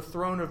ascended to the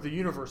throne of the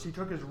universe. He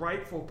took his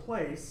rightful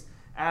place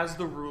as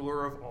the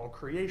ruler of all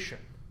creation.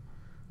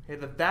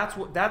 Okay,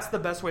 that's the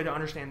best way to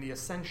understand the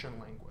ascension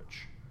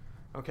language.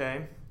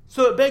 Okay?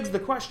 So it begs the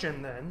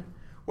question then,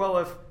 well,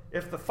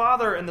 if the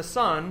Father and the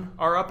Son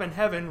are up in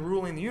heaven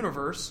ruling the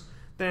universe,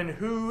 then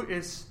who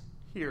is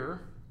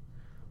here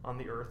on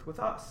the earth with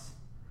us?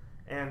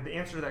 And the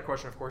answer to that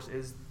question, of course,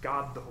 is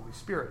God the Holy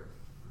Spirit.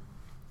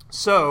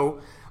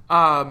 So,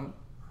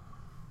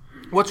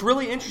 what's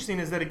really interesting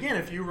is that, again,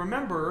 if you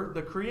remember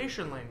the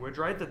creation language,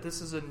 right, that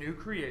this is a new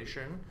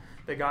creation,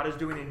 that God is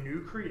doing a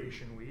new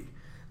creation week,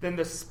 then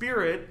the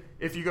Spirit,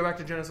 if you go back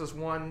to Genesis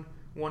 1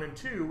 and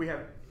 2, we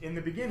have, in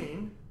the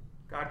beginning,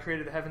 God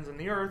created the heavens and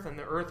the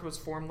earth was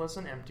formless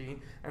and empty,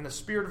 and the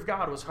Spirit of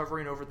God was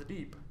hovering over the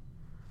deep.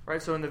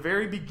 Right? So in the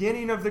very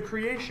beginning of the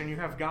creation, you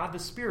have God the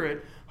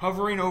Spirit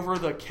hovering over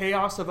the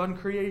chaos of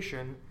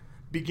uncreation,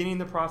 beginning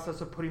the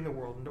process of putting the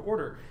world into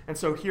order. And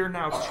so here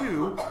now,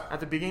 too, at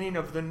the beginning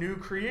of the new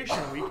creation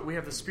week, we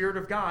have the Spirit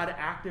of God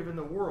active in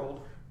the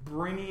world,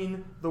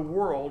 bringing the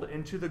world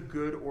into the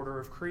good order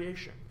of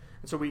creation.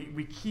 And so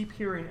we keep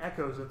hearing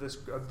echoes of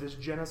this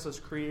Genesis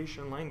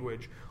creation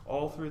language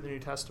all through the New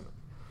Testament.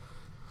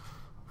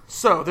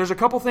 So, there's a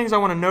couple things I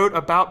want to note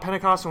about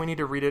Pentecost, and we need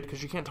to read it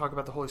because you can't talk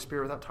about the Holy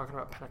Spirit without talking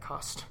about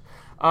Pentecost.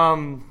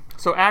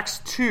 So Acts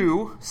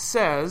 2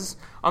 says,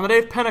 on the day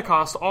of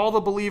Pentecost, all the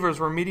believers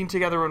were meeting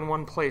together in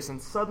one place,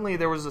 and suddenly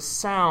there was a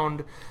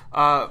sound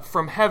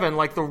from heaven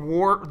like the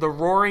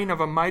roaring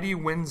of a mighty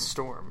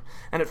windstorm,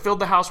 and it filled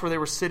the house where they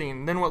were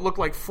sitting. Then what looked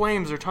like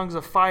flames or tongues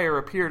of fire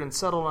appeared and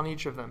settled on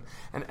each of them.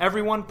 And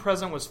everyone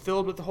present was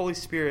filled with the Holy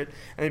Spirit,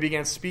 and they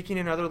began speaking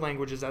in other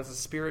languages as the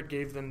Spirit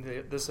gave them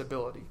this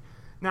ability.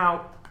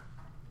 Now,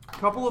 a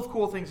couple of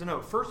cool things to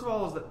note. First of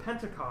all is that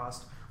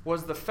Pentecost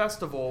was the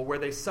festival where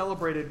they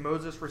celebrated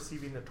Moses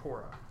receiving the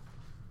Torah.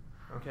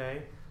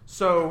 Okay?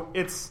 So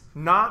it's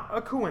not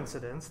a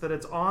coincidence that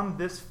it's on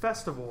this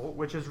festival,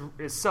 which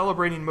is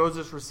celebrating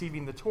Moses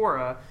receiving the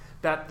Torah,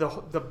 that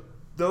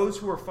those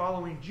who are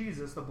following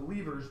Jesus, the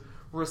believers,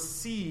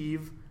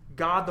 receive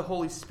God the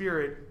Holy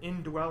Spirit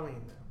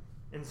indwelling them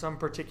in some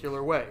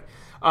particular way.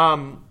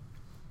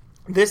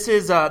 This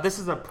is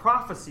a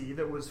prophecy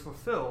that was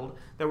fulfilled,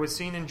 that was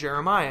seen in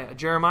Jeremiah.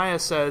 Jeremiah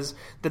says,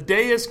 "The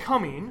day is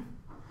coming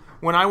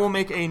when I will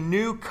make a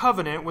new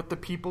covenant with the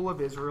people of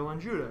Israel and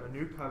Judah." A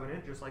new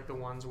covenant, just like the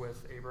ones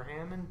with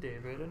Abraham and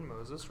David and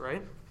Moses,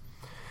 right?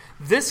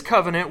 "This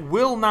covenant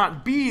will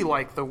not be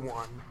like the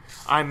one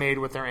I made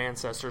with their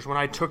ancestors when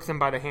I took them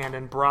by the hand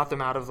and brought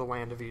them out of the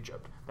land of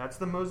Egypt." That's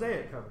the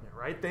Mosaic covenant,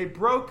 right? They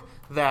broke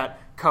that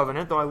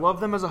covenant, though I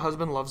love them as a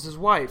husband loves his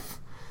wife.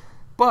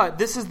 "But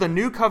this is the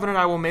new covenant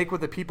I will make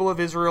with the people of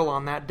Israel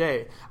on that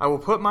day. I will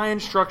put my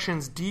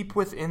instructions deep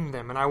within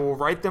them, and I will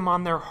write them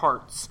on their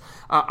hearts.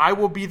 I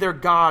will be their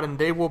God, and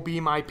they will be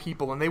my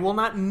people. And they will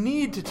not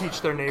need to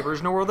teach their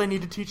neighbors, nor will they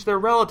need to teach their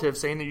relatives,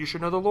 saying that you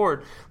should know the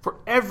Lord. For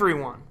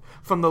everyone,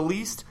 from the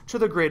least to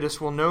the greatest,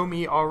 will know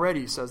me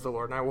already, says the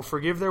Lord. And I will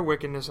forgive their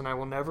wickedness, and I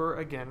will never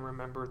again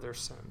remember their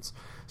sins."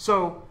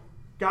 So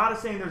God is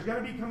saying there's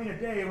going to be coming a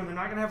day when they're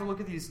not going to have to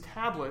look at these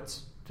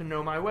tablets to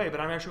know my way,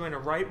 but I'm actually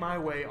going to write my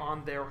way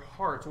on their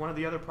hearts. One of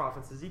the other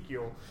prophets,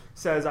 Ezekiel,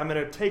 says, "I'm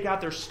going to take out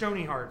their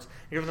stony hearts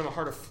and give them a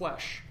heart of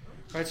flesh."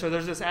 Right? So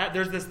there's this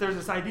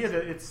idea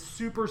that it's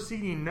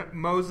superseding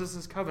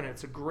Moses' covenant.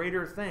 It's a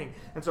greater thing.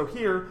 And so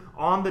here,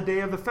 on the day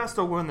of the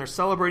festival, when they're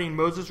celebrating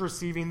Moses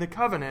receiving the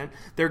covenant,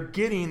 they're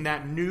getting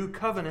that new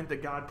covenant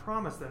that God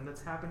promised them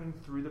that's happening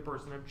through the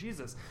person of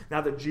Jesus. Now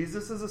that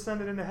Jesus is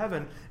ascended into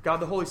heaven, God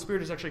the Holy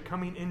Spirit is actually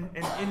coming in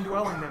and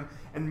indwelling them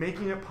and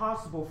making it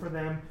possible for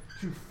them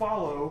to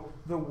follow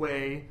the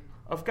way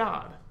of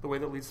God, the way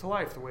that leads to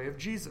life, the way of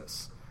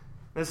Jesus.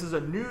 This is a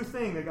new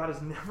thing that God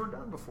has never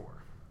done before.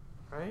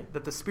 Right?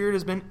 That the Spirit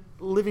has been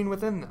living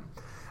within them.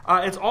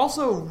 It's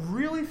also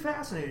really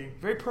fascinating,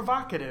 very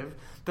provocative,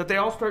 that they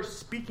all start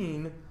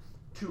speaking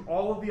to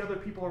all of the other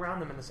people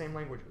around them in the same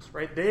languages.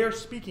 Right? They are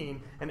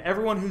speaking, and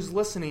everyone who's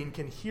listening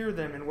can hear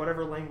them in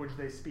whatever language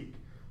they speak.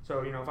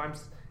 So,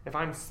 if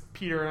I'm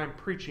Peter and I'm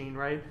preaching,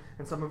 right,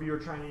 and some of you are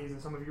Chinese, and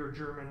some of you are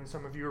German, and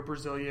some of you are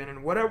Brazilian,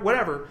 and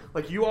whatever,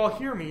 like you all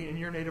hear me in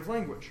your native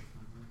language.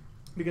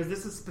 Because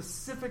this is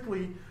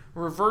specifically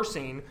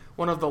reversing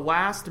one of the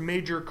last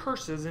major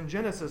curses in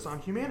Genesis on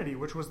humanity,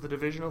 which was the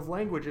division of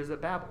languages at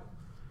Babel.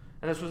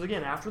 And this was,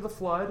 again, after the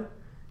flood,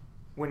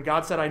 when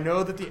God said, "I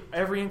know that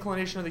every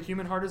inclination of the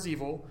human heart is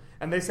evil,"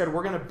 and they said,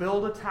 "We're going to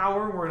build a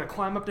tower, we're going to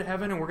climb up to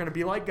heaven, and we're going to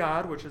be like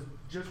God," which is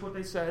just what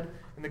they said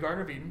in the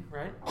Garden of Eden,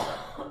 right?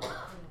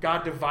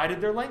 God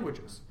divided their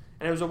languages.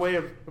 And it was a way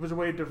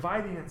of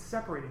dividing and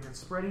separating and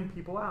spreading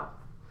people out.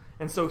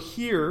 And so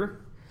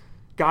here,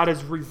 God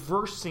is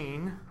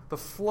reversing the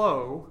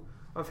flow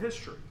of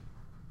history.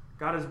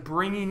 God is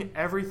bringing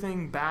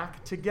everything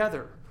back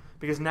together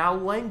because now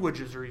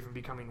languages are even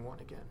becoming one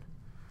again,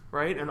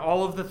 right? And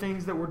all of the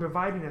things that were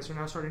dividing us are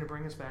now starting to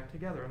bring us back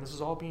together. And this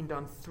is all being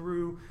done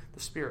through the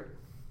Spirit.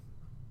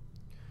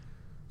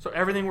 So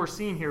everything we're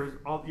seeing here is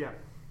all, yeah.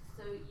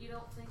 So you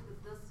don't think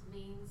that this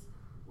means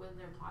when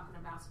they're talking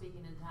about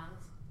speaking in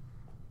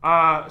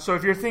tongues? So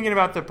if you're thinking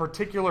about the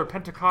particular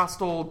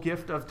Pentecostal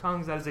gift of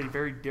tongues, that is a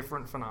very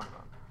different phenomenon.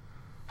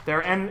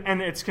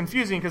 And it's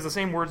confusing because the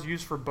same word's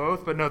used for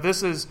both, but no,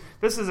 this is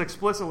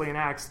explicitly in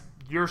Acts.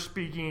 You're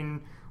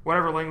speaking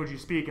whatever language you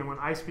speak, and when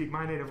I speak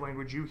my native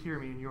language, you hear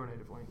me in your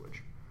native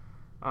language.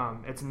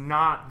 It's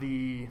not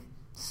the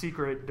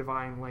secret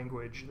divine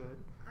language that.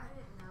 I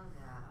didn't know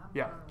that.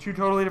 Yeah, two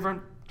totally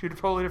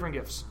different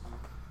gifts.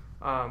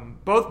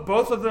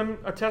 Both of them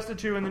attested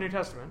to in the New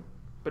Testament,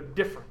 but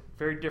different,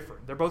 very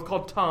different. They're both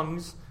called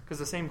tongues because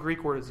the same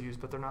Greek word is used,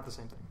 but they're not the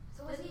same thing.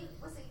 So was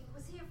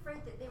he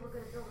afraid that they were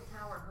going to build a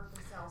tower and hurt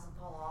themselves and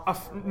fall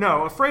off?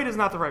 No, afraid is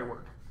not the right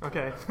word.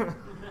 Okay.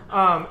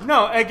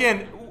 No,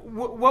 again,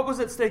 what was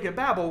at stake at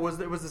Babel was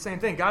the same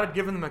thing. God had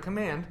given them a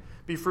command: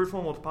 be fruitful,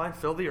 and multiply, and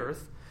fill the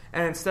earth.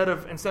 And instead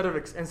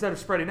of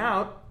spreading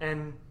out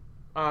and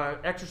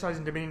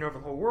exercising dominion over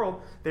the whole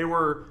world, they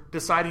were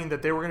deciding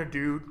that they were going to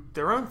do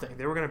their own thing.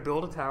 They were going to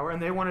build a tower,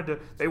 and they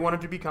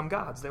wanted to become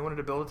gods. They wanted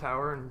to build a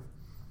tower and,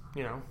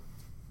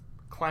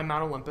 climb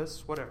Mount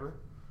Olympus, whatever,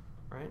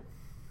 right?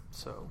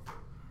 So.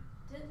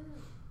 Didn't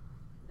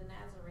the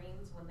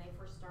Nazarenes, when they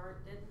first started,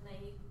 didn't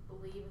they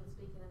believe in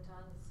speaking in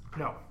tongues?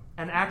 No.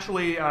 And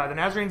actually, the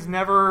Nazarenes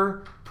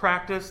never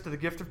practiced the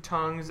gift of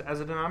tongues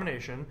as a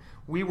denomination.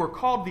 We were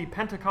called the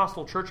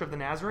Pentecostal Church of the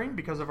Nazarene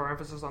because of our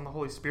emphasis on the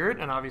Holy Spirit,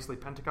 and obviously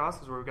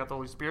Pentecost is where we got the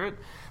Holy Spirit.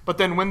 But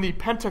then when the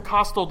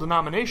Pentecostal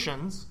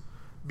denominations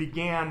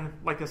began,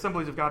 like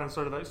Assemblies of God, and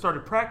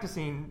started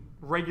practicing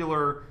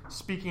regular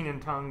speaking in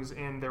tongues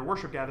in their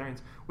worship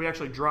gatherings, we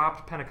actually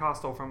dropped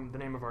Pentecostal from the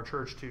name of our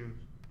church to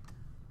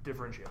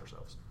differentiate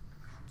ourselves.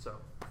 So,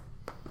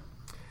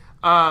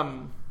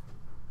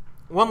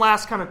 one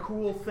last kind of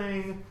cool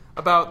thing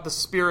about the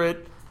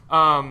Spirit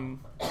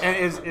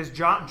is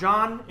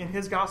John in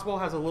his gospel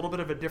has a little bit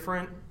of a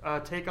different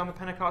take on the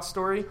Pentecost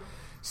story.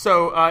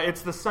 So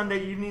it's the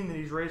Sunday evening that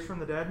he's raised from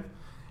the dead.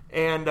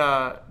 And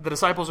the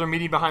disciples are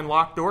meeting behind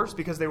locked doors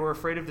because they were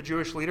afraid of the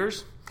Jewish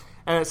leaders.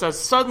 And it says,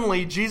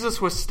 suddenly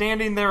Jesus was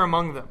standing there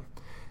among them.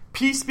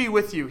 Peace be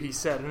with you, he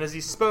said. And as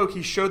he spoke,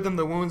 he showed them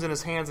the wounds in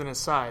his hands and his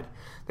side.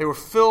 They were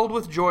filled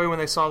with joy when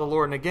they saw the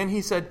Lord. And again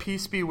he said,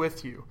 peace be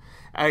with you.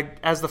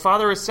 As the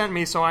Father has sent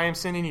me, so I am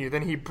sending you.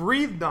 Then he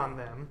breathed on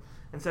them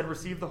and said,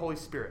 receive the Holy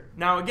Spirit.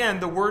 Now again,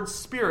 the word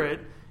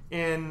spirit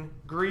in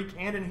Greek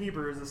and in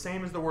Hebrew is the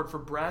same as the word for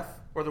breath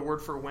or the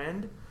word for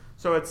wind.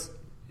 So it's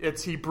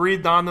he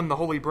breathed on them the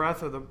holy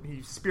breath, or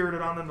he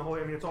spirited on them the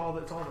holy. I mean, it's all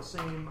the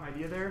same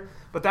idea there.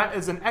 But that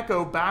is an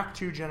echo back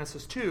to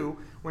Genesis 2,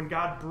 when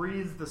God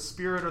breathed the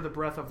spirit or the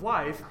breath of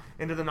life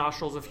into the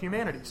nostrils of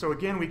humanity. So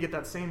again, we get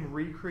that same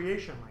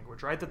recreation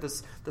language, right? That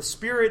the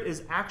Spirit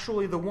is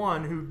actually the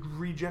one who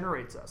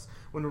regenerates us.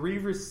 When we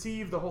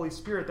receive the Holy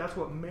Spirit, that's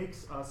what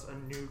makes us a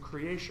new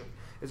creation,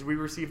 is we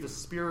receive the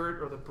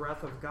Spirit or the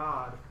breath of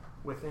God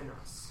within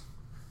us.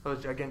 So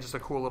again, just a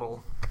cool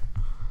little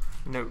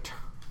note.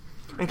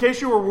 In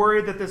case you were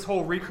worried that this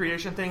whole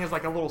recreation thing is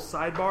like a little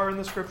sidebar in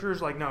the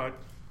scriptures, like, no, it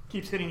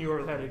keeps hitting you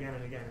over the head again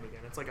and again and again.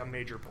 It's like a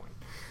major point.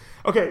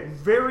 Okay,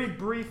 very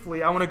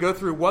briefly, I want to go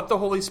through what the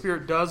Holy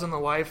Spirit does in the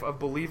life of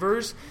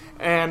believers.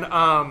 And,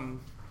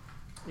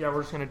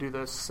 we're just going to do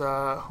this.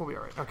 We'll be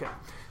all right. Okay.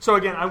 So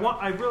again,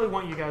 I really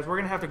want you guys, we're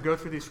going to have to go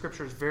through these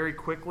scriptures very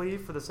quickly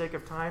for the sake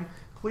of time.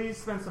 Please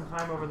spend some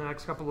time over the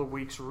next couple of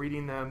weeks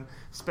reading them,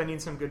 spending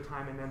some good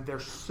time in them. They're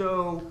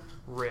so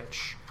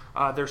rich.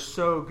 They're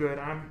so good.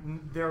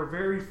 There are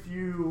very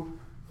few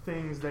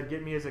things that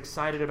get me as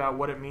excited about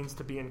what it means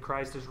to be in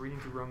Christ as reading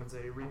through Romans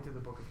 8, reading through the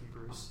book of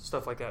Hebrews,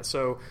 stuff like that.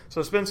 So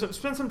spend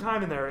some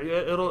time in there.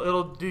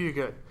 It'll do you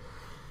good.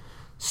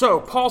 So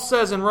Paul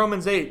says in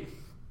Romans 8,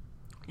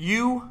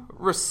 you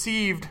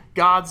received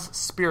God's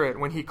Spirit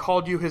when he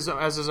called you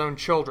as his own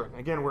children.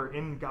 Again, we're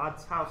in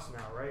God's house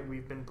now, right?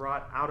 We've been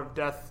brought out of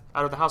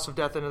the house of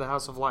death into the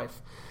house of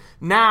life.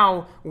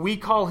 Now we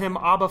call him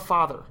Abba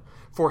Father.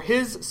 For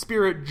his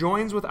Spirit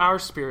joins with our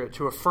spirit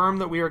to affirm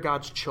that we are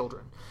God's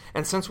children.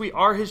 And since we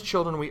are his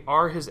children, we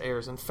are his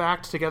heirs. In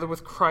fact, together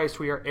with Christ,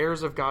 we are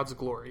heirs of God's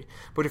glory.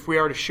 But if we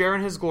are to share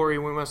in his glory,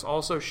 we must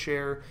also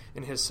share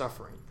in his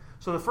suffering.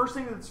 So the first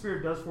thing that the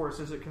Spirit does for us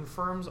is it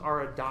confirms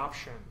our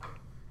adoption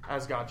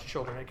as God's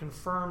children. It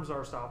confirms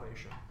our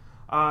salvation.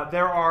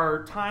 There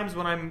are times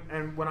when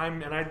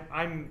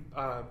I'm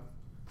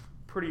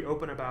pretty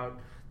open about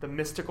the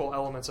mystical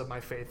elements of my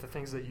faith, the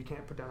things that you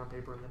can't put down on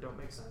paper and that don't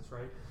make sense,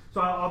 right? So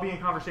I'll be in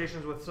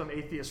conversations with some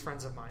atheist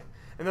friends of mine,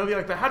 and they'll be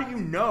like, but how do you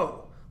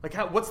know? Like,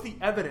 what's the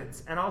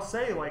evidence? And I'll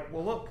say, like,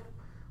 well, look,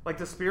 like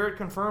the Spirit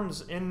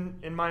confirms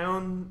in my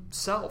own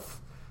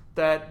self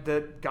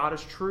that God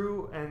is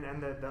true,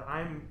 and that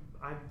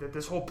that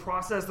this whole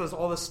process, there's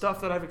all this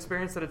stuff that I've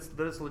experienced that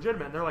it's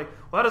legitimate. And they're like,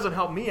 well, that doesn't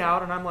help me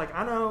out. And I'm like,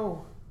 I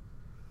know.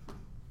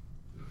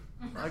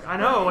 Like, I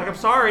know. Like, I'm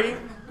sorry.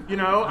 You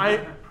know,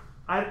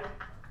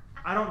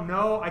 I don't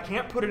know. I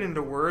can't put it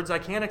into words. I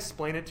can't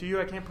explain it to you.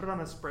 I can't put it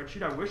on a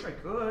spreadsheet. I wish I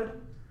could,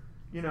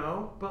 you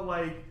know. But,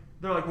 like,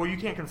 they're like, well, you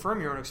can't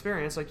confirm your own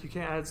experience. Like, you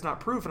can't. It's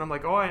not proof. And I'm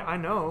like, oh, I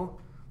know.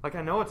 Like,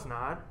 I know it's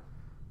not.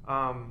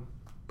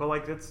 But,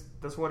 like,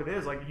 that's what it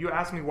is. Like, you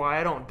ask me why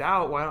I don't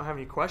doubt, why I don't have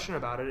any question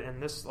about it.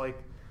 And this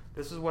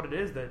is what it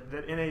is.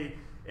 That in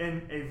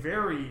a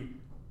very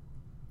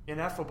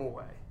ineffable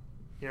way,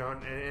 you know,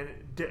 and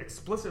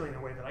explicitly in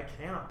a way that I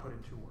cannot put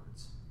into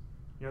words.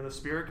 You know, the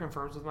Spirit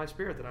confirms with my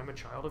spirit that I'm a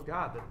child of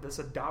God, that this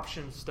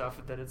adoption stuff,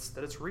 that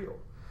it's real.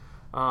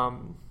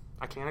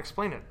 I can't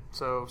explain it.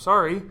 So,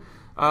 sorry.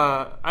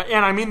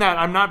 And I mean that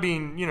I'm not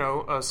being, you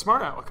know, a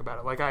smart aleck about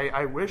it. Like,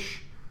 I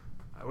wish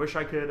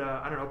I could,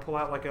 I don't know, pull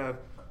out like a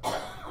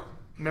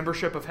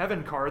membership of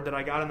heaven card that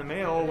I got in the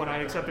mail when I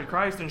accepted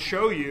Christ and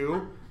show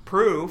you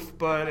proof,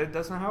 but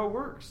that's not how it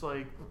works.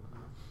 Like,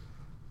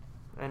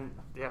 and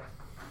yeah.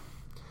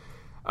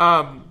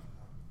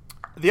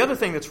 The other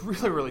thing that's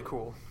really, really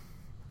cool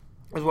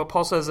is what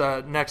Paul says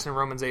next in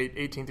Romans 8,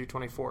 18 through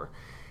 24.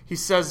 He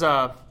says,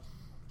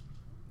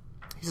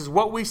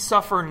 what we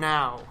suffer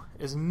now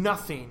is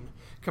nothing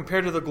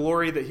compared to the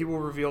glory that he will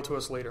reveal to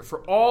us later. For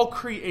all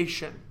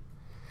creation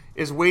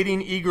is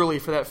waiting eagerly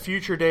for that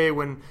future day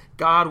when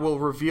God will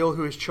reveal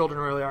who his children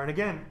really are. And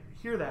again,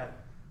 hear that.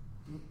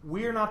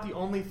 We are not the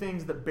only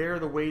things that bear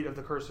the weight of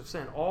the curse of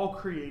sin. All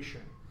creation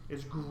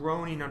is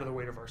groaning under the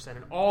weight of our sin.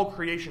 And all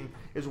creation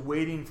is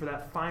waiting for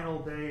that final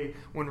day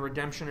when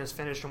redemption is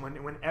finished and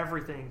when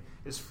everything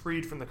is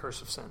freed from the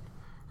curse of sin.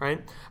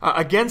 Right?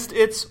 Against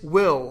its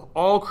will,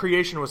 all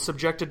creation was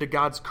subjected to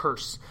God's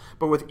curse.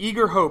 But with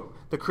eager hope,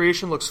 the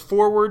creation looks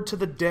forward to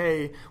the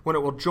day when it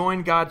will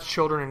join God's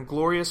children in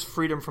glorious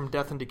freedom from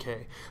death and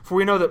decay. For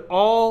we know that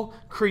all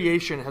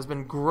creation has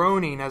been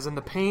groaning as in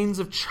the pains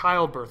of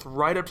childbirth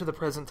right up to the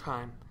present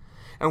time.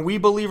 And we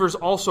believers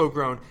also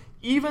groan,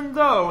 even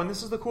though, and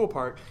this is the cool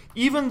part,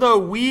 even though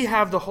we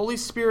have the Holy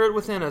Spirit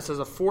within us as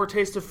a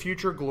foretaste of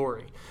future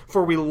glory,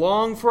 for we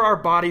long for our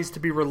bodies to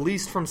be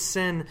released from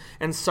sin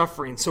and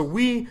suffering. So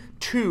we,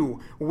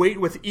 too,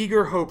 wait with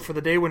eager hope for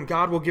the day when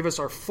God will give us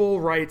our full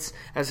rights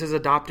as his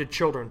adopted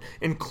children,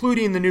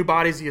 including the new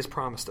bodies he has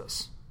promised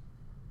us.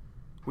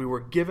 We were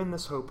given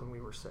this hope when we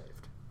were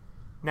saved.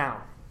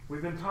 Now,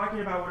 we've been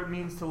talking about what it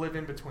means to live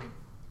in between,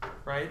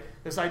 right?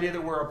 This idea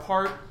that we're a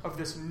part of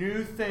this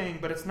new thing,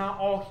 but it's not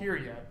all here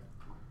yet.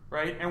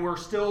 Right? And we're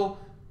still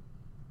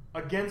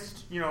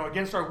against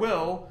our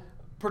will,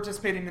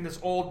 participating in this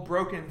old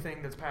broken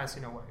thing that's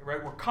passing away.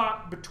 Right? We're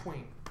caught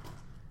between.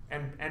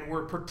 And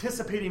we're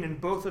participating in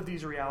both of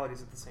these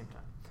realities at the same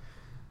time.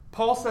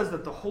 Paul says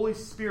that the Holy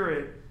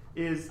Spirit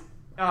is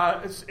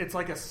it's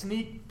like a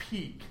sneak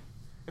peek.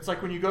 It's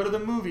like when you go to the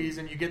movies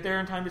and you get there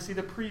in time to see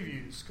the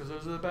previews, because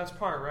those are the best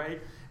part, right?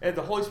 And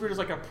the Holy Spirit is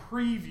like a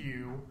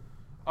preview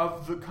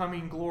of the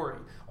coming glory.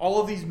 All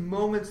of these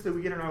moments that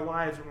we get in our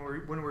lives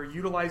when we're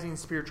utilizing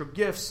spiritual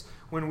gifts,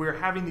 when we're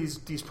having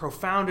these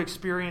profound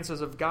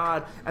experiences of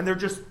God, and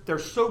they're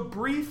so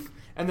brief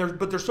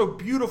but they're so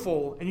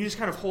beautiful, and you just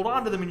kind of hold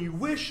on to them, and you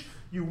wish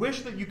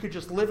that you could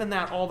just live in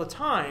that all the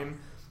time.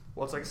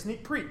 Well, it's like a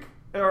sneak peek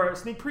or a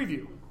sneak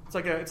preview.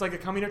 It's like a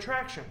coming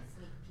attraction.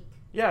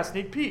 Yeah,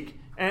 sneak peek.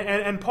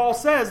 And Paul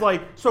says,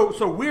 like,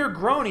 so we're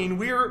groaning,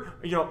 we're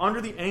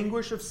under the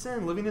anguish of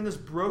sin, living in this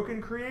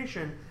broken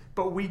creation.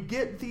 But we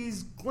get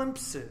these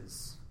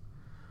glimpses.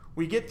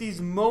 We get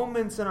these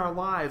moments in our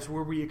lives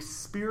where we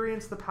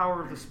experience the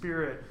power of the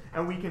Spirit,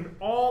 and we can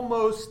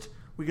almost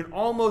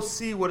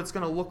see what it's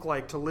going to look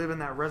like to live in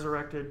that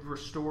resurrected,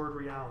 restored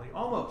reality.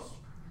 Almost,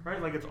 right?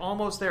 Like it's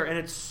almost there. And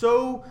it's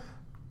so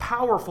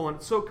powerful and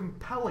it's so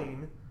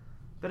compelling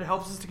that it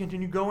helps us to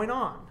continue going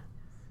on.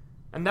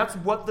 And that's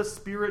what the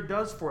Spirit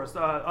does for us.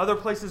 Other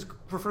places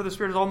refer to the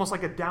Spirit as almost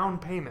like a down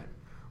payment.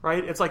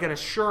 Right? It's like an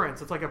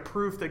assurance. It's like a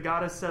proof that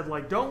God has said,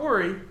 like, don't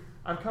worry,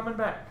 I'm coming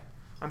back.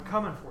 I'm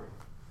coming for you.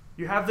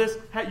 You have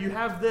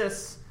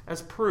this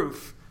as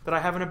proof that I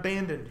haven't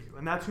abandoned you.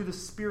 And that's who the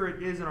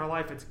Spirit is in our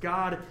life. It's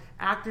God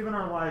active in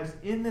our lives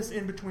in this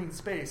in-between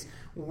space,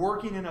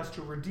 working in us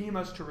to redeem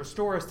us, to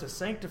restore us, to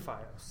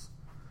sanctify us.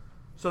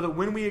 So that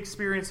when we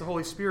experience the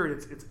Holy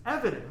Spirit, it's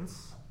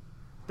evidence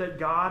that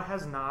God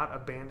has not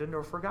abandoned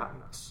or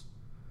forgotten us.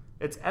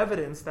 It's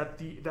evidence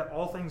that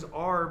all things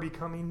are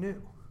becoming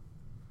new.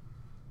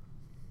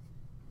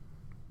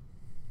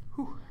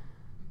 Whew.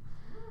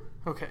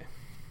 Okay.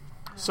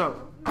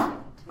 So,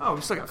 we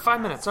still got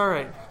 5 minutes. All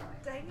right.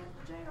 Dang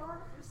it, JR.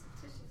 There's some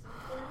tissues on the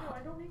floor. No, I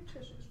don't need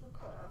tissues for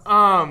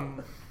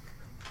class.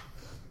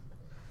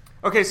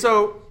 Okay,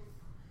 so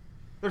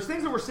there's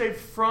things that we're saved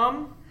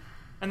from,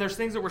 and there's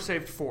things that we're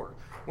saved for.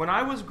 When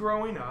I was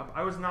growing up,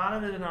 I was not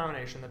in a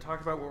denomination that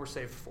talked about what we're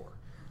saved for.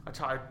 We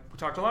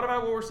talked a lot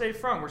about what we're saved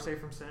from. We're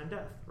saved from sin and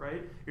death,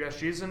 right? You ask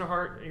Jesus in your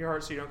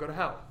heart so you don't go to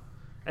hell.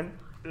 And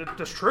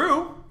that's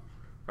true,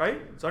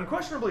 right? It's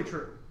unquestionably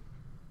true.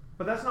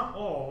 But that's not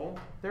all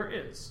there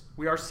is.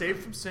 We are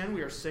saved from sin.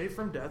 We are saved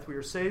from death. We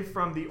are saved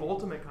from the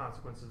ultimate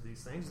consequences of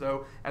these things,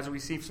 though, as we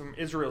see from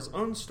Israel's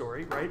own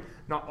story, right?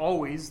 Not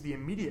always the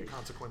immediate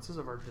consequences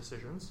of our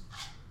decisions.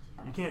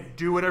 You can't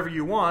do whatever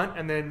you want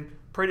and then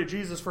pray to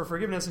Jesus for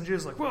forgiveness, and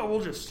Jesus is like, well,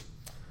 we'll just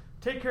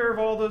take care of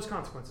all those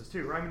consequences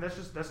too, right? I mean,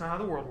 that's not how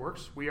the world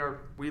works. We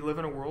live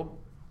in a world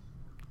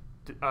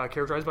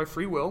characterized by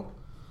free will,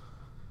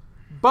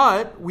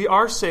 but we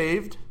are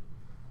saved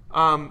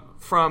from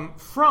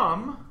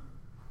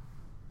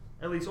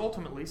at least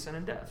ultimately sin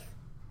and death.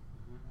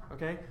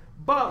 Okay,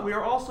 but we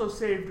are also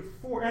saved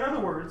for. In other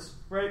words,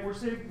 right?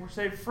 We're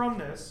saved from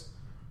this,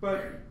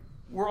 but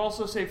we're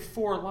also saved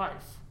for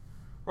life.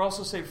 We're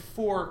also saved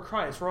for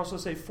Christ. We're also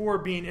saved for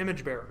being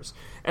image bearers.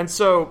 And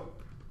so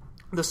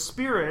the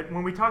Spirit,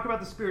 when we talk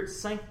about the Spirit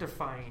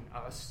sanctifying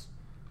us,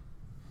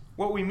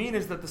 what we mean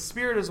is that the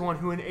Spirit is the one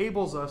who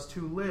enables us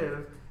to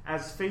live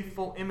as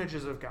faithful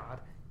images of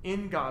God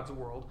in God's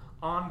world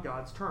on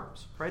God's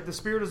terms. Right? The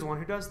Spirit is the one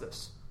who does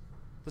this.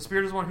 The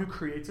Spirit is the one who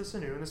creates us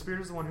anew, and the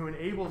Spirit is the one who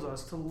enables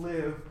us to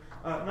live,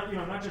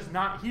 not just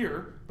not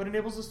here, but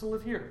enables us to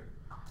live here.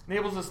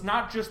 Enables us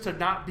not just to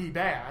not be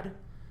bad,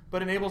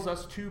 but enables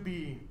us to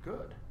be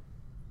good.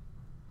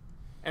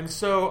 And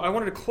so I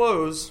wanted to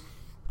close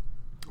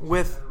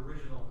with that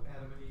original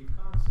Adam and Eve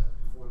concept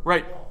before the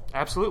right, fall.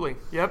 absolutely,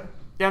 yep.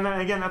 Yeah,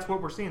 and again, that's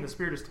what we're seeing. The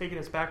Spirit is taking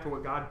us back to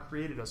what God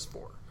created us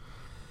for.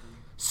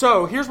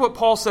 So here's what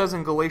Paul says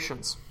in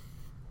Galatians.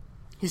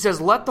 He says,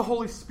 "Let the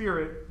Holy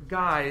Spirit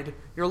guide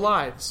your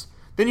lives.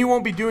 Then you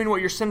won't be doing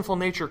what your sinful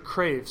nature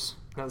craves."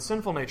 Now, the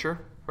sinful nature,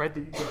 right,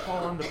 the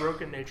fallen, the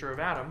broken nature of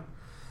Adam,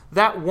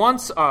 that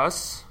wants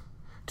us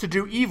to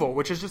do evil,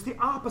 which is just the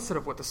opposite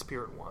of what the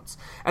Spirit wants.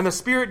 And the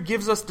Spirit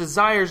gives us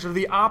desires that are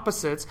the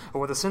opposites of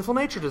what the sinful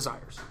nature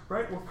desires.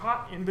 Right? We're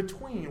caught in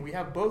between. We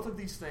have both of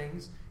these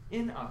things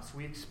in us.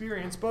 We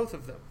experience both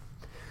of them.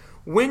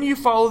 When you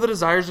follow the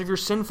desires of your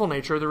sinful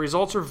nature, the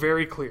results are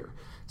very clear.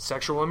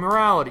 Sexual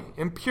immorality,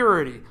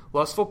 impurity,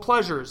 lustful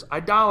pleasures,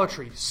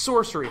 idolatry,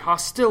 sorcery,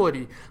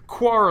 hostility,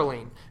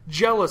 quarreling,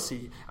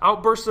 jealousy,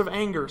 outbursts of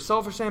anger,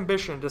 selfish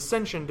ambition,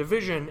 dissension,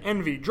 division,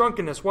 envy,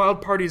 drunkenness,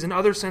 wild parties, and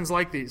other sins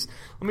like these.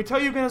 Let me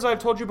tell you again, as I've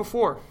told you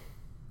before,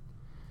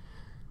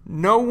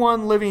 no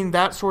one living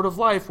that sort of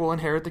life will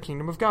inherit the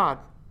kingdom of God.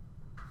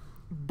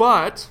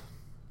 But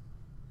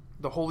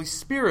the Holy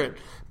Spirit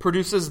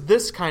produces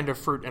this kind of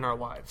fruit in our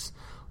lives: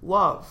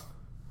 love,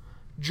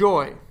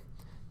 joy,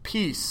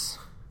 peace,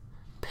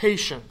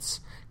 patience,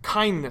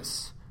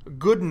 kindness,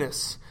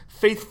 goodness,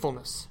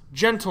 faithfulness,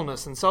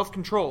 gentleness, and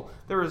self-control.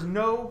 There is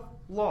no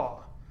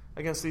law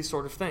against these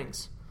sort of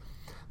things.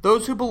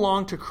 Those who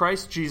belong to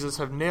Christ Jesus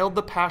have nailed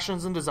the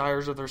passions and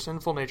desires of their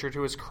sinful nature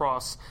to his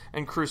cross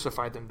and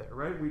crucified them there,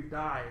 right? We've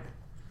died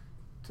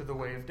to the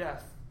way of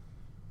death.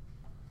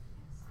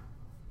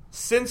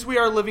 Since we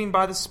are living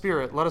by the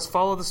Spirit, let us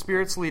follow the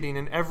Spirit's leading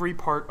in every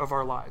part of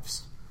our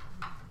lives.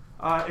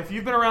 If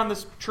you've been around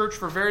this church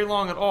for very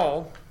long at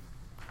all,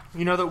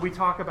 you know that we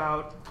talk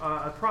about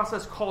a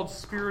process called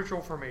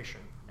spiritual formation.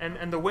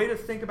 And the way to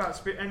think about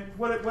spirit, and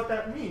what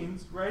that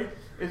means, right,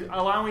 is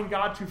allowing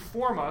God to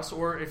form us,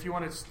 or if you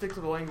want to stick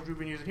to the language we've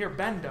been using here,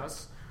 bend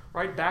us,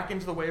 right, back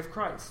into the way of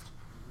Christ.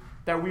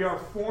 That we are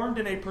formed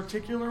in a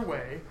particular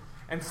way,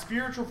 and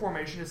spiritual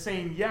formation is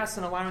saying yes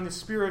and allowing the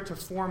Spirit to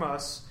form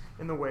us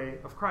in the way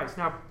of Christ.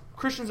 Now,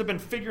 Christians have been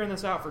figuring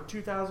this out for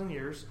 2,000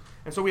 years,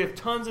 and so we have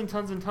tons and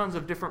tons and tons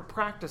of different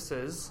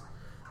practices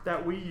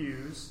that we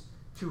use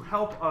to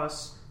help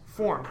us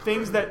form.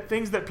 Things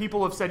that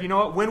people have said, you know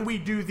what, when we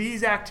do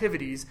these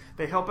activities,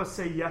 they help us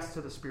say yes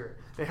to the Spirit.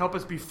 They help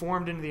us be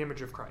formed into the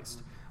image of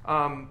Christ.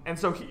 And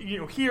so,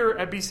 here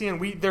at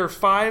BCN, there are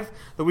 5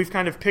 that we've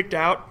kind of picked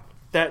out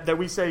that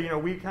we say,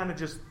 we kind of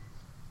just,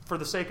 for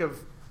the sake of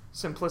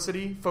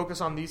simplicity,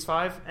 focus on these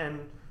 5.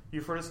 And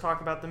you've heard us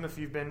talk about them if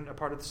you've been a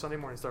part of the Sunday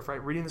morning stuff,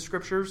 right? Reading the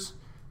Scriptures,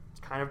 it's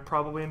kind of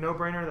probably a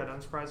no-brainer. That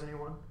doesn't surprise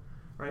anyone,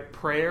 right?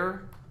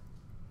 Prayer.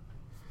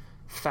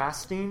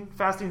 Fasting.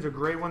 Fasting is a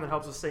great one that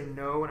helps us say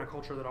no in a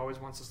culture that always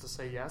wants us to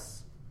say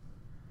yes,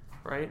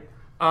 right?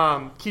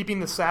 Keeping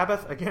the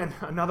Sabbath, again,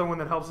 another one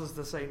that helps us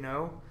to say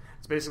no.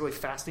 It's basically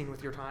fasting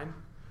with your time,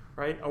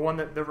 right? A one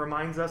that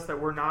reminds us that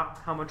we're not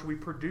how much we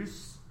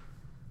produce,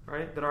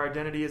 right? That our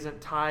identity isn't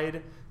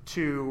tied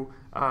to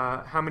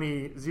how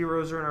many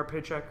zeros are in our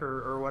paycheck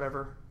or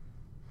whatever.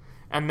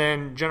 And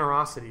then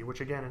generosity,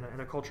 which again, in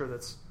a culture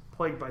that's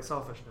plagued by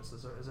selfishness,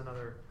 is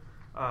another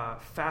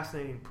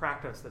fascinating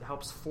practice that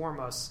helps form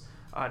us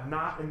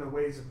not in the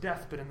ways of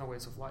death, but in the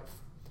ways of life.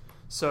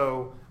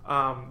 So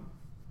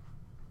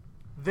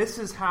this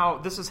is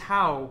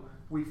how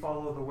we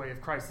follow the way of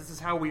Christ. This is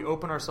how we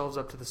open ourselves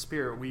up to the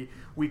Spirit.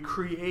 We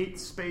create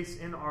space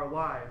in our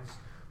lives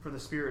for the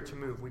Spirit to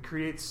move. We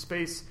create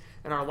space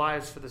in our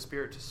lives for the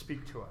Spirit to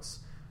speak to us.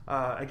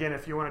 Again,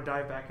 if you want to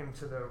dive back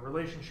into the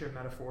relationship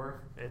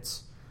metaphor,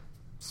 it's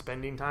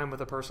spending time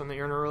with a person that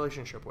you're in a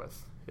relationship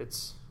with.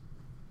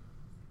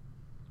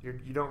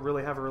 You don't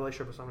really have a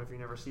relationship with someone if you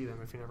never see them,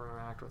 if you never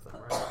interact with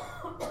them,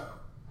 right?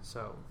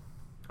 So,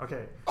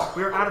 okay.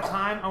 We are out of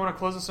time. I want to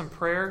close this in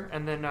prayer,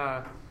 and then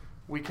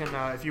we can,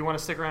 if you want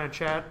to stick around and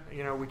chat,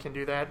 we can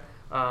do that.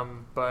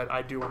 But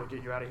I do want to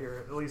get you out of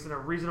here, at least in a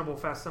reasonable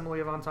facsimile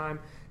of on time.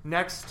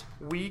 Next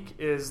week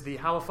is the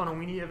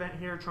Halafunawini event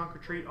here, trunk or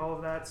treat, all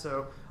of that.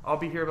 So I'll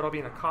be here, but I'll be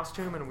in a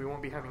costume, and we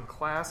won't be having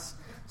class.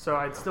 So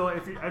I'd still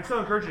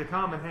encourage you to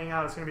come and hang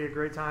out. It's going to be a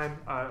great time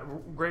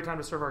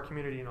to serve our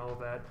community and all of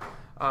that.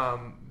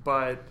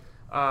 But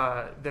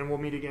then we'll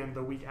meet again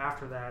the week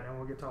after that, and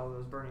we'll get to all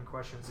those burning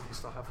questions that you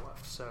still have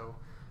left. So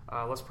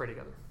let's pray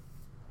together.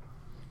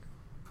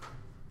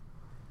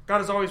 God,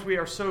 as always, we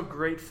are so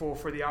grateful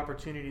for the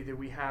opportunity that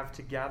we have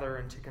to gather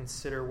and to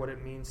consider what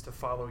it means to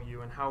follow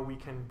you and how we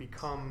can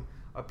become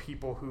a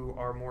people who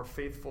are more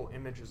faithful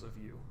images of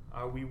you.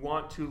 We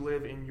want to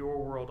live in your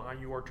world on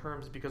your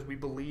terms because we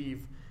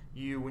believe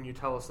you when you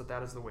tell us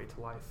that is the way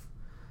to life.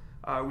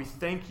 We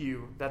thank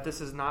you that this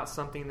is not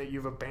something that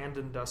you've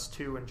abandoned us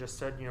to and just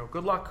said,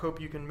 good luck,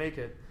 hope you can make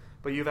it,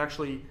 but you've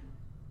actually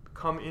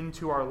come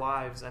into our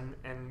lives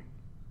and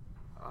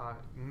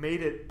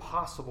made it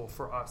possible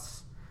for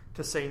us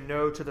to say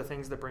no to the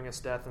things that bring us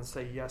death and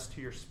say yes to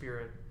your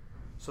Spirit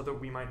so that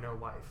we might know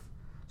life.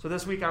 So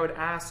this week I would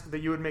ask that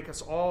you would make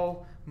us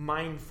all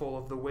mindful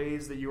of the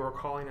ways that you are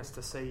calling us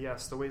to say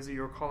yes, the ways that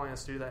you are calling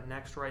us to do that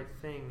next right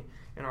thing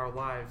in our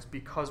lives,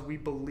 because we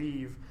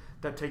believe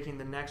that taking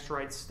the next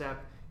right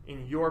step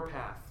in your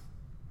path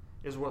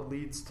is what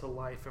leads to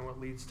life and what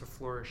leads to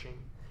flourishing.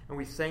 And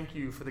we thank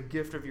you for the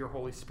gift of your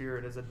Holy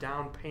Spirit as a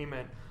down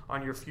payment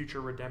on your future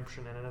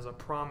redemption and as a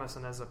promise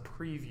and as a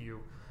preview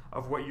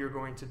of what you're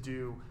going to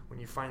do when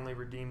you finally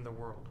redeem the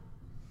world.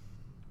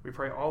 We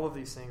pray all of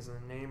these things in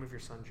the name of your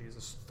Son,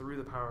 Jesus, through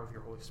the power of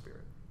your Holy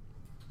Spirit.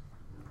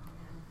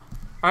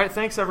 All right,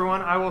 thanks,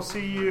 everyone. I'll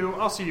see you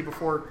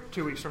before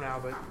 2 weeks from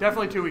now, but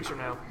definitely 2 weeks from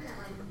now.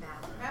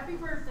 Happy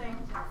birthday.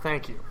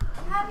 Thank you.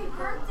 Happy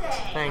birthday.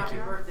 Thank you.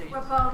 Happy birthday. We're both